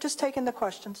 We're just taking the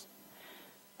questions.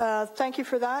 Thank you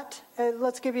for that.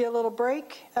 Let's give you a little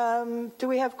break. Do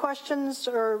we have questions,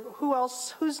 or who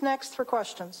else? Who's next for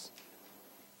questions?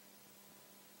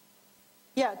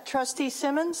 Yeah, Trustee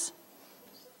Simmons.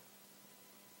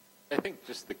 I think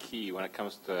just the key when it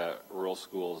comes to rural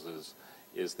schools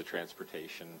is the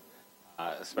transportation,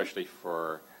 especially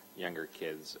for younger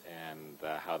kids, and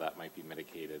how that might be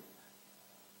mitigated,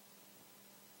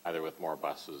 either with more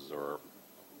buses or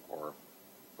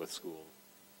with school.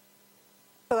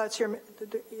 So that's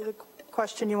the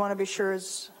question you want to be sure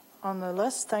is on the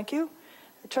list. Thank you.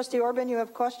 Trustee Orban, you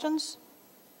have questions?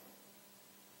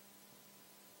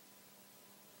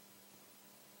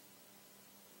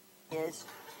 Yes,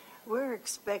 we're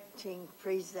expecting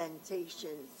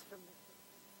presentations from.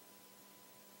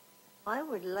 I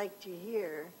would like to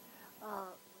hear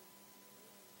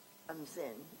comes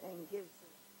in and gives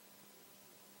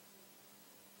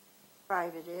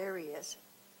private areas.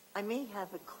 I may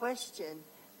have a question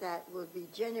that will be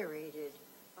generated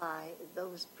by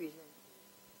those presentations.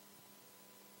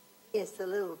 It's a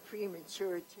little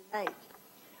premature tonight.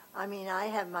 I mean, I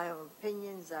have my own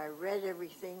opinions. I read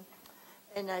everything.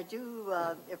 And I do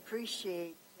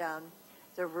appreciate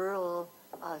the rural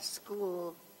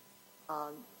school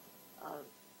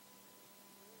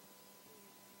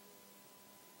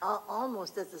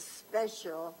almost as a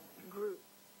special group.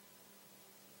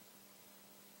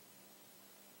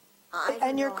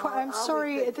 And I'm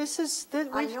sorry, this is...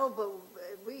 I know, but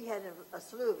we had a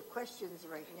slew of questions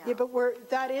right now. Yeah, but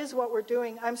that is what we're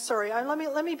doing. I'm sorry.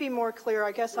 Let me be more clear.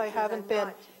 I guess I haven't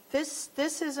been.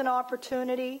 This is an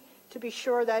opportunity to be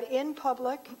sure that in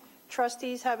public,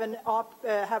 trustees have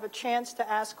a chance to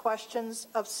ask questions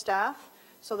of staff,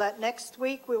 so that next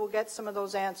week we will get some of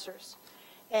those answers.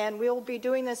 And we'll be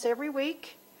doing this every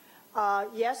week.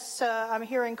 Yes, I'm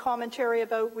hearing commentary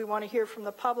about we want to hear from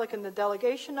the public in the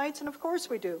delegation nights, and of course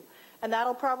we do. And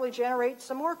that'll probably generate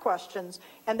some more questions.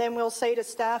 And then we'll say to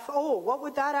staff, oh, what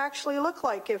would that actually look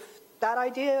like if that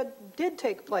idea did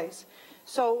take place?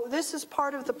 So this is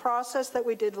part of the process that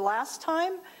we did last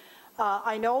time.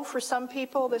 I know for some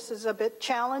people this is a bit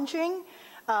challenging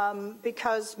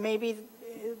because maybe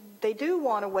they do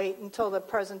want to wait until the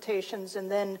presentations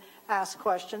and then ask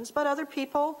questions. But other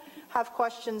people have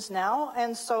questions now,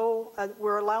 and so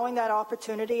we're allowing that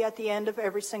opportunity at the end of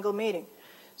every single meeting.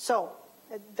 So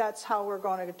that's how we're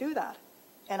going to do that.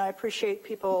 And I appreciate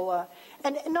people,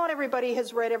 and not everybody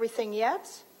has read everything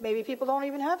yet. Maybe people don't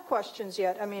even have questions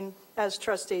yet, I mean, as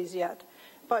trustees yet.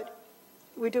 But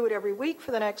we do it every week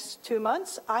for the next 2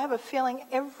 months. I have a feeling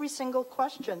every single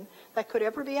question that could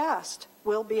ever be asked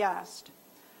will be asked.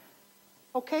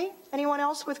 Okay, anyone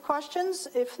else with questions?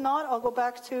 If not, I'll go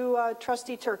back to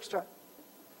Trustee Terkstra.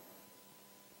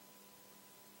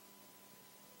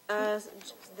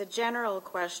 The general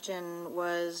question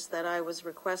was that I was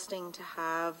requesting to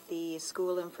have the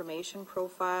school information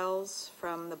profiles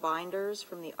from the binders,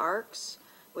 from the ARCs,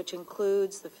 which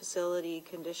includes the facility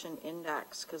condition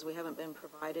index, because we haven't been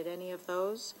provided any of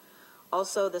those.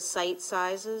 Also the site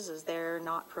sizes, as they're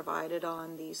not provided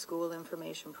on the school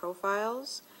information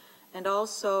profiles. And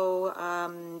also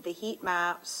the heat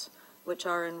maps, which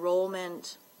are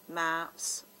enrollment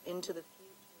maps into the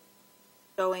future,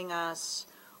 showing us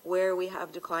where we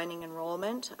have declining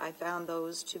enrollment. I found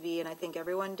those to be, and I think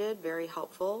everyone did, very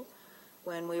helpful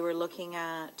when we were looking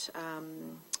at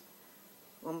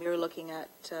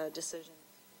decision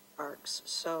arcs.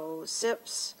 So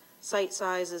SIPs, site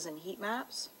sizes, and heat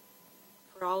maps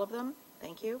for all of them.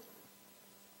 Thank you.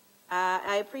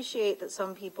 I appreciate that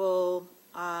some people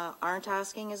aren't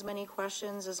asking as many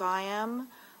questions as I am,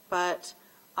 but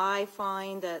I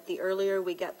find that the earlier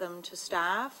we get them to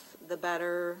staff, the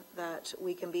better that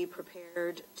we can be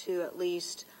prepared to at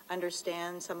least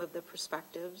understand some of the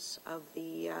perspectives of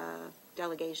the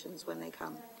delegations when they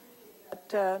come.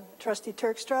 Trustee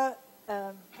Terkstra,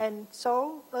 and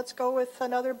so let's go with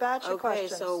another batch of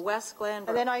questions. Okay, so West Glenbrook.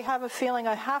 And then I have a feeling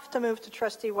I have to move to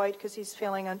Trustee White because he's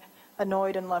feeling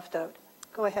annoyed and left out.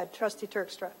 Go ahead, Trustee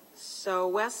Terkstra. So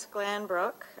West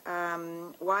Glenbrook,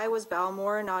 why was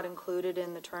Balmore not included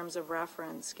in the terms of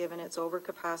reference given its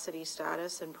overcapacity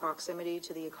status and proximity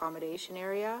to the accommodation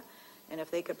area? And if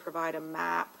they could provide a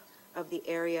map of the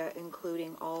area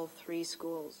including all 3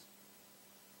 schools.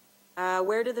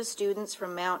 Where do the students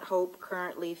from Mount Hope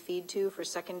currently feed to for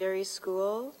secondary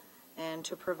school? And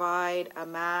to provide a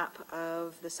map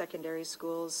of the secondary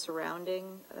schools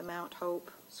surrounding the Mount Hope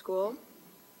school.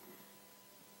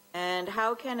 And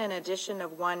how can an addition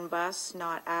of 1 bus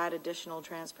not add additional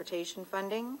transportation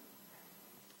funding?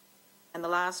 And the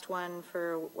last one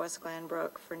for West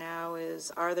Glenbrook for now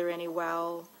is, are there any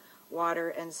well, water,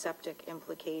 and septic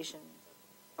implications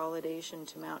of consolidation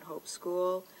to Mount Hope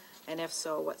School? And if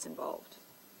so, what's involved?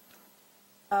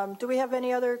 Do we have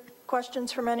any other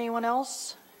questions from anyone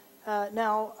else?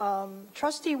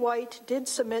 Trustee White did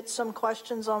submit some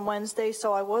questions on Wednesday,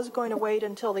 so I was going to wait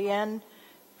until the end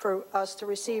for us to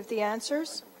receive the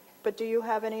answers. But do you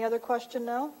have any other question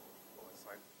now?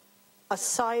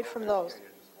 Aside from those.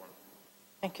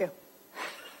 Thank you.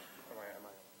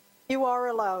 You are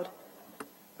allowed.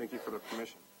 Thank you for the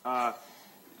permission.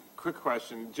 Quick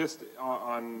question, just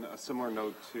on a similar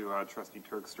note to Trustee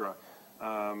Terkstra.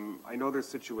 I know there's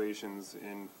situations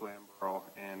in Flamborough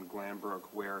and Glanbrook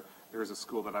where there's a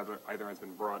school that either has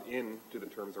been brought in to the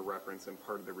terms of reference and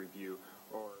part of the review,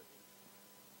 or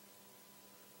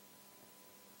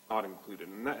not included,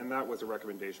 and that was a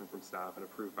recommendation from staff and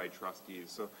approved by trustees.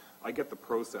 So I get the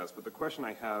process, but the question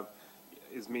I have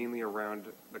is mainly around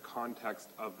the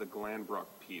context of the Glanbrook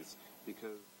piece,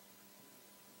 because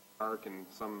Mark and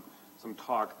some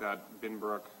talk that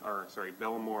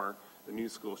Belmore, the new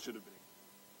school, should have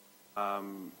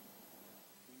been.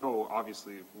 We know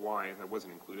obviously why that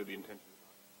wasn't included. The intention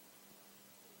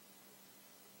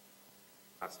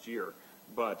last year,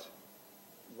 but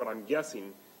what I'm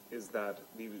guessing is that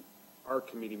our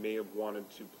committee may have wanted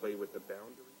to play with the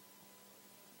boundary.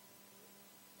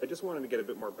 I just wanted to get a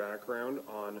bit more background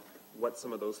on what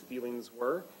some of those feelings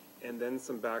were, and then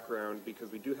some background,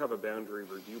 because we do have a boundary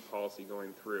review policy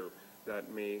going through that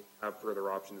may have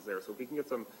further options there. So if we can get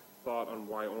some thought on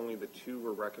why only the 2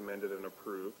 were recommended and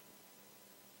approved,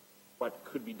 what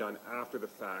could be done after the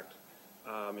fact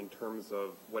in terms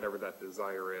of whatever that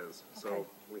desire is. Okay. So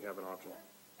we have an option.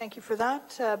 Thank you for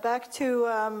that. Back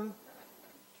to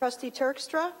Trustee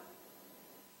Terkstra.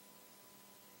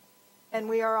 And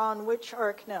we are on which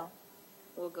arc now?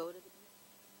 We'll go to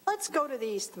Let's go to the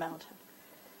East Mountain.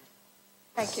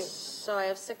 Thank you. So I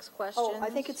have 6 questions. Oh, I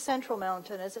think it's Central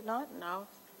Mountain, is it not? No,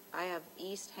 I have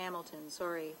East Hamilton,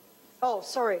 sorry. Oh,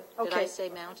 sorry. Okay. Did I say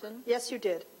Mountain? Yes, you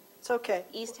did. It's okay.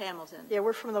 East Hamilton. Yeah,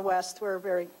 we're from the West. We're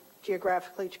very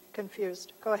geographically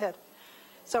confused. Go ahead.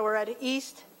 So we're at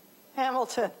East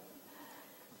Hamilton.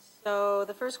 So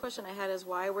the first question I had is,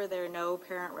 why were there no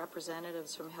parent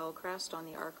representatives from Hillcrest on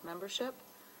the ARC membership?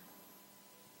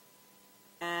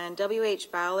 And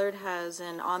W.H. Ballard has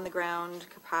an on-the-ground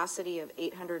capacity of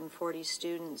 840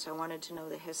 students. I wanted to know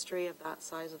the history of that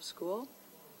size of school.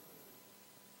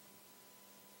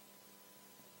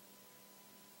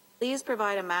 Please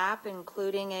provide a map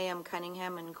including A.M.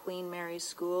 Cunningham and Queen Mary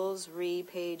schools, re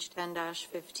page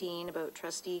 10-15, about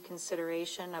trustee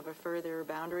consideration of a further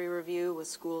boundary review with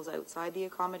schools outside the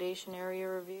accommodation area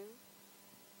review.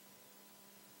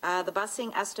 The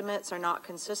busing estimates are not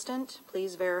consistent.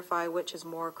 Please verify which is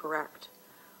more correct.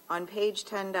 On page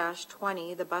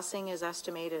 10-20, the busing is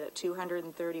estimated at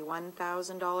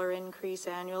 $231,000 increase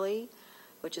annually,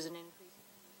 which is an increase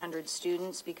of 100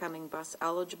 students becoming bus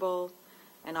eligible.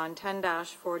 And on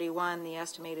 10-41, the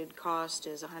estimated cost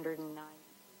is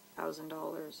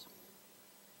 $109,000.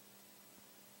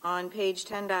 On page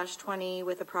 10-20,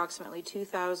 with approximately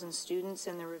 2,000 students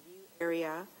in the review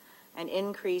area, an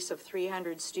increase of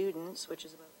 300 students, which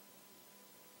is about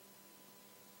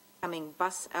becoming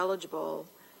bus eligible,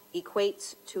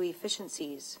 equates to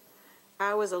efficiencies.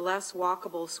 How is a less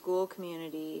walkable school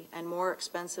community and more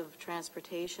expensive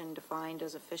transportation defined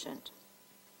as efficient?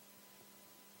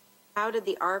 How did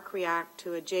the ARC react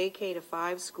to a JK to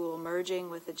 5 school merging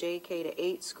with a JK to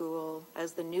 8 school,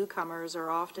 as the newcomers are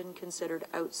often considered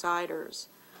outsiders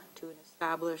to an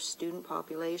established student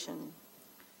population?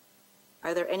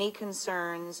 Are there any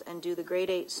concerns, and do the grade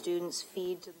 8 students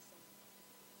feed to the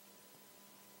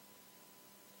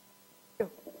same?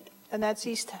 And that's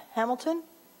East Hamilton?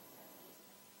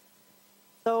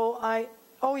 So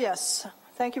oh yes,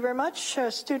 thank you very much.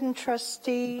 Student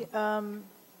Trustee Van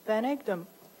Egdom.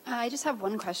 I just have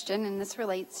one question, and this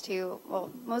relates to,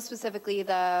 well, most specifically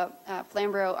the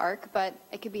Flamborough ARC, but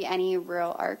it could be any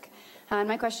rural ARC. And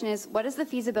my question is, what is the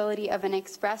feasibility of an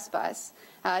express bus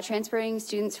transporting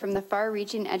students from the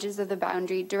far-reaching edges of the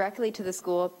boundary directly to the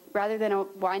school, rather than a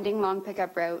winding long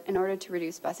pickup route, in order to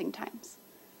reduce busing times?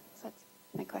 So that's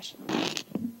my question.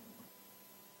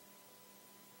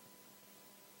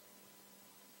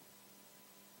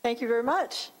 Thank you very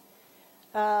much.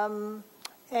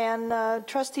 And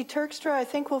Trustee Terkstra, I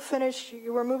think we'll finish.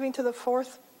 We're moving to the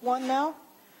 4th one now.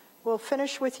 We'll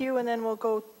finish with you, and then we'll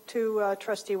go to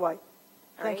Trustee White.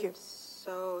 Thank you.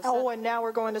 So, and now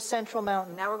we're going to Central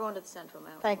Mountain. Now we're going to the Central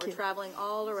Mountain. Thank you. We're traveling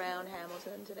all around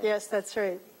Hamilton today. Yes, that's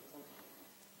right.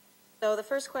 So the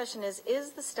first question is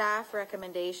the staff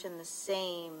recommendation the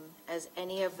same as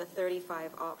any of the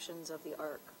 35 options of the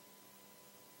ARC?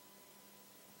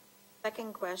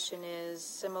 Second question is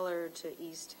similar to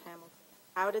East Hamilton.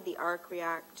 How did the ARC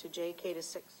react to JK to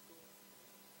 6 schools?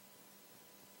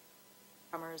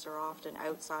 Newcomers are often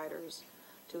outsiders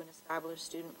to an established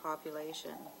student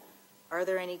population. Are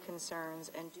there any concerns,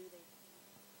 and do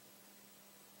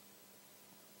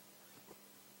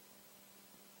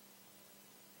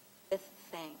they? With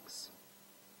thanks.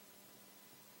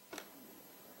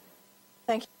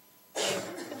 Thank you.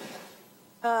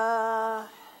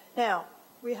 Now,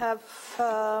 we have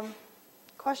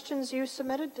questions you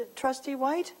submitted to Trustee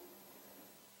White,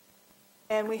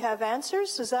 and we have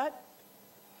answers. Is that?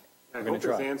 I hope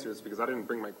there's answers, because I didn't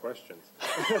bring my questions.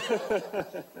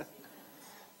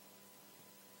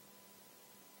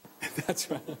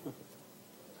 That's right.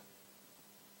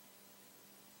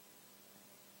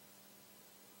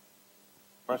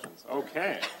 Questions.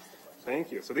 Okay.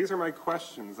 Thank you. So these are my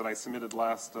questions that I submitted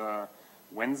last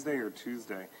Wednesday or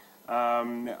Tuesday.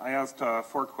 I asked 4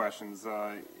 questions.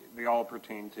 They all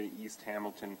pertain to East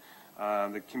Hamilton.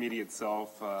 The committee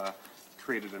itself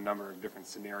created a number of different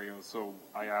scenarios. So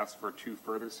I asked for 2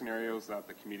 further scenarios that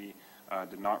the committee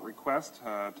did not request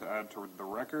to add to the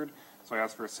record. So I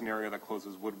asked for a scenario that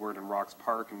closes Woodward and Rocks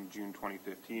Park in June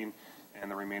 2015,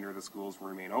 and the remainder of the schools will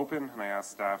remain open. And I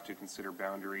asked staff to consider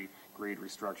boundary grade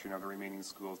restructuring of the remaining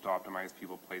schools to optimize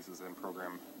people, places, and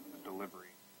program delivery.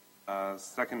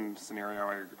 Second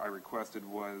scenario I requested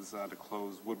was to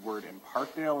close Woodward and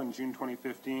Parkdale in June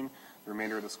 2015. The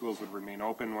remainder of the schools would remain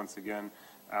open. Once again,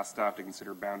 ask staff to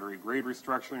consider boundary grade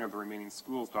restructuring of the remaining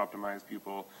schools to optimize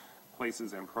pupil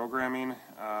places and programming.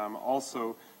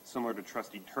 Also, similar to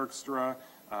Trustee Turkstra,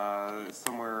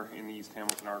 somewhere in the East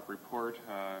Hamilton ARC report,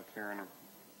 Karen,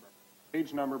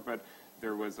 page number, but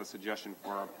there was a suggestion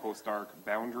for a post-ARC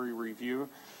boundary review.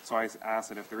 So I asked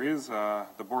that if there is,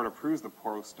 the board approves the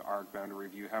post-ARC boundary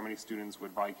review, how many students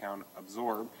would Viscount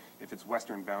absorb if its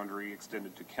western boundary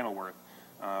extended to Kenilworth?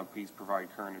 Please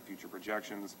provide current and future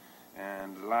projections.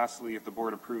 And lastly, if the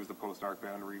board approves the post-ARC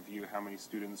boundary review, how many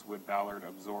students would Ballard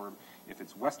absorb if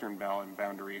its western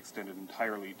boundary extended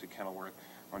entirely to Kenilworth?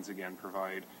 Once again,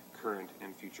 provide current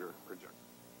and future projections.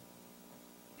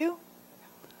 Thank you.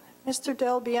 Mr.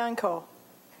 Del Bianco.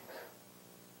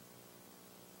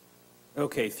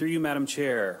 Okay, through you, Madam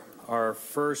Chair, our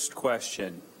first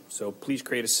question. So please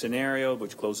create a scenario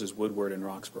which closes Woodward and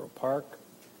Roxborough Park.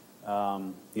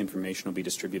 The information will be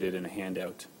distributed in a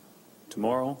handout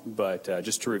tomorrow, but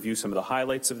just to review some of the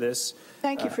highlights of this.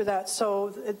 Thank you for that.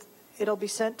 So it'll be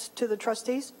sent to the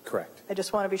trustees? Correct. I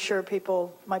just want to be sure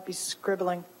people might be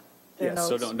scribbling their Yes,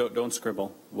 notes. so don't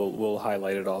scribble. We'll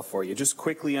highlight it all for you. Just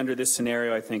quickly under this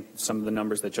scenario, I think some of the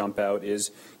numbers that jump out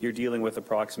is you're dealing with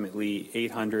approximately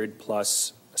 800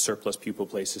 plus surplus pupil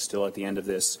places still at the end of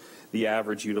this. The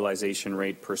average utilization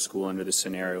rate per school under this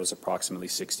scenario is approximately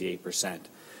 68%.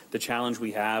 The challenge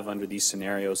we have under these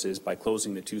scenarios is by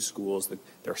closing the two schools,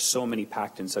 there are so many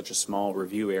packed in such a small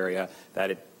review area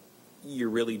that you're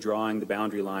really drawing the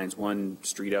boundary lines one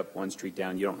street up, one street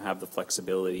down. You don't have the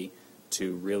flexibility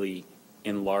to really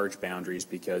enlarge boundaries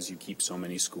because you keep so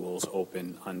many schools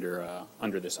open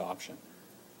under this option.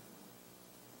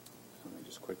 Let me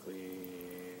just quickly.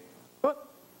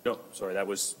 No, sorry,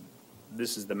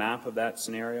 this is the map of that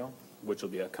scenario, which will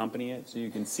be accompany it. So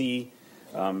you can see,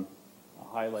 I'll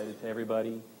highlight it to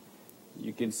everybody.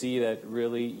 You can see that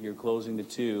really you're closing the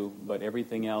two, but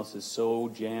everything else is so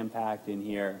jam-packed in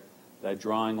here that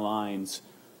drawing lines,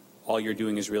 all you're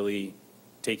doing is really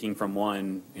taking from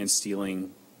one and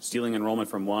stealing enrollment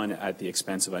from one at the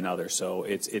expense of another. So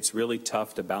it's really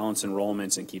tough to balance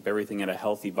enrollments and keep everything at a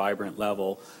healthy, vibrant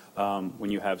level when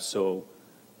you have so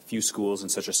few schools in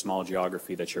such a small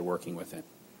geography that you're working within.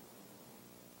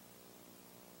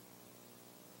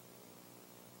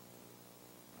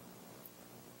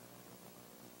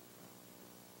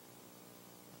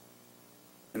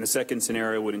 And the second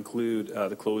scenario would include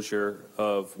the closure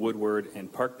of Woodward and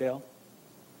Parkdale.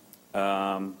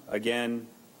 Again,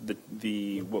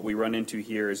 what we run into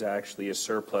here is actually a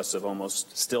surplus of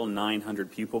almost still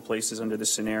 900 pupil places under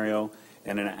this scenario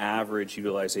and an average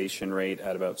utilization rate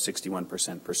at about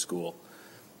 61% per school.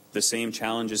 The same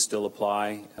challenges still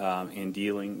apply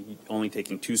in only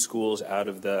taking two schools out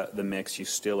of the mix. You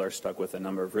still are stuck with a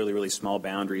number of really, really small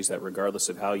boundaries that regardless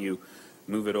of how you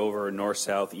move it over north,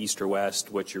 south, east, or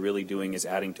west, what you're really doing is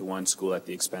adding to one school at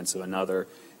the expense of another.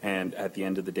 And at the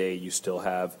end of the day, you still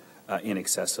have in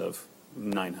excess of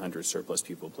 900 surplus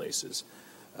pupil places.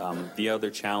 The other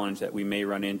challenge that we may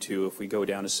run into if we go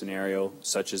down a scenario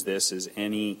such as this is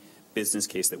any business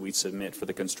case that we submit for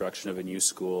the construction of a new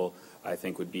school, I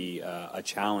think would be a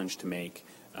challenge to make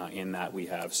in that we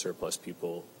have surplus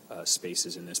pupil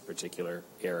spaces in this particular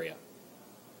area.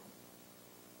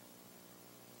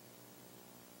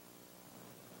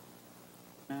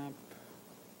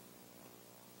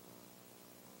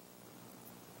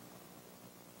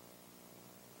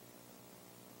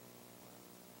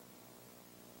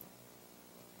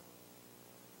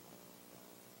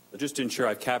 Just to ensure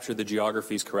I've captured the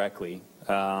geographies correctly,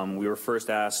 we were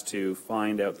first asked to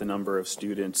find out the number of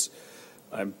students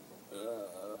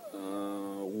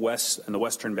west and the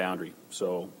western boundary.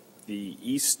 So the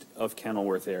east of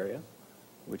Kenilworth area,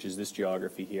 which is this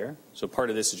geography here. So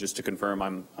part of this is just to confirm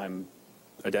I'm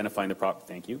identifying the proper.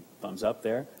 Thank you. Thumbs up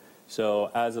there. So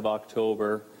as of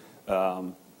October,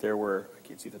 there were, I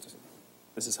can't see that.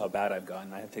 This is how bad I've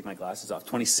gotten. I have to take my glasses off.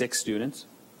 26 students.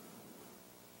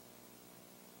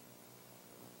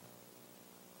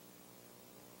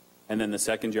 And then the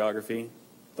second geography,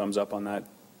 thumbs up on that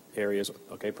area.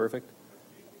 Okay, perfect.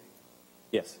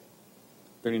 Yes,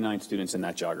 39 students in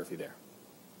that geography there.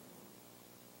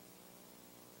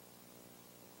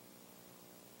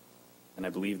 And I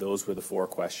believe those were the 4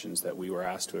 questions that we were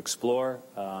asked to explore.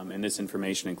 And this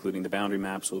information, including the boundary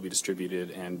maps, will be distributed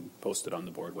and posted on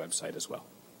the board website as well.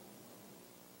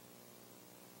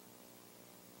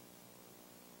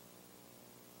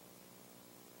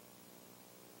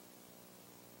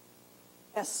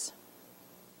 Yes.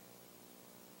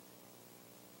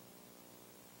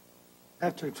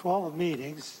 After 12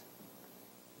 meetings,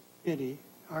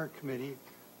 our committee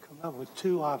come up with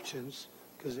 2 options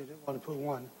because they didn't want to put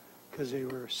one, because they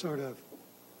were sort of,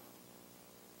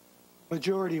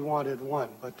 majority wanted one,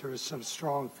 but there was some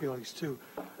strong feelings too.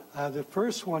 The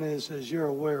first one is, as you're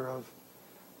aware of,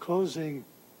 closing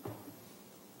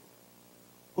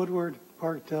Woodward,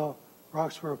 Parkdale,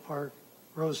 Roxborough Park,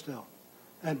 Rosedale,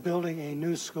 and building a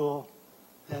new school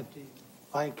at the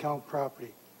Viscount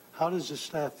property. How does the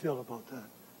staff feel about that?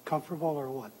 Comfortable or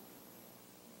what?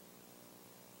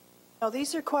 Now,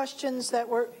 these are questions that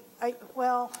were,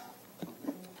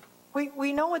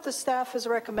 we know what the staff has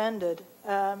recommended.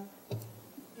 You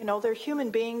know, they're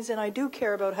human beings, and I do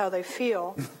care about how they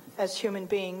feel as human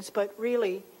beings, but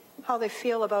really how they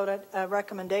feel about a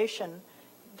recommendation.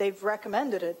 They've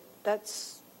recommended it. That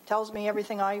tells me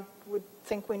everything I would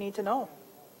think we need to know.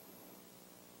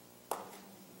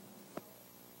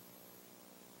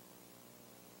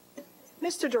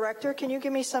 Mr. Director, can you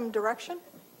give me some direction?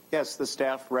 Yes, the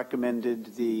staff recommended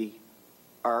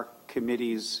our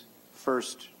committee's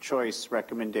first choice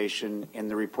recommendation in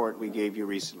the report we gave you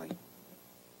recently.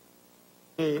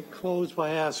 They close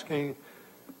by asking,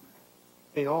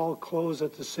 they all close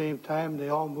at the same time, they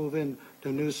all move in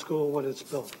the new school when it's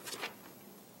built.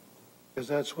 Because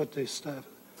that's what they staff.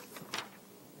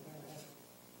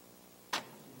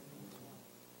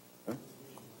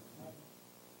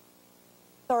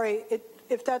 Sorry,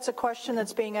 if that's a question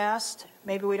that's being asked,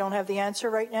 maybe we don't have the answer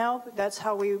right now. That's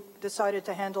how we decided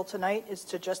to handle tonight, is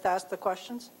to just ask the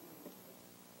questions.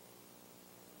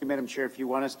 Madam Chair, if you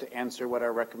want us to answer what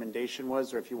our recommendation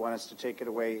was, or if you want us to take it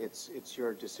away, it's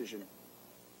your decision.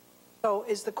 So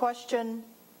is the question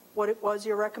what it was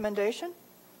your recommendation?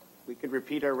 We could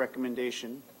repeat our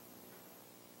recommendation,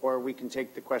 or we can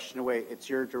take the question away. It's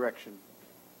your direction.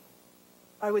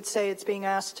 I would say it's being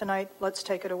asked tonight. Let's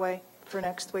take it away for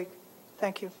next week.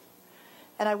 Thank you.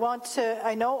 And I want to,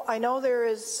 I know there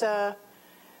is,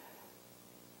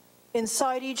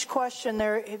 inside each question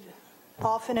there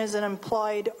often is an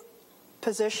implied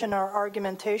position or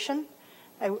argumentation.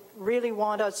 I really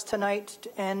want us tonight,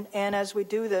 and as we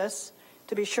do this,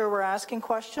 to be sure we're asking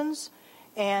questions.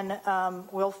 And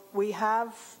we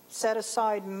have set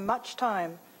aside much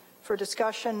time for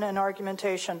discussion and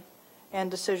argumentation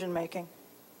and decision making.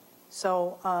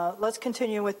 So let's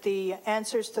continue with the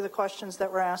answers to the questions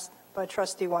that were asked by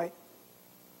Trustee White.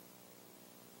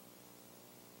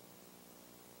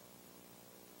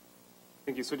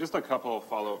 Thank you. So just a couple of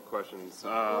follow-up questions.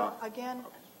 Well, again,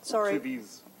 sorry. To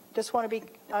these just want to be,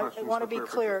 I want to be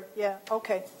clear. Yeah.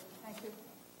 Okay. Thank you.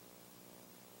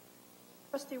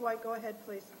 Trustee White, go ahead,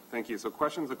 please. Thank you. So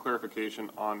questions of clarification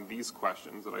on these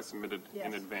questions that I submitted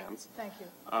in advance. Thank you.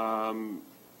 In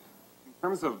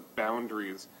terms of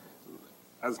boundaries,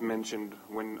 as mentioned,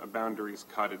 when a boundary is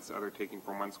cut, it's either taking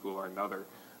from one school or another.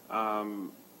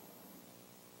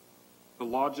 The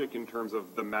logic in terms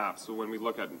of the map, so when we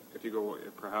look at, if you go,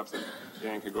 perhaps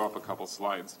Dan could go up a couple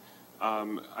slides,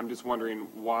 I'm just wondering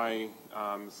why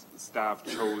staff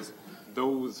chose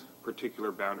those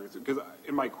particular boundaries. Because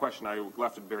in my question, I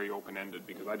left it very open-ended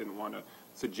because I didn't want to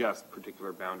suggest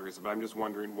particular boundaries. But I'm just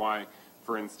wondering why,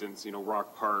 for instance, you know,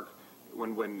 Rock Park,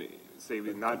 when say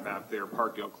in that map there,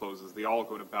 Parkdale closes, they all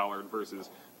go to Ballard versus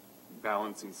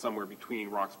balancing somewhere between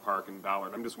Rocks Park and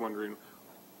Ballard. I'm just wondering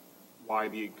why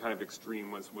the kind of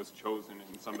extreme was chosen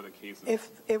in some of the cases.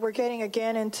 If we're getting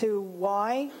again into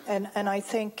why, and I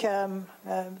think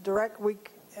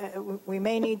we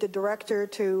may need the director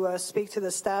to speak to the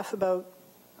staff about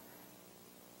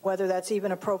whether that's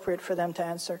even appropriate for them to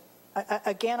answer.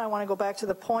 Again, I want to go back to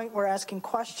the point we're asking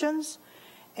questions,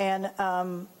 and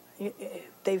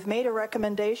they've made a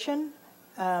recommendation.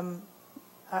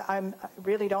 I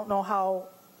really don't know how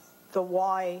the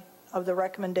why of the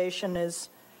recommendation is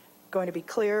going to be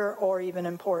clear or even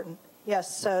important.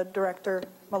 Yes, Director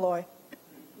Malloy.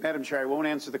 Madam Chair, I won't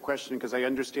answer the question because I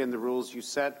understand the rules you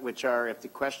set, which are if the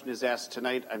question is asked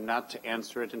tonight, I'm not to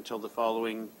answer it until the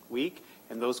following week.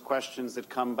 And those questions that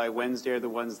come by Wednesday are the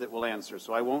ones that we'll answer.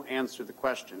 So I won't answer the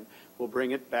question. We'll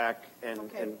bring it back. Thank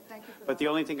you for that. The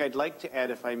only thing I'd like to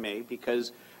add, if I may,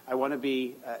 because I want to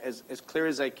be as clear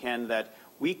as I can, that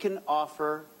we can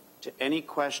offer to any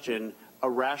question a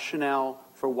rationale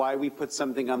for why we put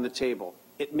something on the table.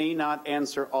 It may not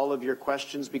answer all of your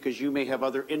questions because you may have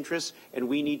other interests, and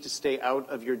we need to stay out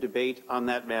of your debate on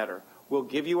that matter. We'll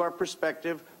give you our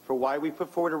perspective for why we put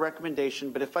forward a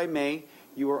recommendation, but if I may,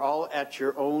 you are all at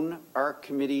your own ARC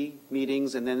committee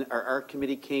meetings, and then our ARC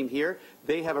committee came here.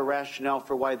 They have a rationale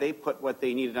for why they put what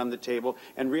they needed on the table,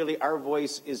 and really our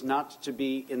voice is not to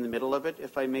be in the middle of it,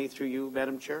 if I may, through you,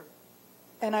 Madam Chair.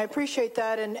 And I appreciate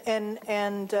that,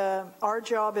 and our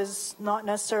job is not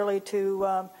necessarily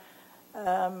to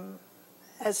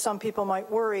as some people might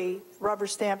worry, rubber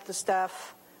stamp the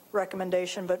staff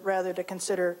recommendation, but rather to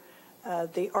consider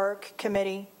the ARC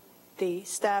committee, the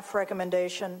staff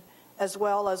recommendation, as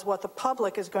well as what the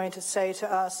public is going to say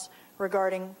to us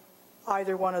regarding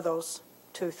either one of those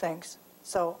two things.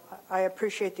 So I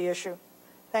appreciate the issue.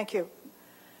 Thank you.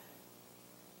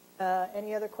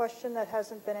 Any other question that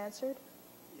hasn't been answered?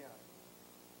 Yeah.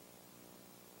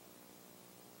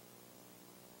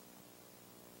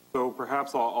 So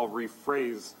perhaps I'll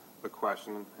rephrase the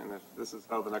question, and if this is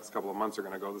how the next couple of months are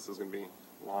going to go, this is going to be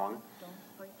long. Don't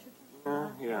bite your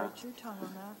tongue. Yeah. Bite your tongue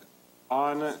on that.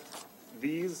 On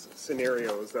these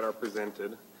scenarios that are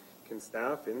presented, can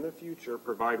staff in the future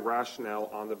provide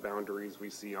rationale on the boundaries we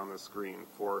see on the screen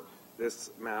for this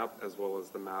map as well as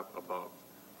the map above?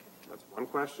 That's one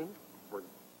question for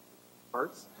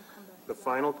parts. The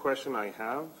final question I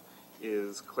have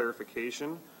is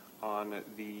clarification on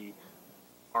the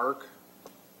ARC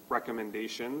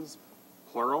recommendations,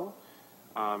 plural.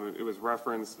 It was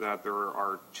referenced that there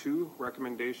are 2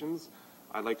 recommendations.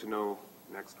 I'd like to know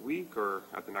next week or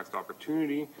at the next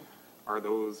opportunity, are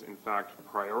those in fact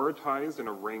prioritized in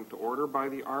a ranked order by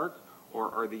the ARC,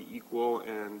 or are they equal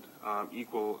and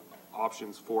equal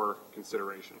options for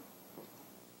consideration?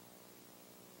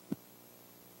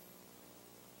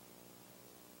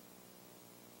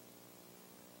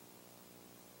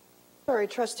 Sorry,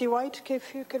 Trustee White,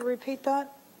 if you could repeat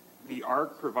that. The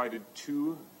ARC provided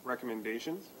 2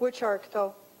 recommendations. Which ARC,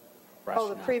 though? Rationale.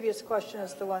 Oh, the previous question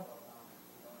is the one.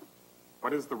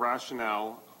 What is the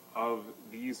rationale of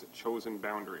these chosen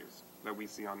boundaries that we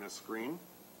see on this screen?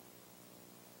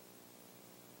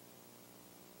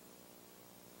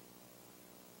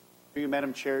 Through you,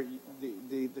 Madam Chair,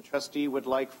 the trustee would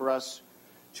like for us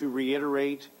to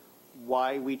reiterate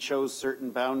why we chose certain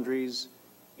boundaries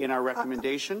in our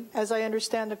recommendation. As I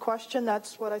understand the question,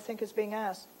 that's what I think is being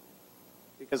asked.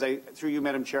 Because through you,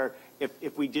 Madam Chair,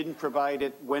 if we didn't provide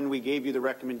it when we gave you the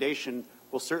recommendation,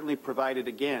 we'll certainly provide it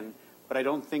again. But I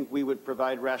don't think we would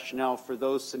provide rationale for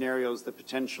those scenarios that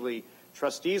potentially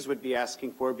trustees would be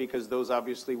asking for, because those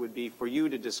obviously would be for you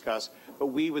to discuss. But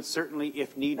we would certainly,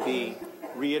 if need be,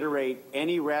 reiterate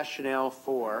any rationale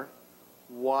for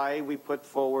why we put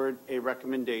forward a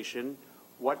recommendation,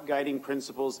 what guiding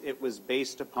principles it was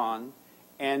based upon,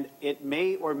 and it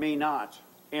may or may not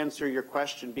answer your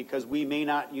question, because we may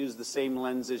not use the same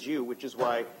lens as you, which is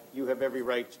why you have every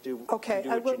right to do, okay, to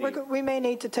do what you need. We may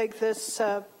need to take this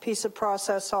piece of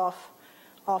process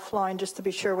offline just to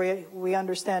be sure we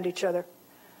understand each other.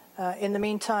 In the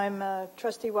meantime,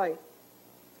 Trustee White,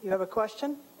 you have a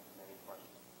question?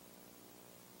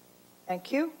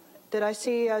 Thank you. Did I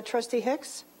see Trustee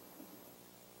Hicks?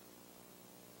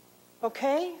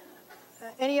 Okay.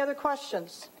 Any other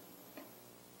questions?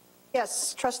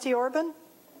 Yes, Trustee Orban?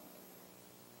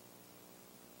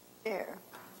 There.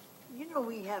 You know,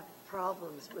 we have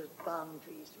problems with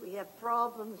boundaries. We have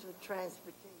problems with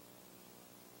transportation.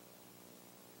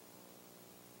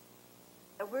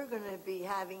 We're going to be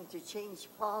having to change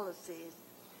policies.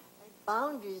 And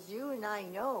boundaries, you and I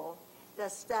know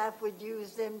that staff would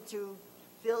use them to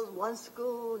fill one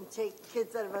school and take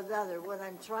kids out of another. What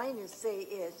I'm trying to say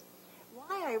is,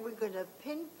 why are we going to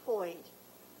pinpoint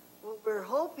what we're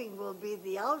hoping will be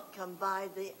the outcome by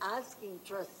the asking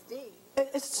trustee?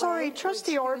 Sorry,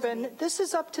 Trustee Orban, this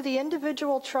is up to the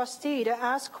individual trustee to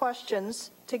ask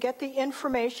questions to get the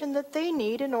information that they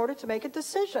need in order to make a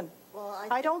decision. Well,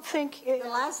 I don't think... the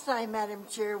last time, Madam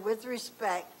Chair, with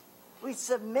respect, we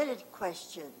submitted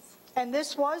questions. And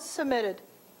this was submitted.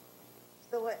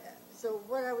 So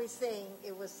what are we saying?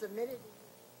 It was submitted?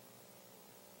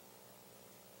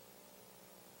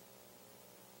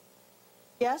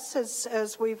 Yes,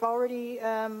 as we've already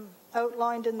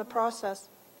outlined in the process.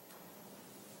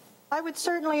 I would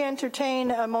certainly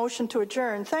entertain a motion to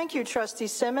adjourn. Thank you, Trustee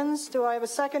Simmons. Do I have a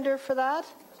seconder for that?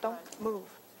 Don't move.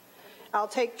 I'll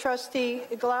take Trustee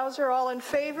Glauser. All in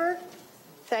favor?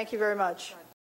 Thank you very much.